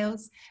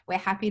details. We're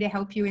happy to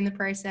help you in the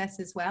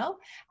process as well.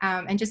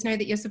 And just know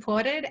that you're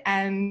supported,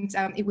 and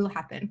it will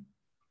happen.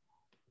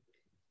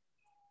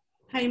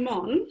 Hey,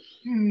 Mon,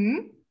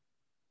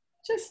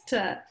 just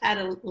to add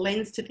a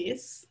lens to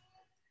this,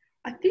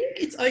 I think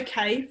it's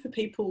okay for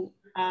people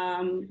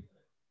to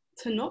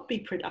not be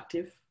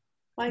productive.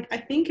 Like, I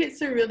think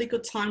it's a really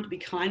good time to be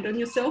kind on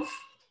yourself.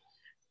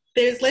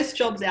 There's less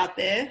jobs out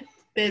there.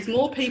 There's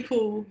more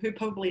people who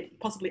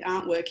possibly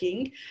aren't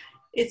working.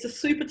 It's a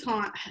super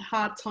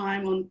hard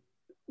time on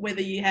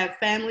whether you have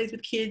families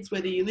with kids,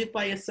 whether you live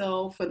by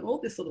yourself, and all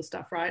this sort of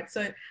stuff, right?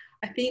 So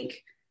I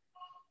think,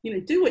 you know,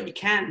 do what you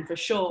can for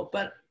sure,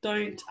 but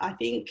I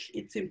think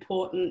it's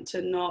important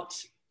to not,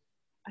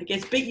 I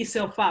guess, beat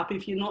yourself up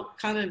if you're not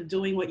kind of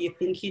doing what you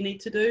think you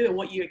need to do or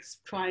what you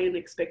try and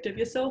expect of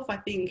yourself. I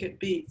think it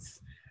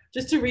beats,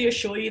 just to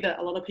reassure you that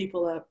a lot of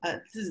people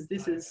are,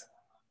 this is,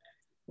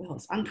 well,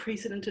 it's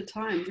unprecedented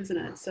times, isn't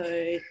it? So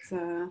it's,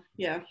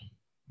 yeah,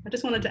 I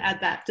just wanted to add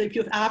that. So if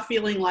you are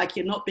feeling like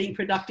you're not being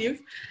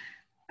productive,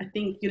 I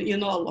think you're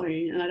not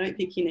alone, and I don't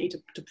think you need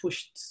to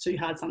push too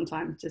hard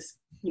sometimes. Just,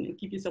 you know,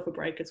 give yourself a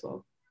break as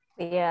well.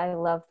 Yeah, I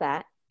love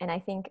that. And I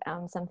think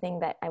something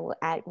that I will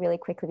add really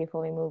quickly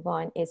before we move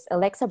on is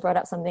Alexa brought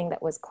up something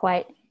that was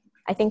quite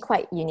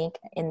unique,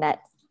 in that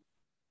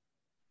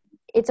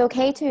it's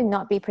okay to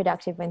not be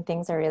productive when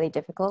things are really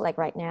difficult, like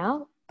right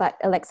now. But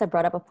Alexa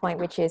brought up a point,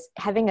 which is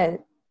having a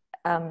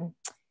kind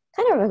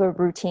of a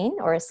routine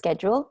or a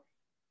schedule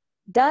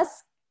does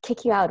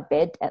kick you out of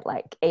bed at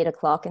like 8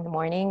 o'clock in the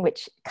morning,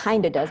 which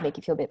kind of does make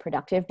you feel a bit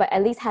productive, but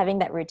at least having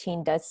that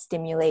routine does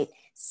stimulate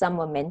some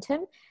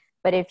momentum.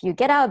 But if you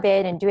get out of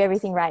bed and do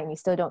everything right and you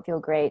still don't feel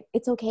great,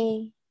 it's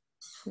okay.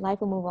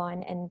 Life will move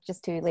on. And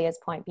just to Leah's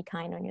point, be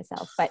kind on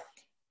yourself. But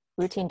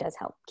routine does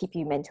help keep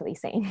you mentally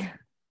sane.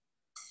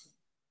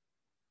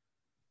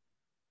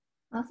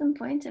 Awesome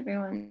points,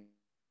 everyone.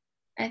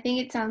 I think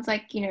it sounds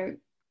like, you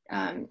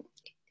know,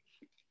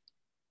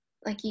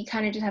 like you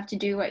kind of just have to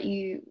do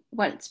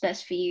what's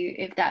best for you.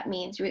 If that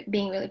means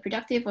being really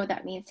productive or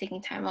that means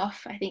taking time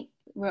off, I think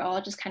we're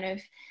all just kind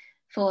of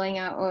following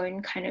our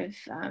own kind of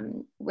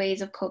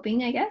ways of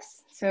coping, I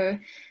guess. So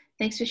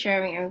thanks for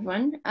sharing,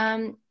 everyone.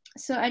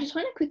 So I just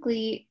want to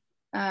quickly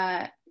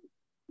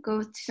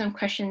go to some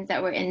questions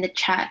that were in the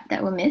chat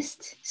that were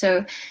missed.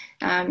 So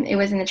it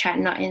was in the chat,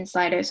 not in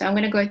Slido. So I'm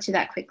going to go to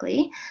that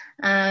quickly.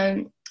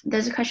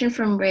 There's a question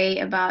from Ray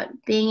about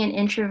being an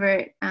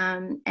introvert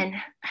and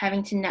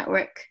having to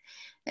network.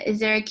 Is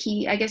there a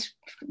key, I guess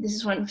this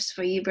is one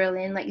for you,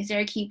 Berlin, like, is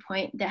there a key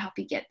point that helped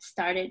you get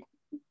started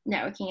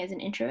networking as an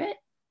introvert?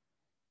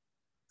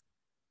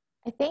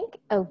 I think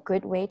a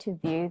good way to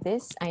view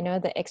this, I know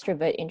the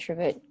extrovert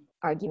introvert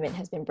argument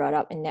has been brought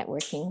up in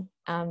networking.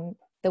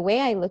 The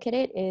way I look at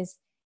it is,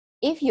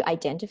 if you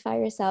identify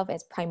yourself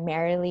as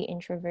primarily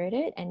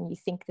introverted and you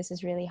think this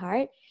is really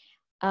hard,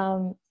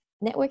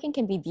 networking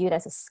can be viewed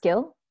as a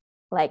skill,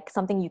 like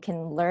something you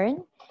can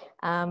learn.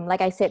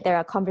 Like I said, there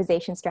are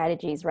conversation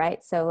strategies,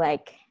 right? So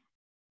like,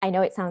 I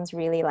know it sounds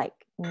really like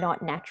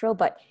not natural,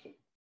 but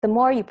the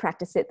more you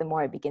practice it, the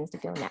more it begins to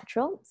feel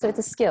natural. So it's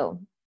a skill.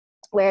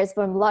 Whereas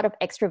for a lot of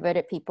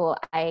extroverted people,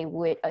 I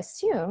would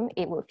assume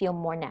it will feel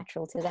more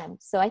natural to them.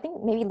 So I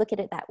think maybe look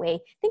at it that way.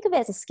 Think of it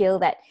as a skill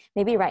that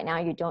maybe right now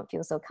you don't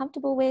feel so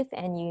comfortable with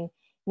and you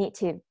need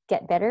to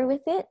get better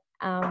with it.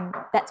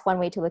 That's one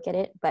way to look at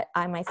it. But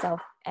I myself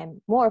am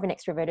more of an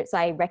extroverted, so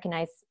I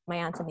recognize my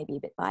answer may be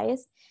a bit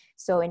biased.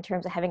 So in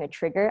terms of having a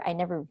trigger, I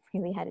never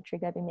really had a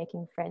trigger. I've been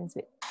making friends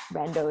with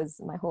randos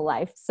my whole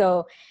life.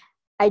 So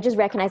I just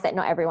recognize that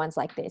not everyone's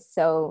like this.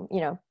 So, you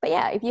know, but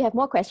yeah, if you have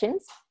more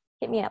questions,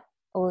 hit me up.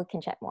 Or we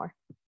can chat more.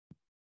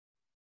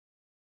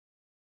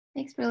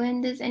 Thanks,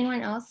 Berlin. Does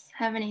anyone else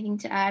have anything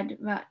to add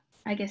about,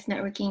 I guess,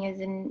 networking as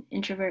an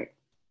introvert?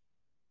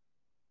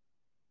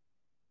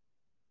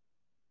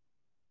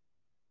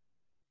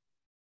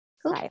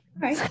 Cool. All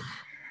right.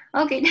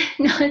 Okay,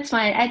 no, it's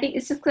fine. I think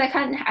it's just because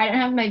I don't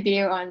have my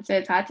video on, so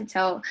it's hard to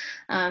tell,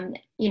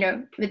 you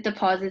know, with the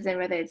pauses and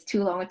whether it's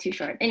too long or too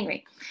short.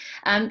 Anyway,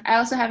 I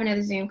also have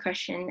another Zoom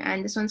question,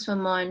 and this one's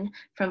from Mon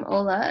from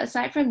Ola.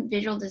 Aside from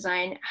visual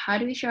design, how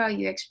do we show our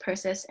UX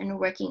process and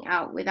working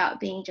out without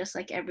being just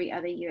like every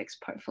other UX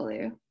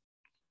portfolio?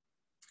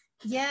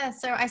 Yeah,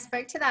 so I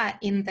spoke to that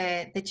in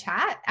the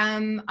chat.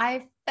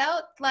 I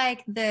felt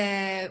like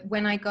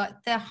when I got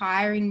the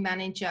hiring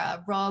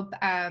manager, Rob,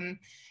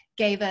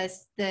 gave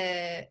us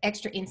the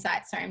extra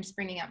insights. Sorry, I'm just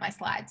bringing up my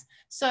slides.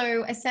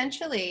 So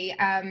essentially,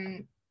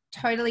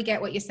 totally get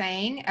what you're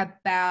saying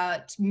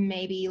about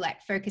maybe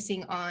like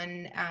focusing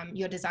on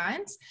your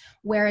designs.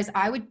 Whereas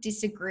I would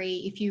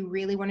disagree. If you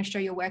really want to show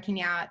you're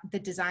working out, the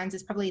designs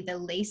is probably the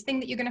least thing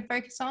that you're going to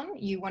focus on.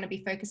 You want to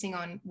be focusing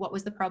on what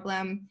was the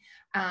problem.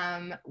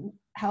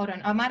 Hold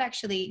on, I might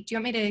actually, do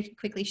you want me to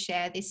quickly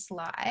share this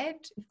slide,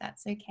 if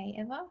that's okay,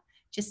 Eva?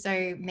 Just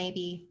so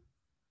maybe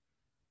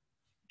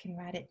can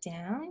write it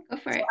down. Go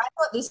for it. I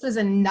thought this was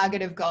a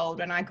nugget of gold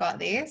when I got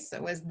this.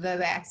 It was the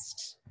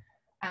best.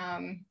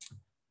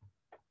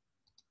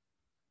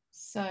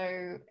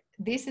 So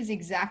this is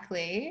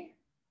exactly,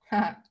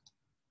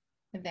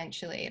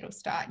 eventually it'll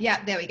start.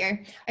 Yeah, there we go.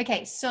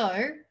 Okay,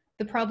 so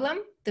the problem,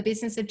 the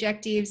business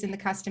objectives, and the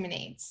customer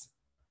needs,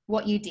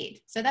 what you did.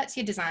 So that's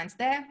your designs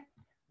there.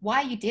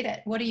 Why you did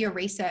it. What are your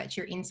research,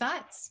 your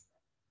insights?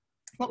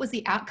 what was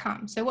the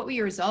outcome? So what were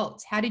your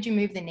results? How did you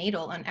move the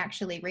needle on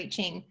actually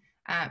reaching,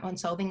 on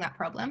solving that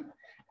problem?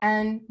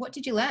 And what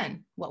did you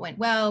learn? What went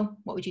well?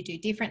 What would you do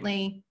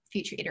differently?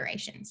 Future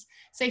iterations.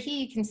 So here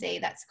you can see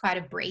that's quite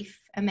a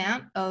brief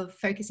amount of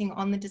focusing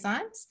on the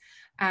designs.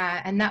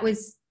 And that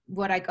was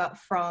what I got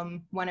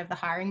from one of the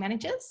hiring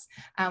managers,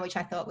 which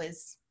I thought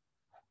was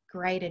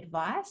great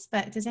advice.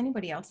 But does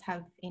anybody else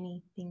have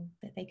anything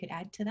that they could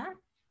add to that?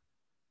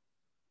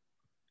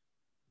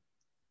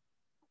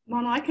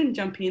 Well, I can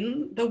jump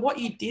in. The what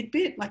you did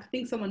bit, like I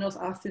think someone else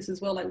asked this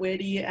as well, like where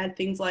do you add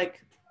things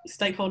like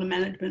stakeholder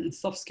management and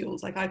soft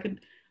skills? Like I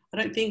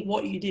don't think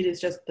what you did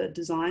is just the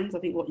designs. I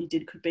think what you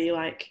did could be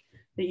like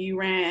that you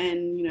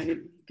ran, you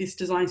know, this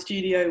design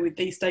studio with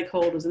these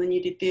stakeholders, and then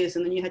you did this,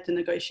 and then you had to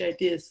negotiate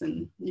this,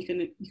 and you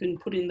can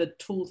put in the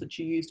tools that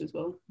you used as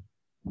well.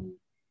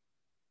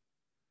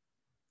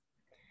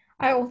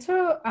 I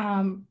also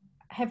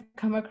have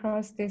come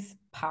across this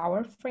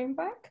power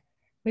framework,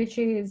 which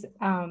is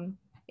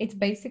it's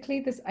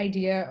basically this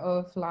idea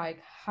of like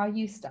how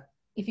you start.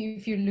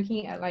 If you're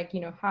looking at like,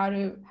 you know, how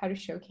to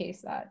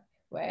showcase that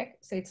work.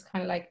 So it's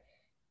kind of like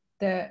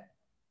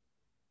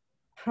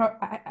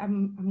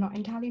I'm not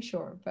entirely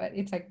sure, but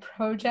it's like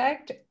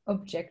project,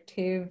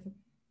 objective,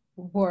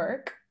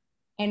 work,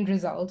 end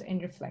result,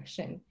 and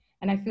reflection.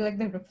 And I feel like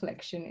the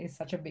reflection is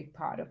such a big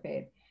part of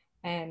it,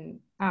 and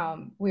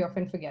we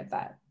often forget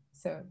that.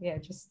 So yeah,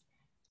 just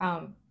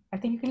I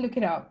think you can look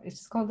it up. It's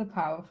just called the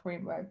Power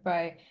Framework.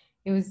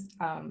 It was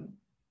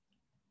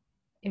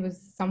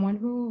someone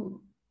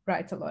who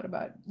writes a lot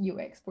about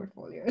UX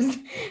portfolios.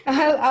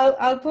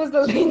 I'll post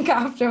the link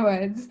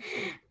afterwards.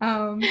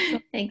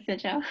 Thanks,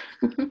 Aanchal.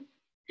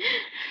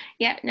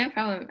 Yeah, no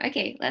problem.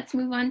 Okay, let's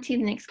move on to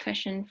the next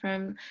question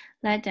from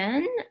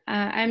Ladan.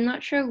 I'm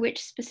not sure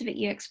which specific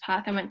UX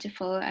path I want to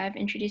follow. I've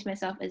introduced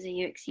myself as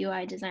a UX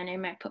UI designer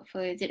in my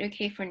portfolio. Is it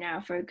okay for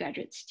now for a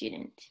graduate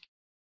student?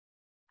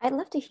 I'd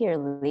love to hear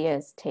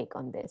Leah's take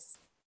on this.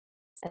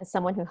 As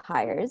someone who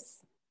hires,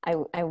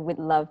 I would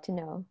love to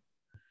know.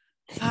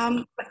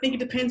 I think it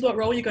depends what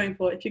role you're going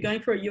for. If you're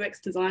going for a UX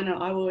designer,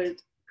 I would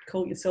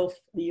call yourself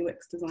a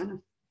UX designer.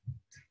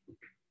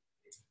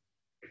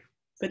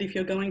 But if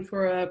you're going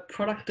for a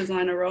product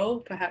designer role,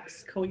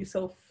 perhaps call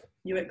yourself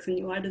UX and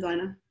UI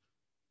designer.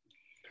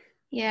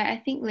 Yeah, I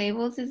think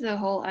labels is a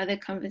whole other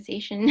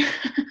conversation.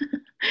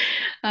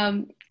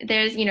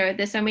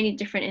 There's so many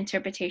different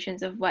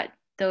interpretations of what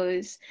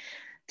those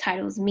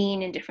titles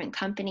mean in different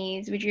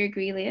companies. Would you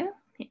agree, Liew?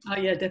 Oh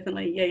yeah,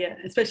 definitely. Yeah.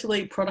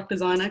 Especially product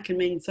designer can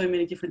mean so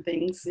many different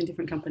things in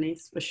different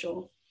companies, for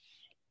sure.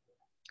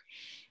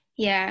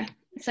 Yeah.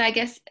 So I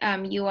guess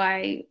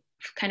UI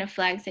kind of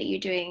flags that you're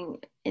doing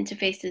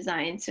interface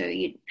design. So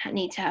you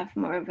need to have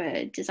more of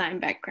a design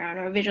background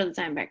or a visual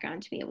design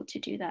background to be able to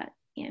do that.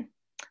 Yeah.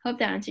 Hope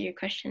that answered your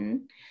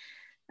question.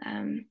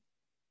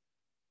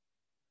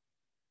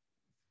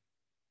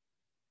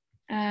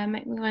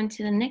 Might move on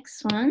to the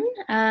next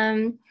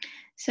one.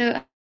 So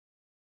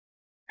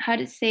how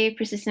to stay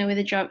persistent with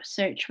a job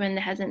search when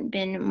there hasn't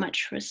been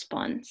much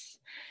response?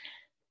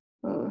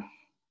 Oh.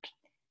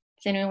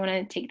 Does anyone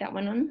want to take that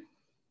one on?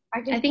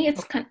 I think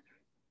it's kind of,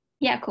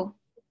 yeah, cool.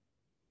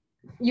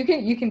 You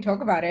can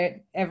talk about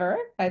it, Ever,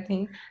 I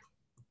think,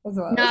 as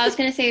well. No, I was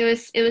going to say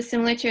it was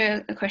similar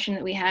to a question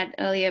that we had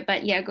earlier,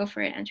 but yeah, go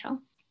for it, Aanchal.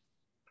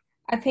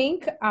 I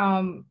think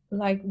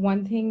like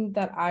one thing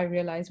that I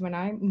realized when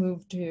I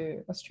moved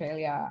to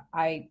Australia,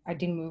 I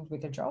didn't move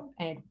with a job,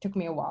 and it took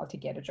me a while to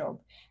get a job.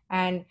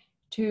 And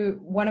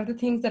one of the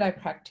things that I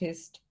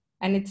practiced,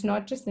 and it's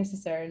not just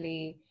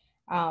necessarily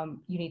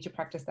you need to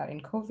practice that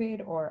in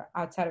COVID or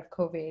outside of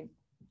COVID,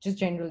 just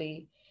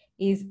generally,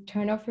 is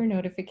turn off your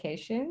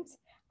notifications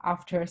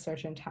after a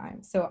certain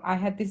time. So I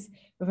had this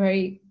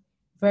very,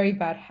 very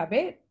bad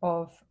habit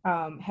of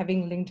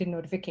having LinkedIn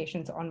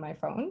notifications on my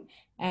phone.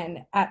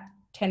 And at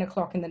 10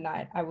 o'clock in the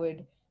night, I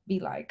would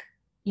be like,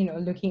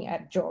 looking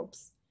at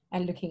jobs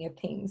and looking at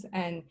things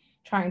and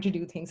trying to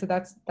do things. So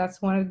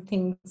that's one of the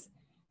things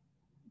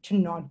to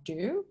not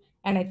do.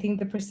 And I think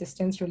the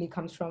persistence really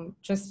comes from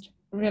just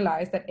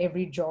realize that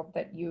every job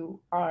that you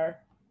are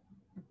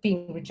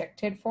being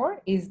rejected for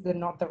is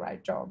not the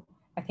right job.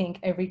 I think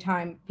every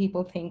time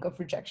people think of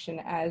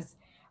rejection as,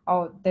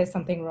 oh, there's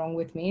something wrong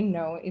with me.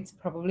 No, it's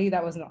probably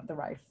that was not the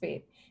right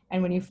fit.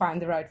 And when you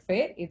find the right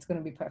fit, it's going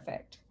to be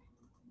perfect.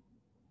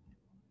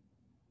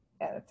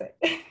 Yeah, that's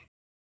it.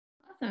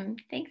 Awesome.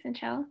 Thanks,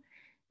 Aanchal.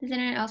 Does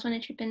anyone else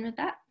want to chip in with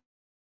that?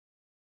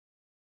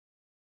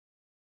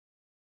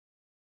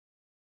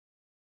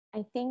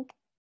 I think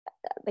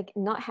like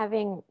not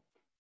having,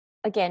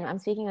 again, I'm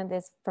speaking on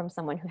this from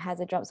someone who has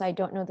a job, so I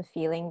don't know the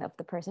feeling of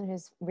the person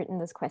who's written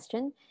this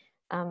question.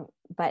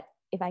 But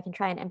if I can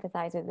try and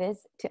empathize with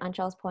this, to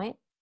Aanchal's point,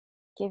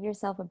 give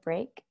yourself a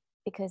break,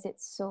 because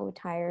it's so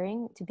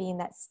tiring to be in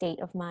that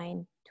state of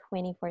mind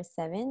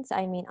 24/7. So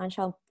I mean,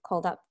 Aanchal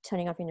called up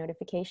turning off your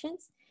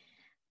notifications,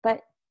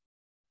 but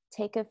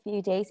take a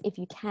few days if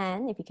you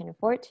can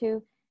afford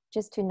to,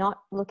 just to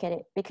not look at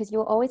it, because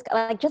you'll always,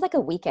 just like a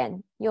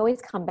weekend, you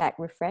always come back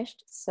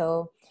refreshed.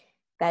 So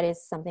that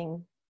is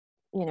something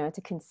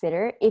to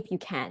consider if you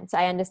can. So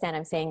I understand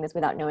I'm saying this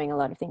without knowing a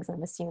lot of things,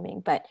 I'm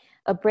assuming, but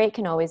a break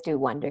can always do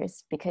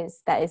wonders,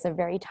 because that is a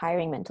very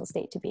tiring mental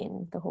state to be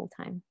in the whole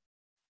time.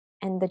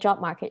 And the job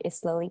market is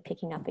slowly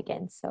picking up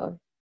again. So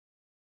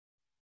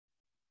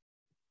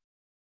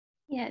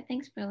yeah,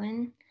 thanks,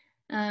 Berlin.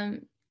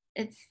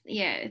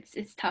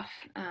 It's tough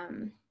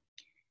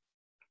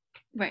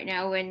right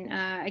now when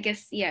I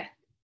guess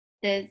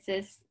there's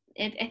this.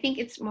 I think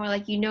it's more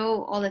like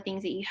all the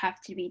things that you have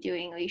to be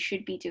doing or you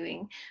should be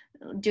doing.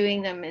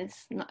 Doing them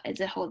is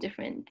a whole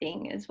different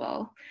thing as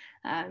well.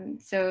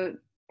 So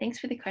thanks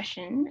for the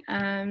question.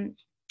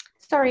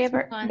 Sorry,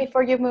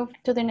 before you move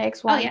to the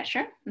next one. Oh yeah,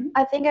 sure. Mm-hmm.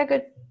 I think a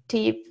good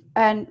tip,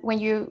 and when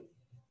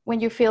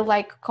you feel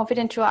like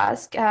confident to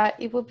ask,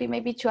 it would be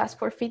maybe to ask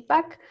for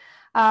feedback.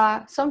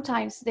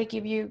 Sometimes they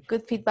give you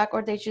good feedback,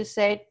 or they just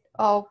say,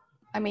 oh,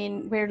 I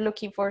mean, we're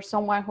looking for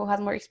someone who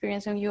has more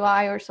experience in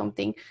UI or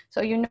something.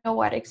 So you know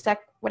what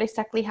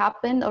exactly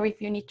happened, or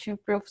if you need to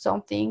improve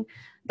something,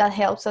 that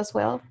helps as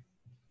well.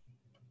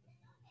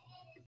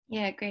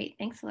 Yeah, great.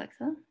 Thanks,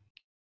 Alexa.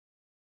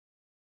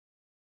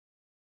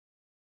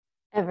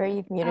 Ever,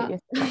 you've muted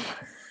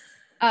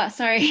yourself.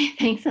 Sorry.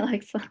 Thanks,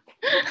 Alexa.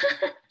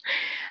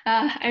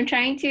 I'm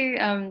trying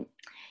to,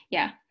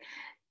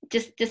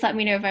 just let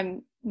me know if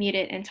I'm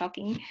muted and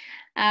talking.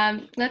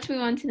 Let's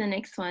move on to the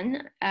next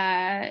one.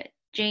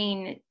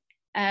 Jane,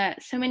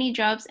 so many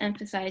jobs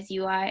emphasize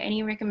UI.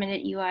 Any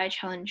recommended UI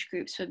challenge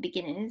groups for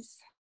beginners?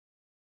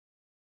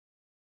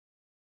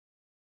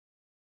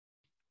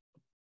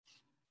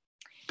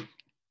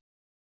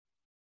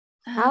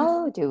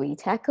 How do we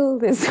tackle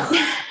this?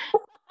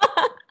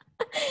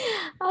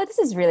 Oh, this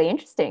is really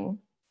interesting.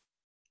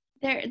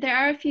 There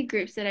are a few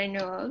groups that I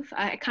know of.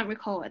 I can't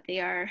recall what they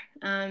are,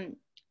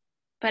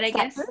 but I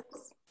guess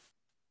groups?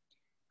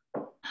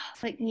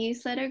 Like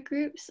newsletter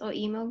groups or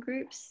email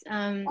groups.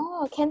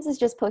 Oh, Ken's has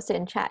just posted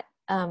in chat.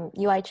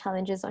 UI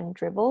challenges on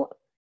Dribbble.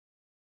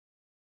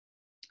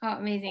 Oh,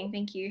 amazing!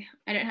 Thank you.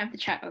 I don't have the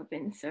chat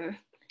open, so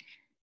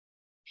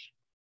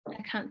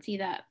I can't see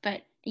that.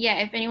 But yeah,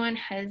 if anyone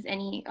has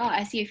any,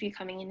 I see a few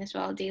coming in as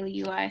well.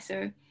 Daily UI.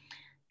 So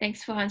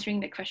thanks for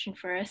answering the question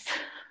for us.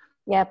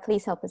 Yeah,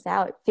 please help us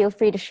out. Feel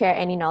free to share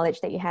any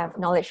knowledge that you have.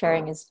 Knowledge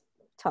sharing is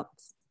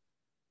tops.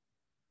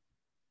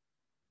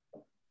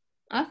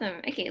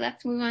 Awesome. Okay,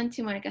 let's move on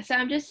to Monica. So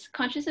I'm just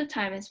conscious of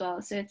time as well.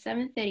 So it's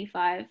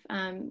 7:35.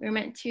 We're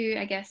meant to,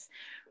 I guess,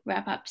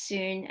 wrap up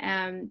soon.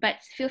 But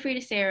feel free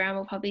to stay around.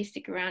 We'll probably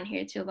stick around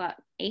here till about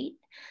 8.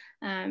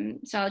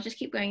 So I'll just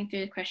keep going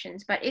through the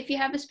questions. But if you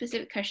have a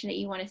specific question that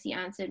you want to see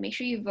answered, make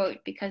sure you vote,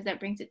 because that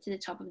brings it to the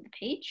top of the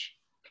page.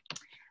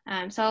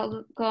 So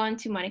I'll go on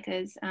to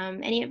Monica's.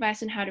 Any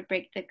advice on how to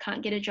break the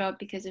can't get a job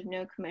because of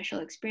no commercial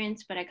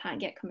experience, but I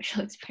can't get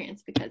commercial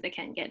experience because I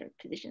can't get a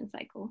position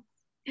cycle?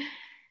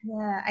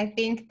 Yeah, I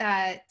think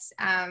that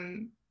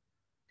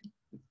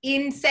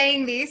in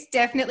saying this,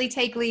 definitely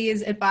take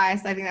Lie's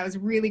advice. I think that was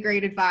really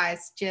great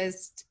advice.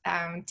 Just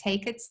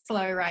take it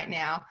slow right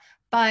now.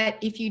 But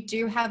if you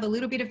do have a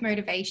little bit of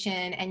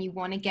motivation and you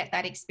want to get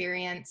that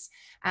experience,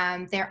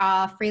 there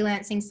are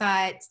freelancing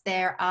sites.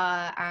 There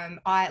are,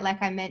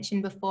 like I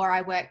mentioned before,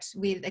 I worked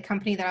with a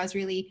company that I was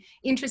really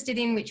interested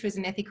in, which was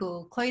an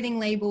ethical clothing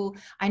label.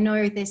 I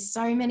know there's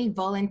so many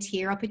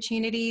volunteer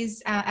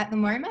opportunities at the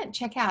moment.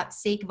 Check out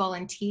Seek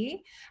Volunteer,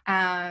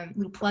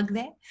 little plug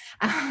there,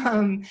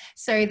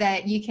 so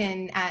that you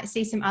can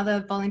see some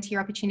other volunteer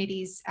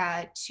opportunities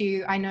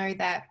too. I know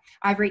that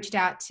I've reached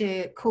out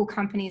to cool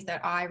companies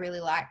that I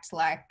really liked,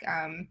 like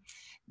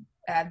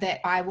that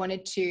I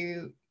wanted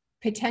to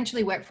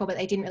potentially work for, but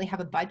they didn't really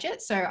have a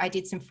budget. So I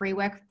did some free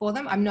work for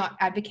them. I'm not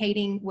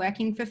advocating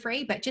working for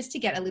free, but just to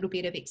get a little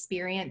bit of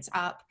experience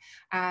up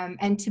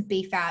and to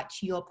beef out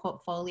your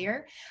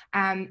portfolio.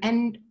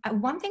 And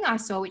one thing I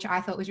saw, which I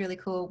thought was really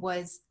cool,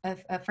 was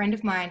a friend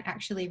of mine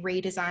actually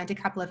redesigned a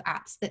couple of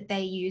apps that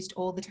they used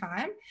all the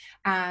time,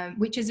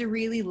 which is a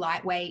really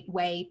lightweight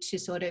way to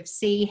sort of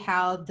see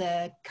how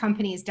the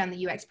company has done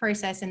the UX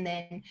process and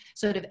then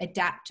sort of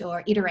adapt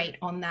or iterate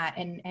on that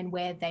and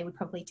where they would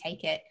probably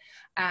take it.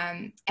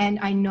 And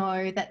I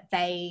know that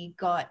they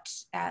got,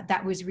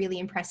 that was really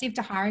impressive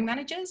to hiring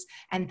managers,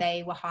 and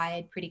they were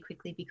hired pretty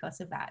quickly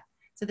because of that.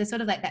 So there's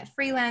sort of like that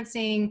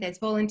freelancing, there's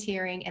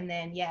volunteering, and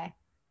then,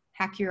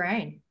 hack your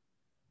own.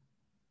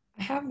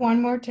 I have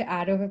one more to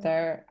add over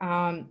there.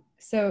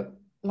 So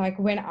like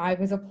when I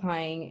was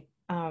applying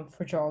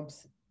for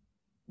jobs,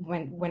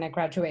 when I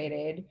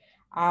graduated,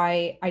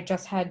 I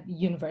just had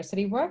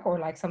university work or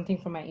like something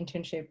from my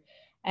internship.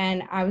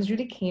 And I was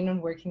really keen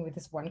on working with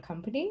this one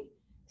company.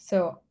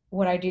 So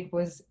what I did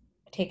was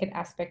take an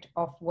aspect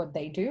of what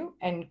they do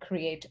and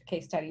create a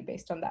case study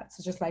based on that.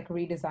 So just like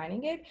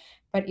redesigning it.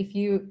 But if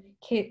you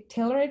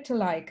tailor it to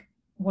like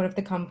one of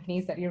the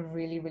companies that you're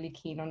really, really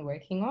keen on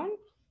working on,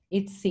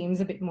 it seems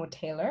a bit more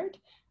tailored,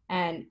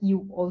 and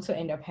you also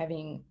end up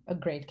having a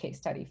great case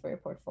study for your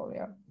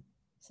portfolio.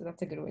 So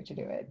that's a good way to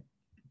do it.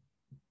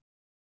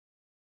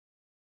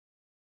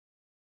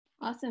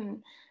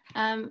 Awesome.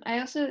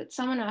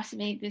 Someone asked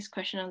me this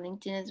question on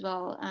LinkedIn as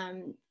well.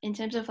 In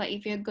terms of like,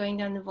 if you're going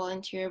down the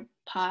volunteer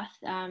path,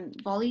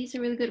 Volley is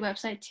a really good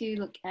website to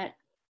look at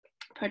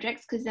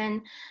projects, because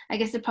then I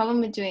guess the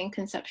problem with doing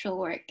conceptual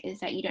work is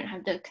that you don't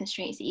have the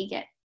constraints that you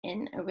get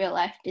in a real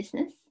life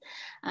business.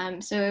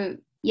 So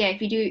yeah,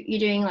 if you're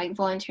doing like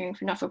volunteering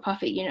for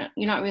not-for-profit, you're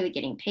not really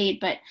getting paid,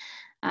 but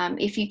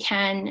if you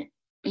can,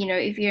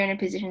 if you're in a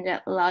position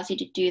that allows you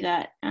to do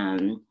that,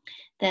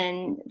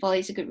 then Volley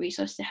is a good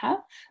resource to have.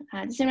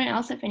 Does anyone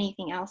else have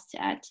anything else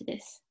to add to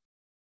this?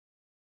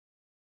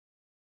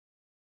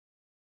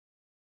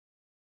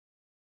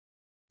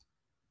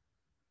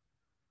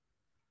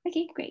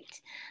 Okay, great.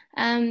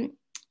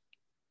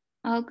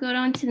 I'll go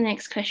on to the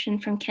next question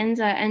from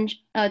Kenza, and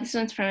this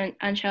one's from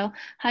Aanchal.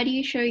 How do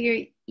you show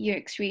your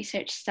UX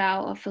research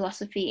style or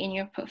philosophy in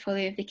your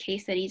portfolio if the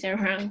case studies are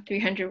around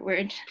 300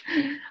 words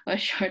or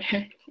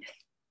shorter?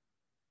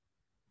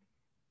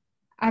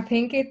 I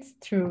think it's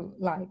through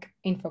like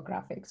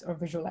infographics or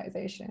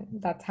visualization.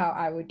 That's how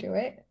I would do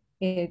it.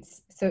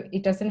 So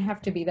it doesn't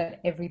have to be that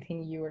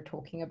everything you are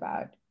talking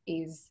about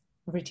is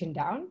written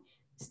down.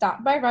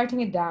 Start by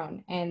writing it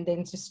down and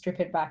then just strip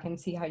it back and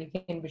see how you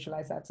can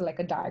visualize that. So like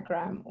a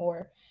diagram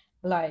or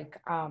like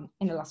an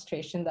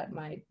illustration that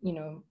might,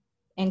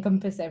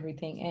 encompass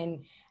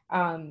everything.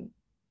 And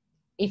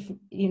if,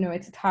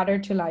 it's harder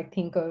to like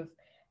think of,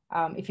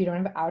 if you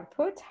don't have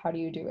output, how do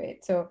you do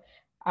it? So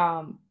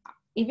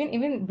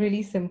even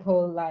really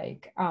simple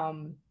like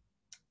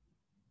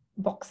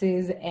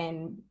boxes,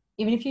 and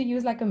even if you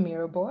use like a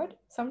mirror board,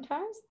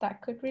 sometimes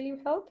that could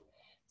really help.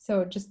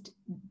 So just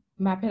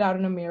map it out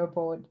on a mirror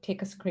board,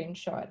 take a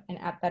screenshot and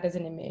add that as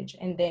an image,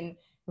 and then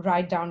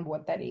write down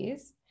what that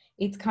is.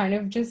 It's kind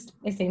of just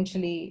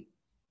essentially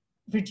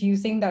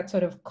reducing that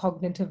sort of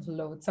cognitive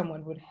load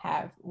someone would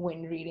have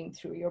when reading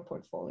through your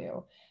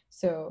portfolio.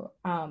 So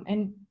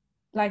and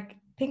like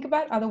think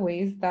about other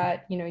ways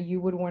that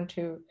you would want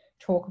to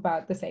talk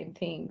about the same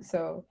thing.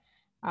 So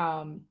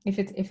if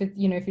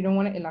you don't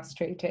want to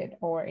illustrate it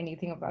or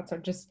anything of that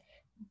sort, just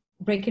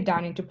break it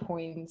down into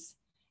points.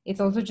 It's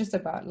also just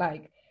about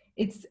like,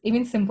 it's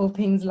even simple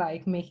things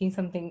like making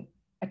something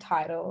a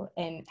title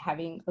and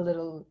having a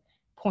little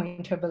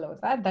pointer below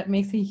that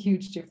makes a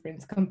huge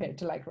difference compared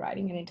to like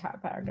writing an entire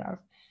paragraph.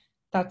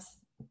 That's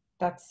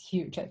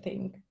huge, I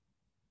think.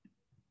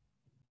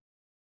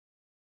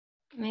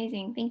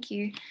 Amazing, thank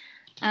you.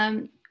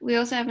 We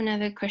also have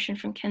another question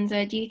from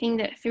Kenza. Do you think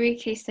that 3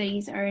 case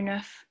studies are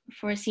enough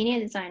for senior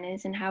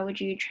designers, and how would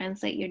you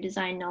translate your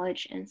design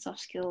knowledge and soft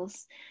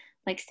skills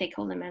like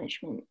stakeholder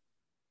management?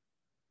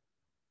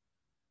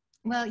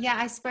 Well, yeah,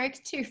 I spoke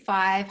to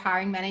 5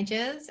 hiring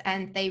managers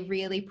and they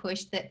really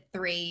pushed that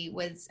 3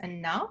 was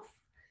enough.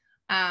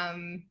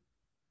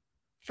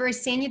 For a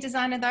senior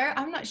designer though,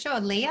 I'm not sure.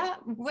 Liew,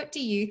 what do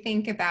you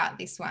think about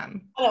this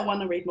one? I don't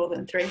want to read more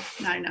than 3.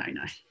 No.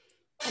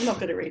 I'm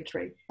not going to read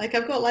 3. Like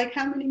I've got like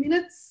how many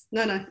minutes?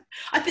 No.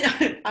 I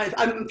think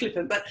I'm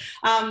flippant, but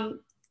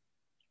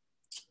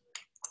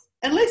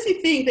unless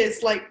you think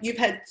there's like, you've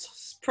had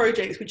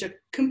projects which are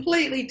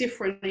completely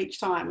different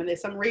each time and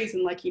there's some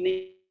reason like you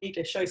need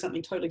to show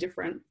something totally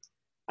different,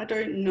 I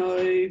don't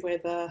know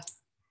whether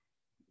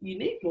you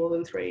need more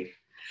than 3.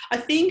 I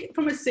think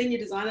from a senior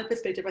designer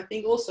perspective, I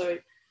think also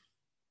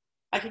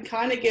I can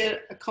kind of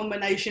get a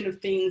combination of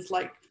things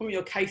like from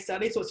your case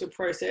studies, what's your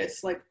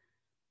process, like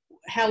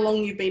how long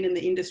you've been in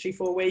the industry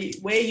for, where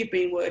you've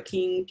been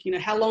working,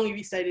 how long have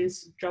you stayed in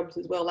jobs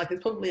as well. Like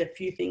there's probably a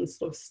few things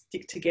sort of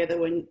stick together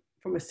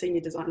from a senior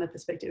designer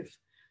perspective.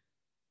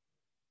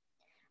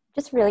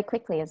 Just really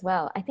quickly as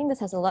well, I think this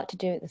has a lot to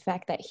do with the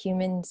fact that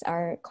humans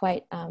are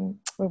quite,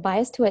 we're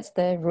biased towards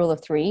the rule of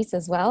 3s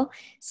as well.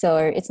 So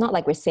it's not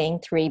like we're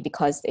saying 3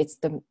 because it's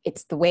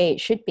the way it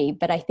should be,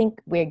 but I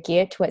think we're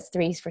geared towards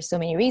 3s for so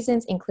many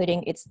reasons,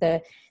 including it's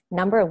the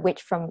number of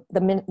which from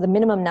the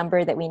minimum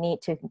number that we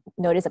need to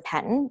notice a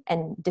pattern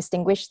and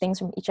distinguish things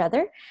from each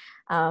other.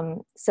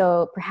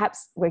 So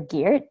perhaps we're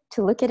geared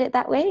to look at it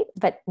that way,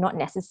 but not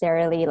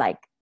necessarily like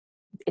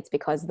it's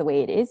because of the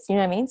way it is, you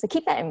know what I mean? So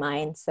keep that in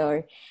mind.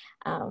 So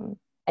I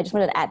just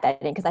wanted to add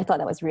that in because I thought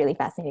that was really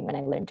fascinating when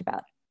I learned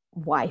about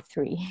why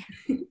 3.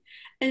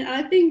 And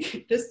I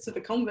think just to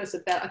the converse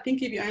of that, I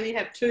think if you only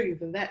have 2,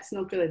 then that's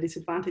not going to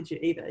disadvantage you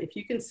either. If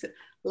you can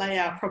lay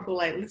out proper,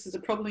 like this is a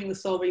problem we're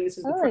solving, this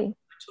is the problem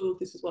I took,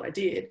 this is what I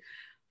did,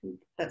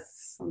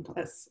 that's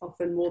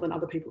often more than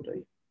other people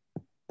do.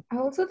 I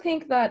also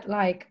think that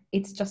like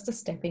it's just a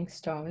stepping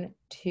stone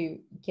to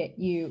get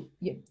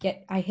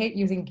I hate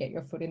using get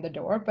your foot in the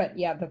door, but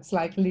yeah, that's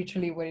like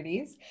literally what it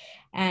is.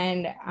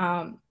 And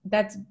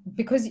that's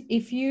because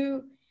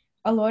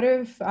a lot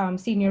of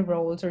senior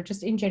roles or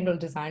just in general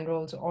design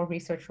roles or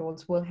research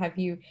roles will have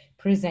you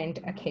present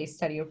a case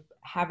study or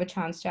have a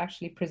chance to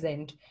actually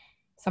present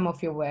some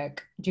of your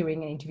work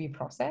during an interview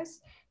process.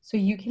 So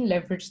you can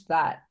leverage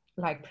that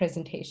like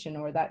presentation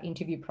or that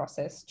interview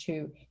process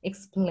to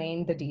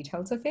explain the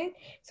details of it.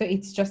 So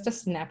it's just a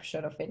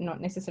snapshot of it, not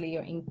necessarily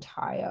your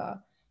entire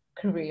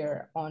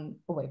career on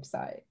a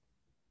website.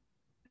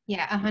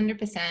 Yeah,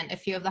 100%. A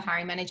few of the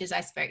hiring managers I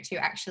spoke to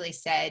actually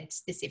said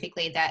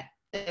specifically that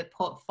the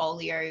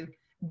portfolio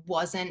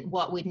wasn't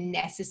what would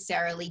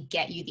necessarily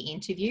get you the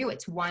interview.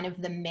 It's one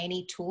of the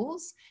many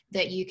tools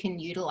that you can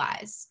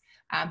utilize.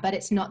 But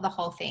it's not the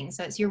whole thing.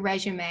 So it's your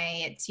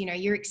resume, it's, you know,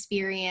 your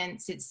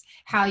experience, it's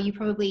how you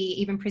probably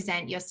even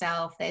present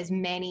yourself. There's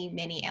many,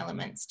 many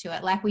elements to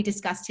it. Like we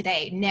discussed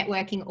today,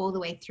 networking all the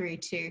way through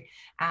to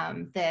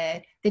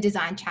the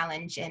design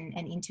challenge and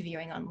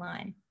interviewing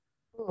online.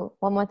 Ooh,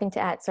 one more thing to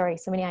add. Sorry,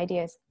 so many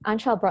ideas.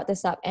 Aanchal brought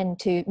this up, and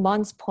to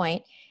Mon's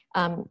point,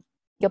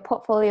 your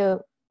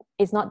portfolio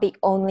is not the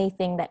only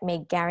thing that may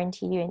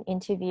guarantee you an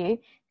interview.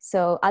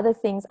 So other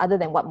things other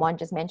than what Mon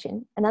just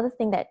mentioned, another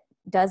thing that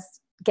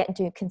does get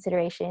into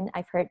consideration,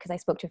 I've heard, because I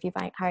spoke to a few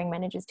hiring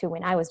managers too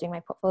when I was doing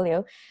my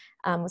portfolio,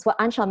 was what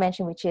Aanchal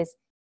mentioned, which is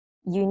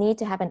you need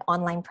to have an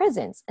online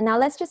presence. And now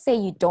let's just say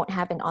you don't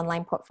have an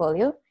online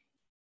portfolio.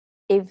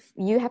 If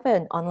you have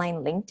an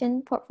online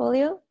LinkedIn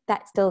portfolio,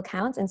 that still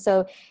counts. And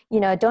so, you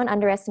know, don't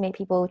underestimate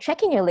people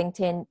checking your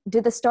LinkedIn. Do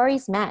the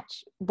stories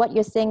match what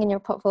you're saying in your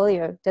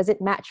portfolio? Does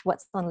it match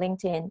what's on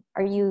LinkedIn?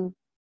 Are you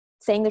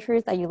saying the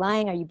truth? Are you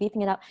lying? Are you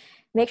beefing it up?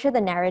 Make sure the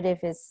narrative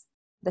is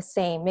the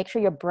same. Make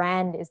sure your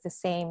brand is the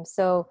same.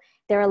 So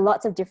there are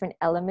lots of different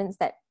elements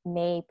that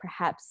may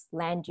perhaps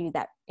land you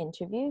that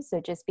interview. So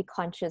just be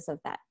conscious of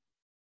that.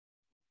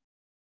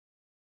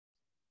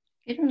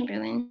 Good one,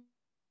 Berlin.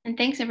 And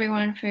thanks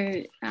everyone for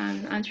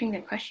answering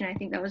that question. I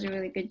think that was a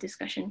really good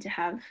discussion to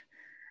have.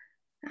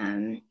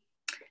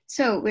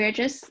 So we're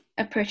just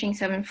approaching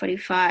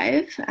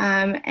 7:45,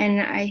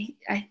 and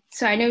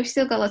so I know we've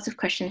still got lots of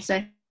questions.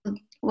 So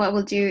what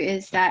we'll do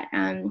is that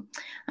I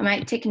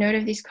might take note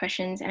of these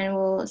questions and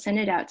we'll send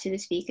it out to the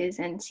speakers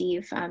and see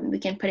if we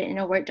can put it in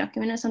a Word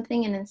document or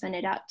something and then send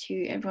it out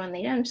to everyone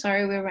later. I'm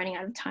sorry we're running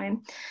out of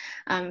time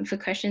for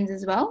questions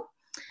as well.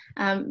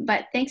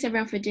 But thanks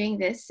everyone for doing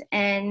this.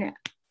 And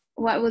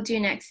what we'll do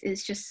next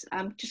is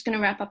I'm just going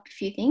to wrap up a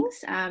few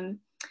things.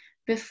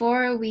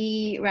 Before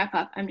we wrap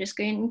up, I'm just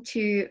going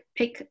to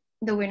pick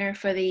the winner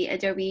for the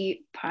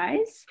Adobe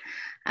prize.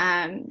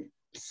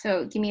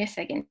 So give me a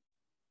second.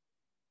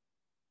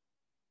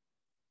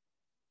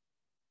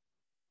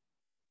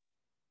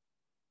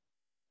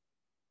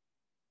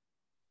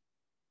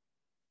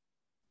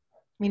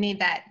 We need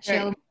that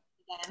chill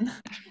again.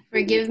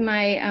 Forgive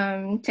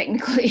my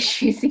technical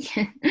issues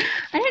again.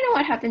 I don't know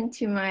what happened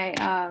to my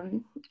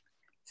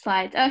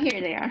slides. Oh,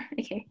 here they are.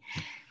 Okay,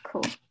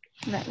 cool.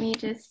 Let me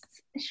just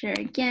share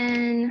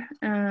again.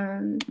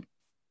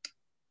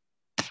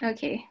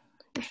 Okay,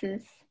 this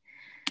is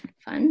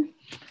fun.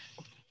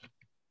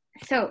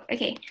 So,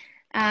 okay.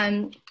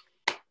 The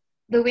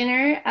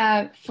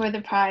winner for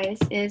the prize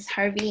is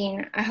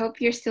Harveen. I hope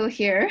you're still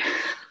here.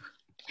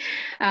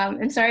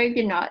 I'm sorry if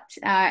you're not.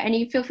 And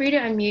you feel free to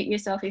unmute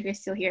yourself if you're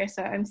still here.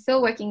 So I'm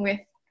still working with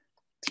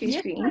two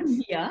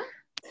screens. Yeah.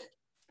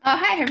 Oh,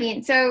 hi,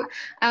 Harveen. So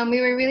we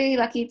were really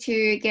lucky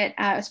to get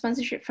a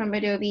sponsorship from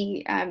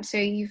Adobe. So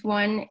you've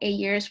won a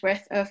year's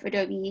worth of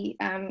Adobe,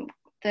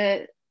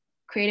 the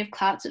Creative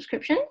Cloud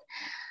subscription.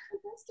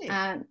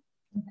 Fantastic.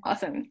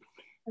 Awesome.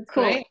 That's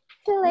Cool. Great.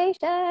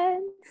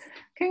 Congratulations.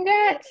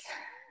 Congrats.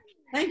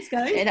 Thanks,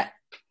 guys. Yeah,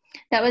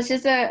 that was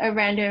just a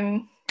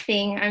random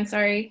thing. I'm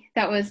sorry.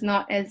 That was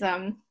not as,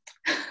 I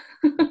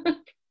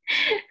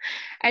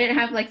didn't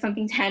have like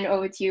something to hand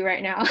over to you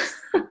right now.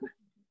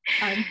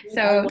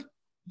 So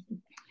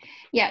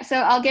yeah, so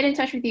I'll get in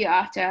touch with you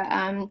after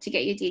to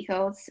get your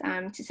details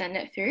to send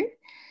it through.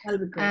 That'll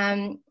be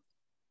great.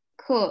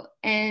 Cool.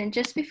 And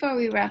just before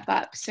we wrap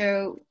up,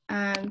 so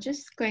I'm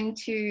just going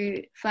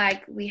to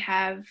flag we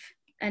have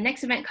a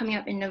next event coming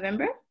up in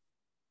November.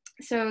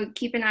 So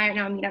keep an eye on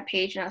our meetup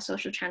page and our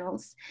social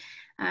channels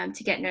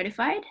to get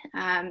notified.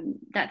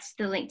 That's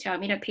the link to our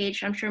meetup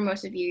page. I'm sure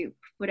most of you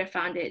would have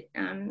found it,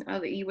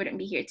 although you wouldn't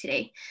be here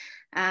today.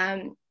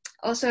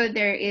 Also,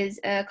 there is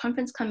a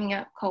conference coming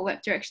up called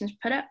Web Directions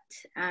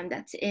Product.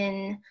 That's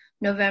in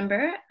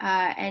November,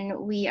 and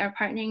we are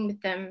partnering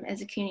with them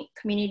as a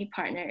community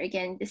partner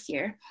again this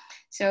year.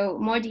 So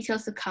more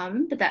details to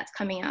come, but that's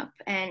coming up.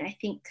 And I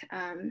think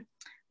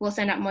we'll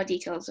send out more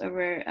details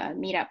over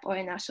Meetup or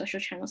in our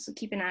social channels, so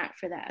keep an eye out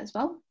for that as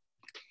well.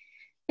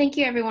 Thank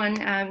you,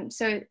 everyone.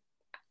 So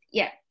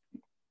yeah,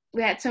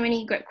 we had so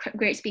many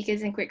great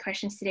speakers and great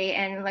questions today.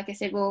 And like I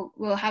said,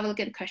 we'll have a look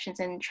at the questions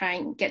and try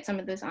and get some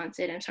of those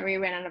answered. I'm sorry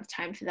we ran out of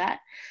time for that.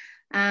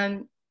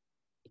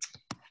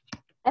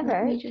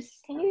 Ever,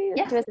 can you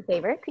yes. do us a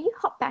favor? Could you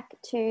hop back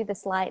to the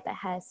slide that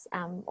has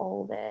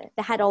all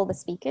the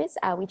speakers?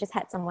 We just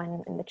had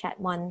someone in the chat,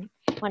 one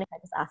if I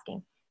was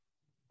asking.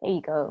 There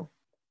you go.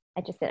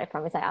 I just did. I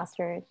promise. I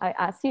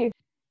asked you.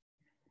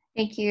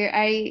 Thank you.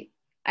 I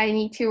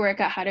need to work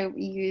out how to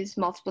use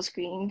multiple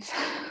screens.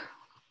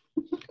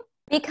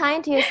 Be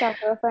kind to yourself,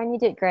 girlfriend. You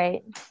did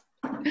great.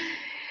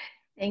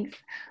 Thanks.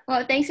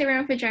 Well, thanks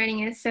everyone for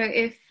joining us. So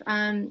if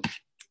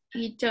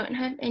you don't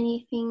have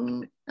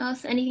anything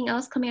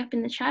else coming up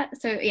in the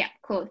chat. So yeah,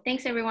 cool.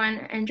 Thanks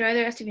everyone. Enjoy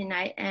the rest of your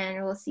night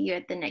and we'll see you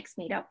at the next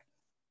meetup.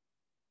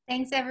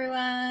 Thanks,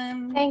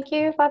 everyone. Thank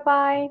you.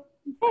 Bye-bye.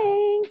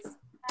 Thanks.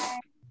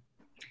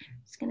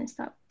 Just gonna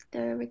stop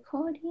the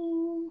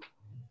recording.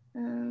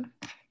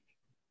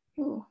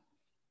 Ooh.